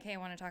I was like, hey, I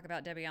want to talk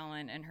about Debbie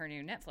Allen and her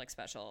new Netflix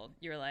special,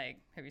 you were like,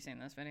 have you seen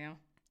this video?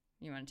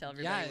 You want to tell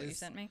everybody what you Yes.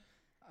 sent me?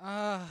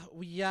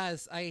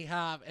 Yes, I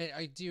have.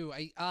 I do.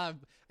 I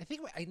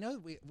think I know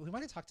we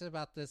might have talked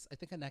about this. I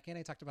think Aneka and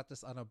I talked about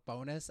this on a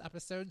bonus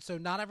episode. So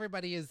not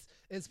everybody is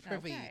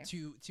privy Okay.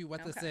 to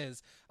what this Okay.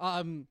 is.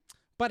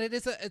 But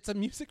it's a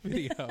music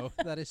video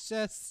that is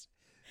just.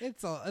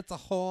 It's a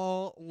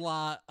whole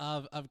lot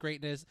of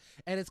greatness,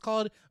 and it's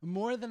called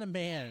 "More Than a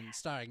Man,"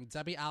 starring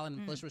Debbie Allen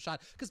and Felicia Rashad.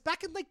 Because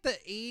back in late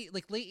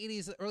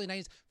 '80s, early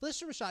 '90s,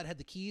 Felicia Rashad had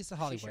the keys to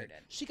Hollywood. sure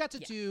did. She got to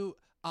do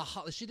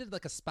she did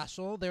a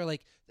special. They were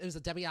it was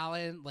a Debbie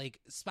Allen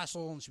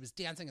special, and she was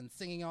dancing and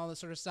singing all this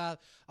sort of stuff.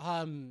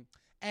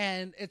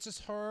 And it's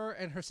just her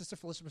and her sister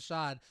Felicia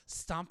Rashad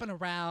stomping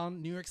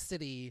around New York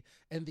City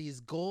in these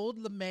gold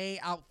lame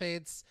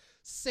outfits,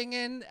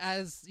 singing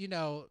as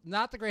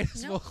not the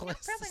greatest No,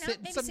 vocalists. probably not.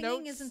 hitting Maybe some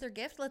singing notes. isn't their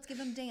gift. Let's give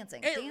them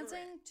dancing. It-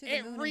 Dancing to the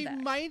It moon and back.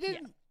 reminded.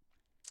 Yeah.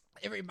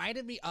 It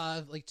reminded me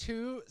of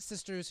two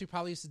sisters who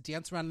probably used to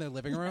dance around in their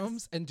living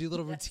rooms and do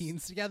little Yes.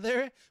 routines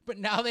together, but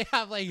now they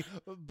have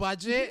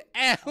budget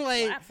and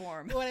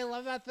platform. What I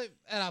love about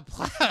a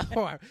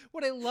platform.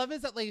 What I love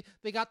is that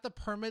they got the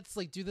permits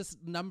do this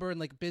number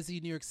in busy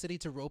New York City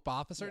to rope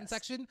off a certain Yes.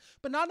 section,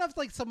 but not enough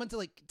someone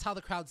to tell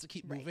the crowds to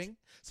keep Right. moving.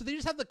 So they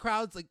just have the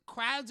crowds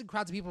crowds and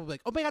crowds of people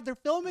oh my god, they're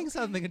filming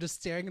something, and just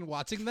staring and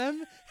watching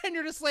them, and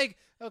you're just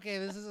okay,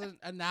 this is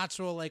a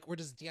natural we're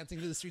just dancing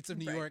through the streets of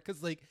New Right. York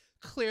because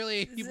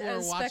clearly people A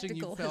are watching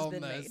you spectacle has film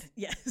been this. made.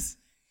 Yes.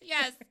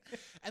 Yes.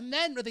 And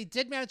then they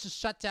did manage to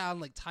shut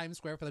down Times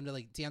Square for them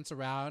to dance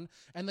around,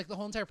 and the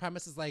whole entire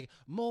premise is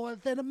more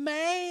than a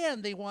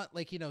man. They want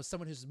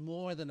someone who's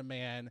more than a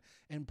man,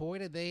 and boy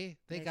did they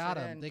got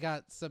sure him. did. They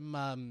got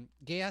some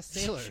gay ass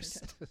sailors.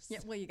 Yeah,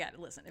 well, you got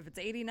to listen. If it's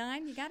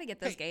 89, you got to get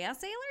those gay ass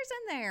sailors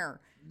in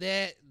there.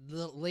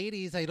 The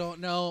ladies, I don't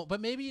know,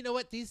 but maybe you know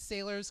what, these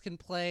sailors can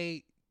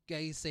play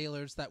gay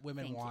sailors that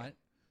women Thank you. want.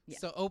 Yeah.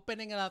 So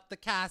opening it up, the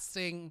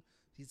casting,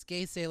 these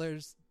gay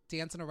sailors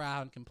dancing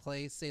around can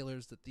play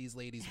sailors that these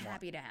ladies want.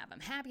 Happy to have him.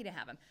 Happy to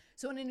have him.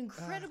 So, on an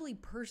incredibly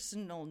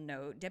personal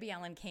note, Debbie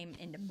Allen came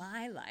into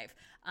my life.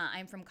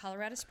 I'm from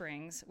Colorado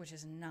Springs, which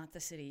is not the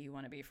city you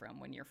want to be from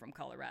when you're from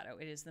Colorado.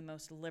 It is the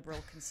most liberal,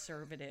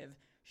 conservative,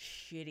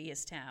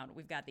 shittiest town.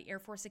 We've got the Air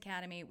Force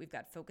Academy. We've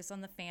got Focus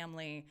on the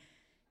Family.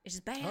 It's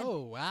just bad.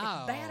 Oh,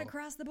 wow. It's bad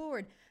across the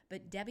board.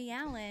 But Debbie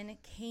Allen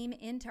came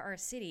into our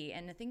city,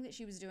 and the thing that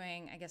she was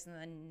doing, I guess in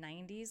the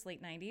 90s,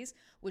 late 90s,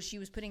 was she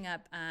was putting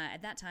up,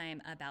 at that time,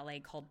 a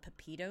ballet called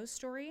Pepito's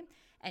Story.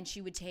 And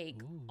she would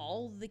take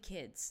all the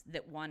kids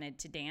that wanted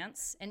to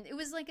dance, and it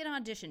was an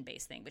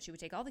audition-based thing, but she would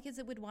take all the kids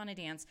that would want to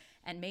dance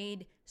and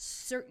made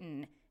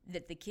certain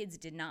that the kids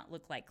did not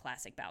look like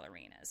classic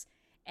ballerinas.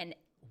 And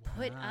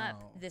put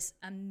up this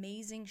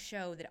amazing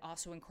show that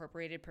also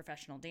incorporated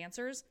professional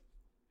dancers.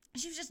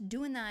 She was just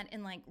doing that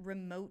in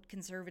remote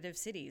conservative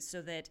cities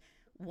so that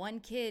one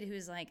kid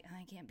who's I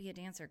can't be a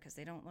dancer because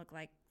they don't look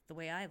like the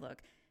way I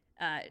look.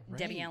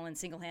 Debbie Allen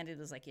single-handed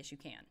was yes, you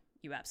can.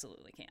 You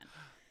absolutely can.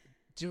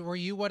 Were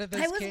you one of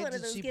those I was kids? one of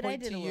Did those she kids. I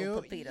point did to a you?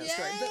 little Pepito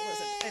story. But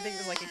listen, I think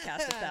it was a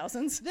cast of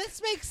thousands.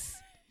 This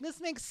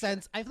makes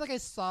sense. I feel like I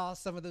saw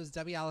some of those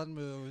Debbie Allen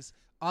moves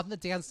on the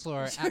dance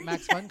floor at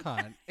Max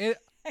FunCon. It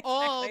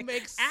all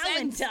makes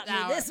Alan sense taught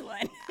now. me this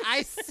one.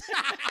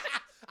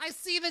 I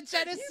see the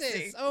genesis.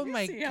 see- Oh you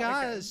my see how it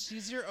gosh, goes.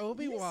 she's your You see how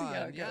Obi-Wan.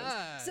 it goes.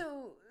 Yeah.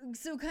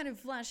 So kind of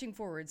flashing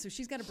forward. So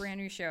she's got a brand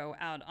new show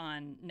out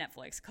on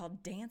Netflix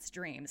called Dance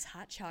Dreams: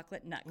 Hot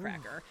Chocolate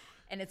Nutcracker.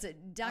 And it's a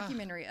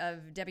documentary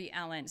of Debbie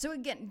Allen. So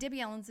again, Debbie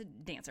Allen's a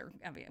dancer.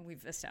 I mean,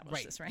 we've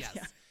established this, right? Yes.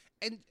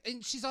 Yeah.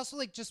 And she's also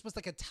just was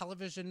a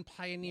television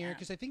pioneer Yeah.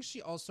 because I think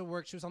she also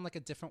worked. She was on A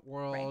Different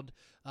World,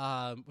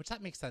 which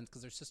that makes sense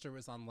because her sister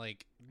was on A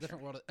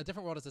Different World. A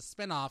Different World is a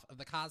spinoff of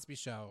the Cosby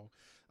Show.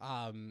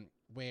 who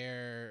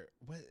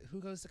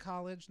goes to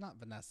college? Not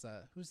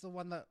Vanessa. Who's the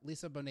one that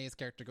Lisa Bonet's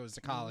character goes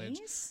to college?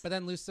 Denise? But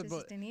then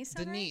Denise.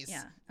 Denise.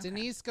 Yeah. Okay.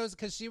 Denise goes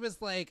because she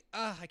was like,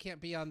 I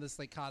can't be on this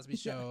like Cosby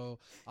show.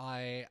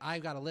 I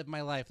got to live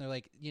my life. And they're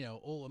like,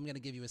 I'm gonna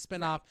give you a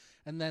spinoff.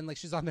 And then like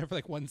she's on there for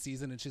like one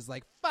season, and she's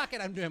like, fuck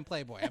it, I'm doing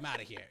Playboy. I'm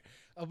out of here.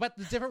 But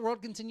the different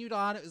world continued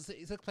on.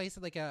 It took place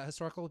at like a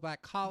historical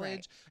black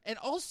college, and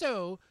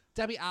also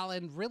Debbie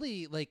Allen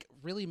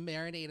really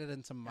marinated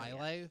into my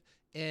life.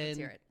 And Let's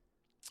hear it.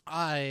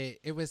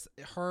 It was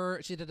her.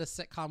 She did a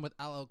sitcom with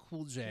LL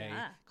Cool J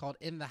called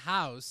In the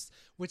House,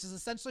 which is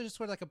essentially just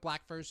sort of like a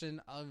black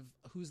version of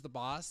Who's the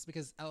Boss,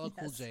 because LL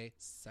Cool J,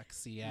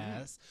 sexy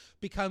ass,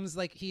 becomes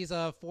like he's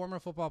a former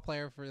football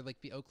player for like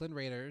the Oakland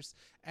Raiders,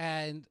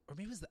 or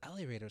maybe it was the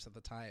LA Raiders at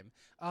the time.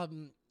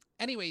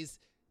 Anyways,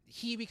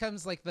 he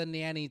becomes like the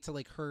nanny to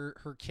like her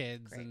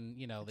kids. Great. And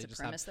they just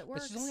premise that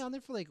works. But she's only on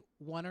there for like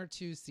 1 or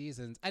 2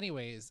 seasons.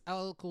 Anyways,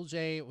 LL Cool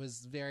J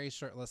was very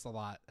shirtless a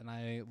lot, and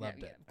I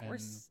loved it. Of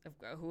course,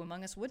 who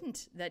among us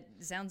wouldn't? That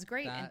sounds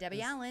great. And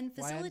Debbie Allen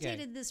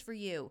facilitated this for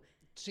you.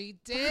 She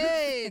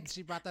did.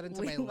 She brought that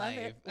into my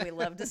life. We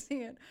love to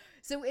see it.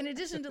 So in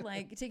addition to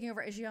like taking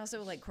over, she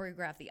also like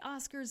choreographed the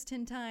Oscars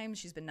 10 times.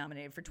 She's been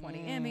nominated for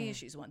 20 Emmys.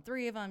 She's won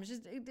 3 of them.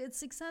 It's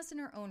success in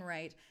her own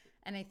right.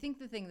 And I think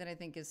the thing that I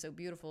think is so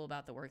beautiful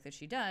about the work that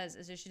she does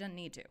is that she doesn't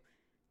need to.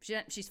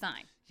 She's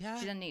fine. Yeah.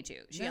 She doesn't need to.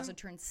 She also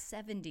turned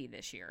 70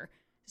 this year.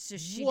 So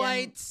she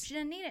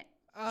doesn't need it.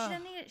 She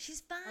doesn't need it.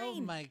 She's fine.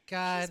 Oh my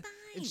God. She's fine.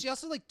 And she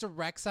also like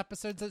directs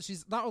episodes.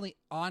 She's not only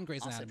on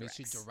Grey's Anatomy,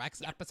 she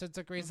directs episodes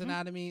of Grey's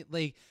Anatomy.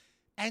 Like,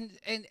 and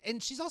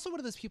she's also one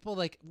of those people,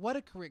 like, what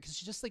a career, because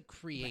she just like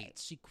creates.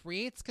 Right. She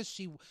creates because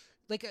she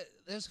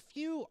there's a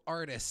few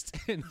artists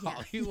in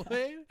Hollywood.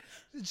 Yeah.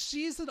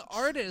 She's an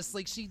artist.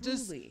 Like, she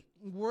just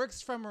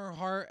works from her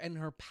heart and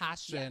her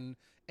passion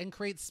and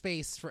create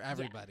space for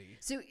everybody. Yeah.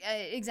 So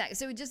exactly.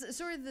 So just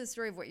sort of the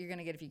story of what you're going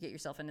to get if you get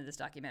yourself into this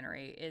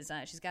documentary is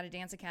she's got a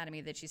dance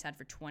academy that she's had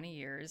for 20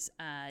 years,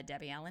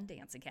 Debbie Allen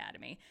Dance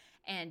Academy.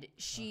 And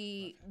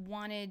she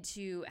wanted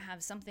to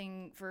have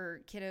something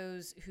for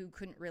kiddos who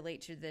couldn't relate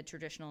to the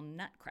traditional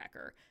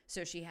nutcracker.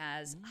 So she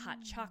has hot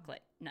chocolate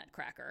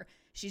nutcracker.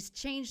 She's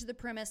changed the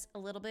premise a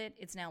little bit.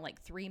 It's now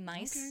like 3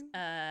 mice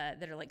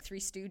that are like 3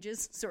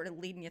 stooges, sort of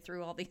leading you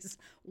through all these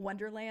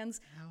wonderlands.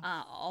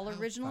 All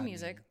original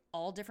music,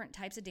 all different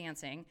types of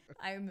dancing.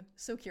 I'm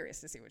so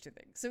curious to see what you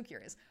think. So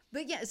curious.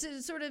 But yeah,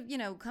 so sort of,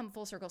 come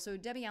full circle. So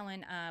Debbie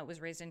Allen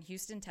was raised in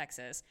Houston,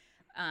 Texas.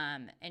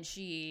 And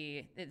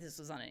this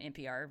was on an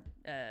NPR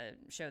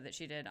show that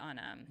she did on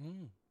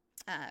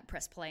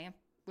Press Play,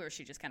 where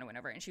she just kind of went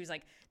over it. And she was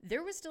like,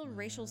 there was still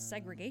racial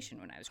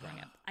segregation when I was growing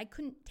up. I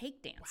couldn't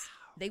take dance. Wow.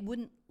 They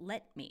wouldn't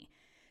let me.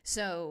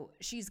 So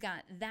she's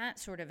got that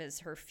sort of as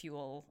her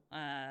fuel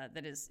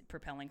that is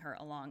propelling her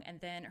along. And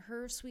then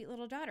her sweet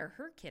little daughter,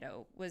 her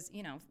kiddo, was,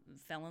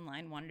 fell in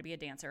line, wanted to be a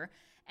dancer.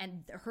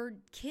 And her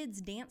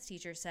kid's dance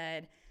teacher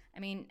said,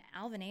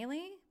 Alvin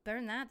Ailey, better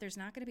than that, there's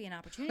not going to be an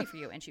opportunity for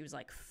you. And she was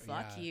like,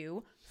 fuck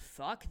you,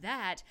 fuck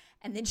that.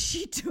 And then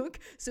she took,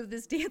 so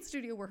this dance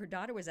studio where her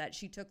daughter was at,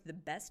 she took the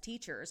best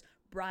teachers,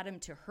 brought them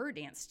to her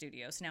dance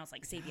studio. So now it's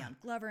like Savion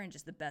Glover and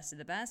just the best of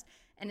the best.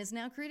 And is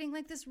now creating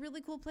like this really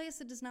cool place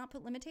that does not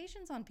put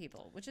limitations on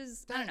people, which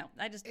is, I don't know.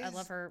 I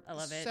love her. I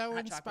love it. So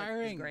Hot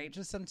inspiring. Great.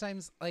 Just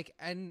sometimes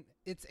and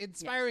it's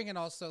inspiring and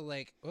also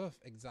like,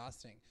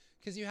 exhausting.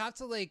 Because you have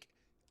to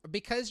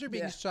because you're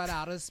being shut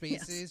out of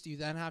spaces, you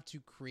then have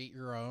to create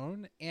your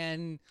own.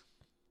 And,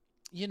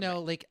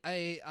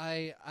 Debbie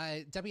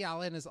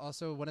Allen is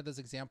also one of those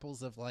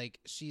examples of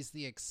she's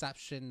the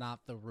exception, not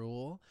the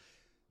rule.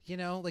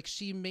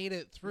 She made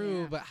it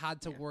through, but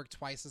had to work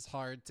twice as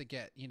hard to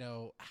get,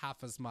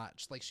 half as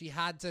much. She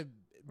had to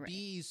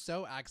be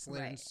so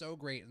excellent and so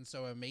great and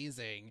so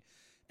amazing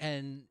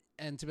and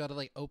to be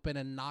able to open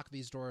and knock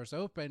these doors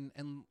open.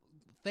 And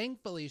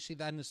thankfully, she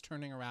then is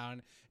turning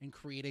around and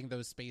creating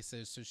those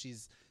spaces.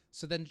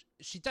 So then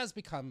she does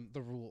become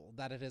the rule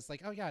that it is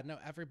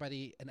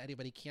everybody and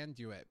anybody can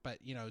do it. But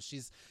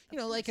she's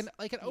like an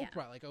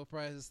Oprah. Like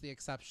Oprah is the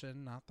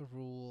exception, not the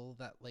rule.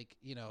 That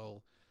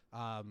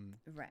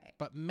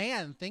But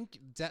man,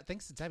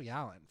 thanks to Debbie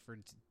Allen for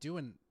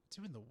doing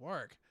the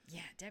work.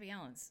 Yeah, Debbie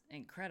Allen's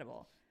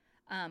incredible.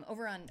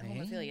 Over on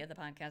Homophilia, the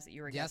podcast that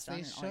you were a guest on,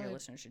 and all your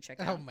listeners should check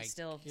out. Oh my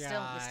still we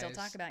still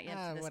talk about you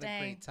to this what day. A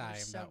great time.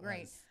 So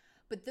great.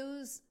 But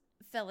those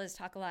fellas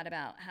talk a lot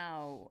about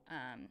how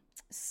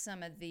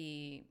some of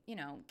the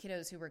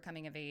kiddos who were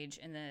coming of age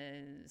in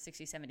the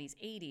 60s, 70s,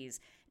 80s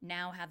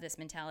now have this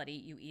mentality.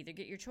 You either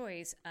get your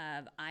choice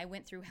of I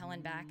went through hell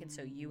and back, and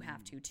so you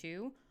have to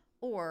too,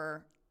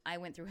 or I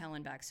went through hell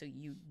and back, so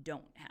you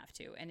don't have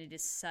to. And it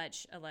is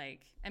such a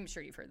I'm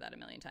sure you've heard that a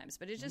million times,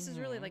 but it just is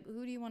really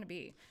who do you want to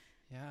be?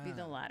 Yeah. Be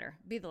the latter.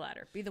 Be the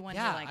latter. Be the one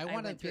who I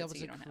want to be able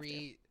to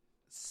create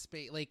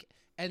space.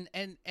 And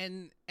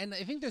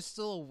I think there's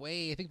still a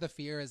way. I think the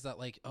fear is that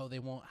they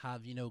won't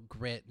have,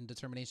 grit and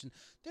determination.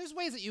 There's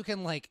ways that you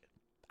can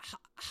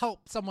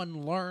help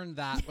someone learn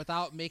that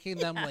without making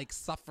them like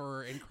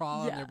suffer and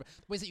crawl on their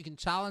ways that you can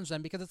challenge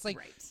them, because it's like,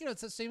 you know,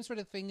 it's the same sort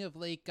of thing of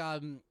like, I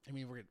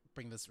mean, we're gonna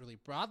bring this really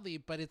broadly,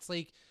 but it's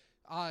like,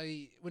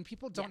 when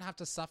people don't have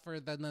to suffer,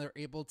 then they're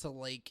able to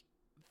like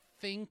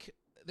think,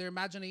 their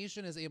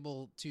imagination is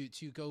able to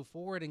go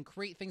forward and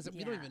create things that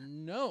we don't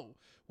even know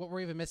what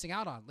we're even missing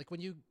out on. Like when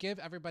you give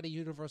everybody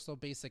universal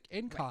basic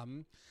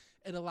income,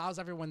 it allows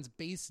everyone's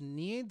base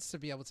needs to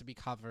be able to be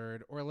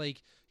covered, or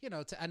like, you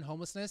know, to end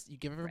homelessness, you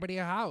give everybody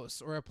a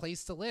house or a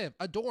place to live,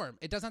 a dorm.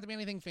 It doesn't have to be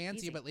anything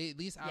fancy, but they at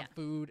least have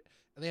food,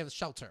 they have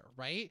shelter,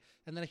 right?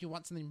 And then if you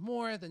want something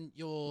more, then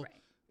you'll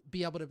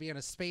be able to be in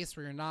a space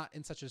where you're not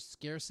in such a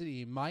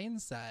scarcity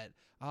mindset.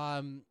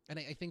 And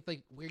I think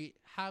like we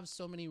have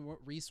so many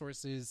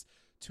resources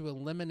to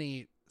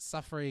eliminate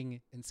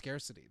suffering and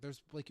scarcity.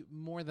 There's like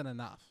more than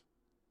enough.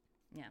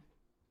 Yeah.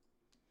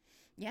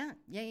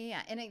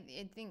 And I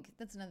think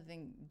that's another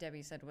thing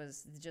Debbie said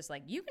was just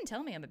like, you can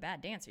tell me I'm a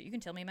bad dancer. You can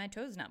tell me my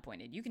toe's not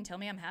pointed. You can tell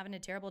me I'm having a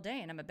terrible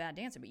day and I'm a bad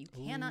dancer, but you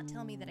cannot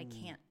tell me that I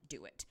can't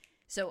do it.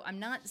 So I'm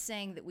not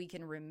saying that we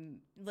can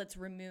let's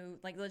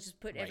just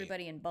put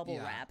everybody in bubble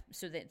wrap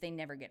so that they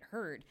never get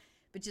hurt,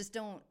 but just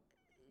don't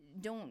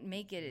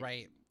make it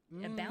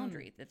a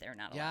boundary that they're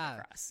not allowed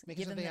to cross. Make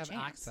sure that they have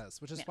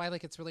access, which is why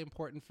like it's really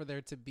important for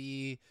there to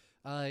be,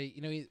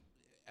 you know,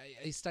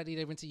 I studied,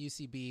 I went to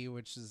UCB,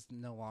 which is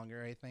no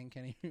longer, I think,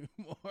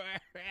 anymore.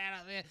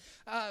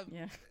 I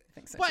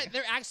think so but too.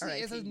 there actually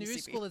R.I.P. is a new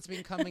UCB. school that's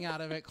been coming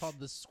out of it called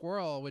The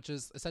Squirrel, which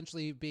is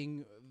essentially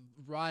being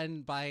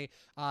run by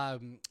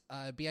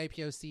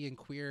BIPOC and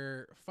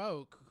queer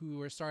folk who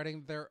are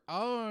starting their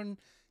own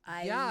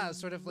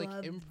sort of like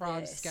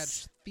improv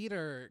sketch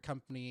theater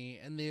company,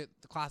 and the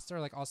classes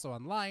are like also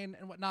online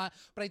and whatnot.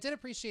 But I did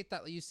appreciate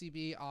that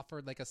UCB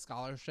offered like a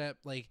scholarship.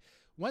 Like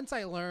once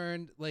I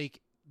learned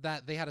like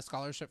that they had a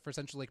scholarship for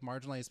essentially like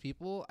marginalized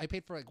people, I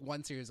paid for like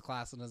one series of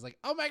class and I was like,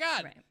 oh my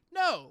God,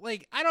 no,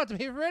 like I don't have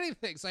to pay for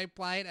anything. So I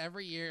applied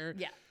every year.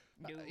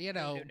 You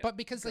know, but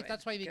because like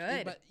that's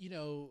why but you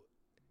know,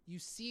 you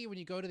see when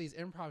you go to these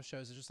improv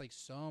shows, there's just like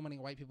so many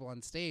white people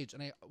on stage,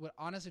 and I would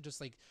honestly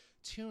just like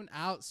tune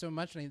out so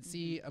much, and I'd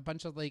see a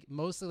bunch of like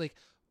mostly like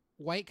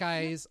white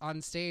guys on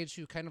stage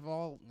who kind of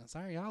all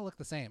y'all look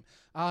the same,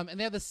 and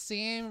they have the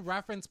same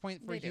reference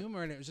point for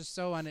humor, and it was just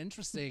so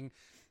uninteresting.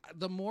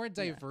 The more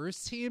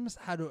diverse teams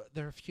had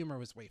their humor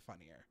was way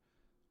funnier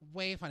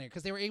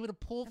because they were able to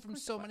pull from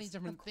so many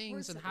different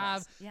things and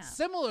have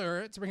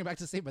similar, to bring it back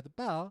to Saved by the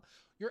Bell,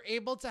 you're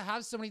able to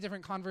have so many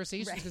different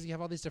conversations because you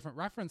have all these different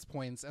reference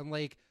points. And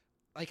like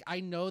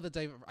I know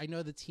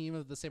the team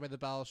of the Saved by the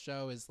Bell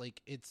show is like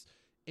it's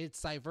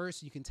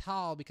diverse. You can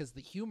tell because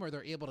the humor,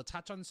 they're able to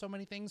touch on so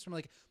many things from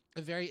like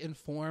a very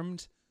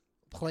informed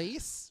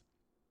place.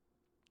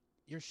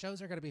 Your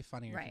shows are going to be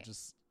funnier if you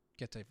just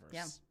get diverse.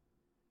 Yeah.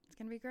 It's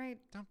going to be great.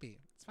 Don't be.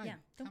 It's fine. Yeah.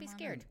 Don't be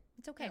scared.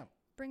 It's okay. Yeah.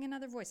 Bring in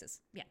other voices.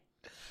 Yeah.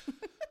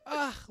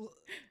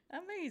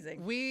 Amazing.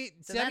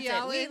 Debbie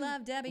Allen. We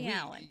love Debbie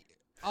Allen.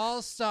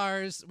 All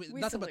stars.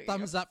 Nothing but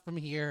thumbs up from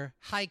here.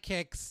 High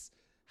kicks.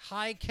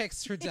 High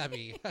kicks for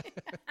Debbie.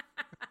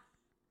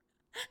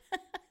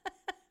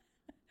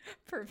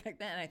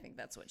 Perfect. And I think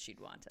that's what she'd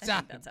want. I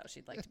think that's how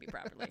she'd like to be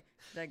properly.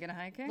 Did I get a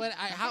high kick? But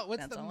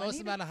what's the most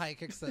amount of high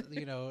kicks that,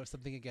 you know,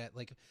 something you get?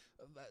 Like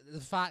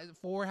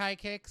 4 high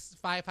kicks,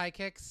 5 high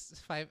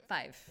kicks, 5?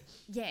 5.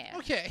 Yeah.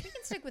 Okay. You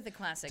can stick with the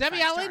classic Debbie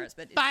 5 Allen, stars,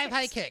 but 5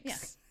 high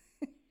kicks.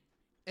 Yeah.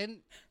 And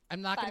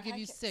I'm not going to give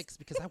you 6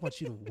 because I want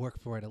you to work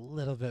for it a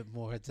little bit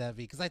more,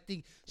 Debbie, because I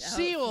think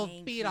she will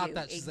feed on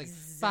that. She's like,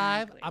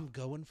 5, I'm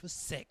going for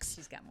 6.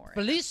 She's got more.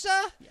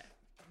 Felicia? Yeah.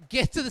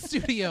 Get to the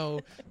studio,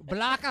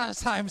 block out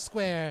Times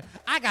Square.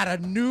 I got a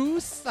new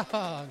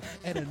song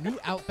and a new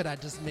outfit I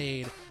just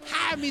made.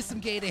 Hire me some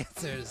gay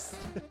dancers.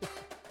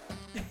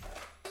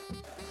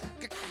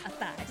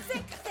 5,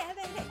 6,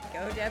 7, 8.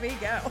 Go, Debbie,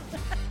 go.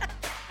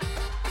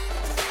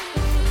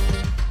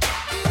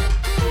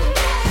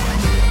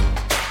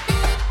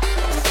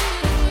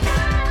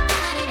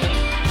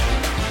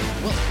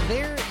 Well,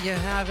 there you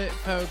have it,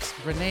 folks.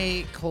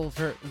 Renee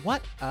Colvert,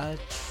 what a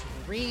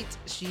treat.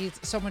 She's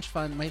so much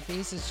fun. My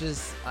face is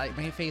just,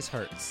 my face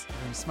hurts.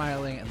 I'm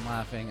smiling and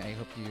laughing. I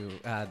hope you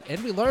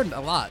and we learned a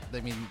lot.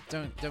 I mean,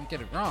 don't get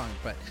it wrong,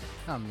 but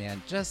oh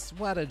man, just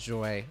what a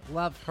joy.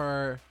 Love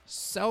her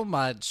so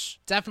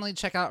much. Definitely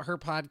check out her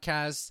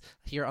podcast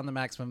here on the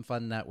Maximum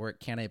Fun Network,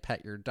 Can I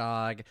Pet Your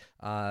Dog?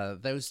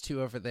 Those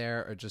two over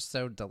there are just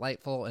so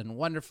delightful and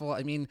wonderful.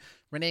 I mean,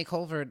 Renee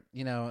Colvert,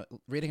 you know,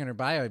 reading in her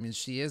bio, I mean,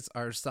 she is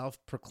our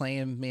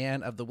self-proclaimed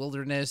man of the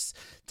wilderness.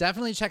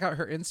 Definitely check out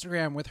her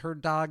Instagram with her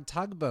dog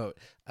Tugboat,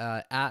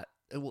 at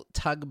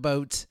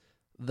Tugboat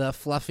the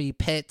Fluffy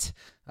Pit.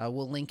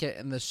 We'll link it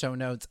in the show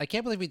notes. I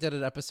can't believe we did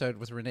an episode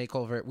with Renee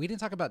Colvert. We didn't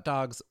talk about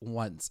dogs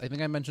once. I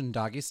think I mentioned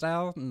Doggy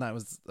Style, and that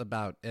was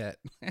about it.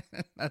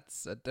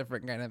 That's a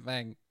different kind of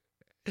thing.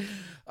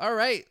 All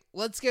right,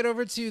 let's get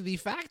over to the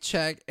fact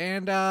check.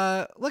 And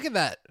look at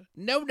that.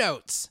 No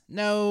notes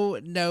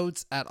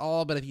at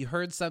all. But if you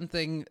heard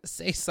something,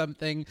 say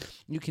something.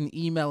 You can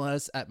email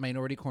us at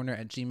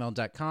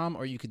minoritycorner@gmail.com,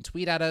 or you can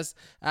tweet at us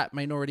at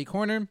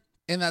minoritycorner.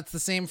 And that's the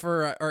same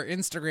for our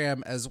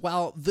Instagram as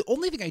well. The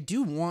only thing I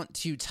do want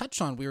to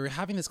touch on, we were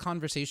having this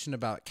conversation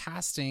about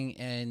casting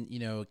and,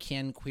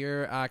 can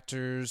queer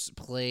actors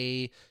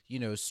play,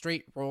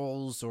 straight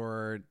roles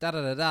or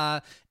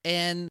da-da-da-da.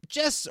 And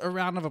just a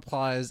round of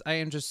applause. I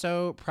am just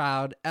so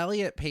proud.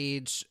 Elliot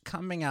Page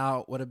coming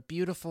out. What a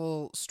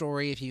beautiful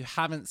story. If you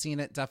haven't seen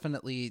it,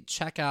 definitely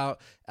check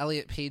out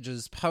Elliot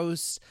Page's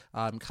post,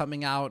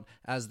 coming out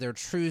as their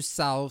true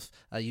self,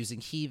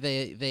 using he,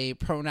 they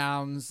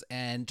pronouns,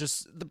 and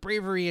just the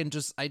bravery, and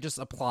I just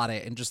applaud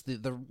it. And just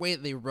the way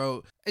they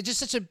wrote, it's just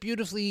such a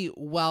beautifully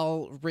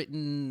well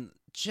written.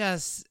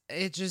 It's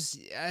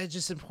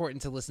just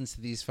important to listen to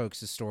these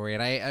folks' story.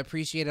 And I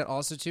appreciate it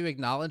also too,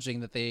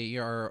 acknowledging that they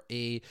are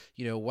a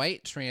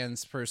white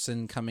trans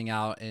person coming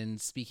out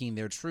and speaking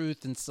their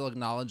truth, and still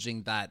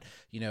acknowledging that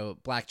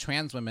Black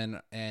trans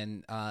women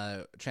and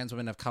trans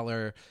women of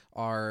color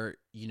are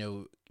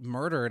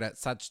murdered at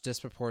such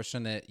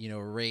disproportionate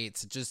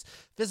rates. Just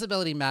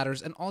visibility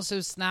matters. And also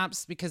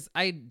snaps, because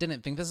I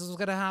didn't think this was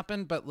gonna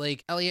happen, but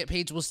like Elliot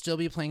Page will still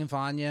be playing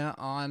Vanya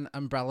on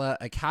Umbrella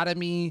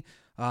Academy.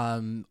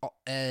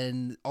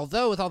 And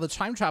although with all the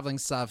time traveling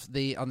stuff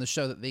on the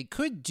show that they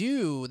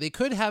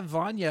could have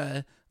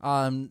Vanya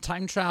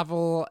time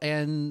travel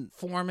and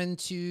form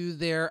into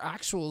their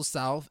actual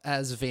self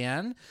as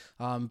Van,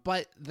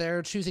 but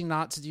they're choosing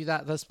not to do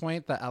that at this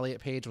point. That Elliot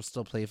Page will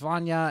still play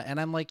Vanya,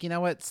 and I'm like,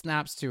 what,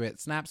 snaps to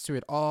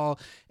it all.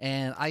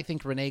 And I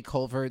think Renee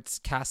Colvert's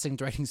casting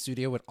directing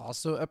studio would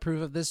also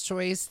approve of this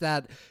choice.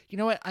 That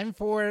I'm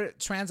for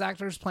trans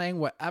actors playing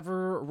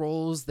whatever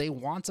roles they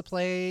want to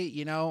play,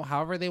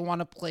 however they want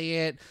to play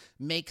it.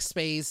 Make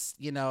space,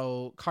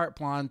 carte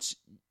blanche.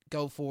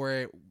 Go for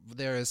it.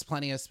 There is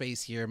plenty of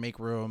space here. Make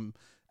room.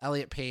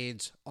 Elliot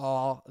Page,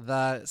 all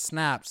the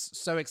snaps.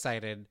 So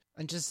excited.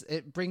 And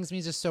it brings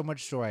me just so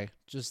much joy.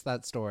 Just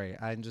that story.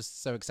 I'm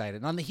just so excited.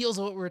 And on the heels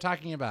of what we were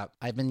talking about,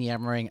 I've been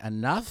yammering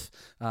enough.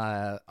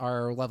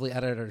 Our lovely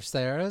editor,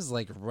 Sarah's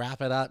like,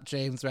 wrap it up,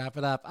 James, wrap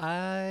it up.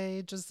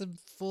 I just am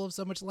full of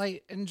so much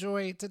light and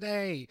joy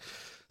today.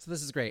 So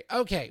this is great.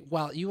 Okay,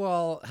 well, you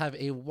all have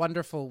a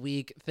wonderful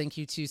week. Thank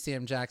you to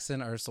Sam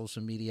Jackson, our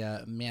social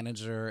media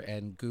manager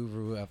and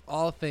guru of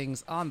all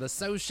things on the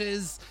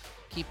socials.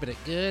 Keeping it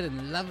good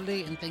and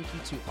lovely. And thank you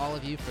to all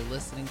of you for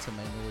listening to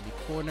Minority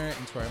Corner,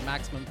 and to our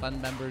Maximum Fun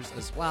members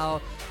as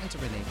well, and to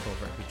Renee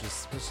Colbert, which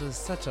is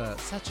such a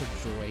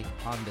joy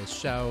on this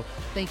show.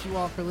 Thank you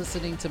all for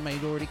listening to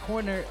Minority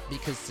Corner,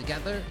 because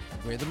together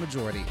we're the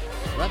majority.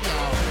 Love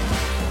y'all.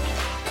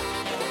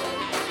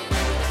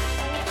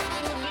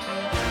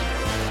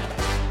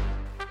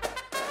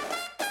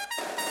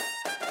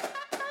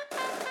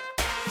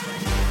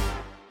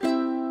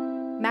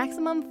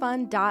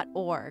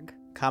 MaximumFun.org.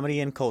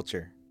 Comedy and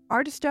culture.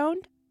 Artist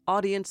owned.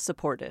 Audience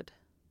supported.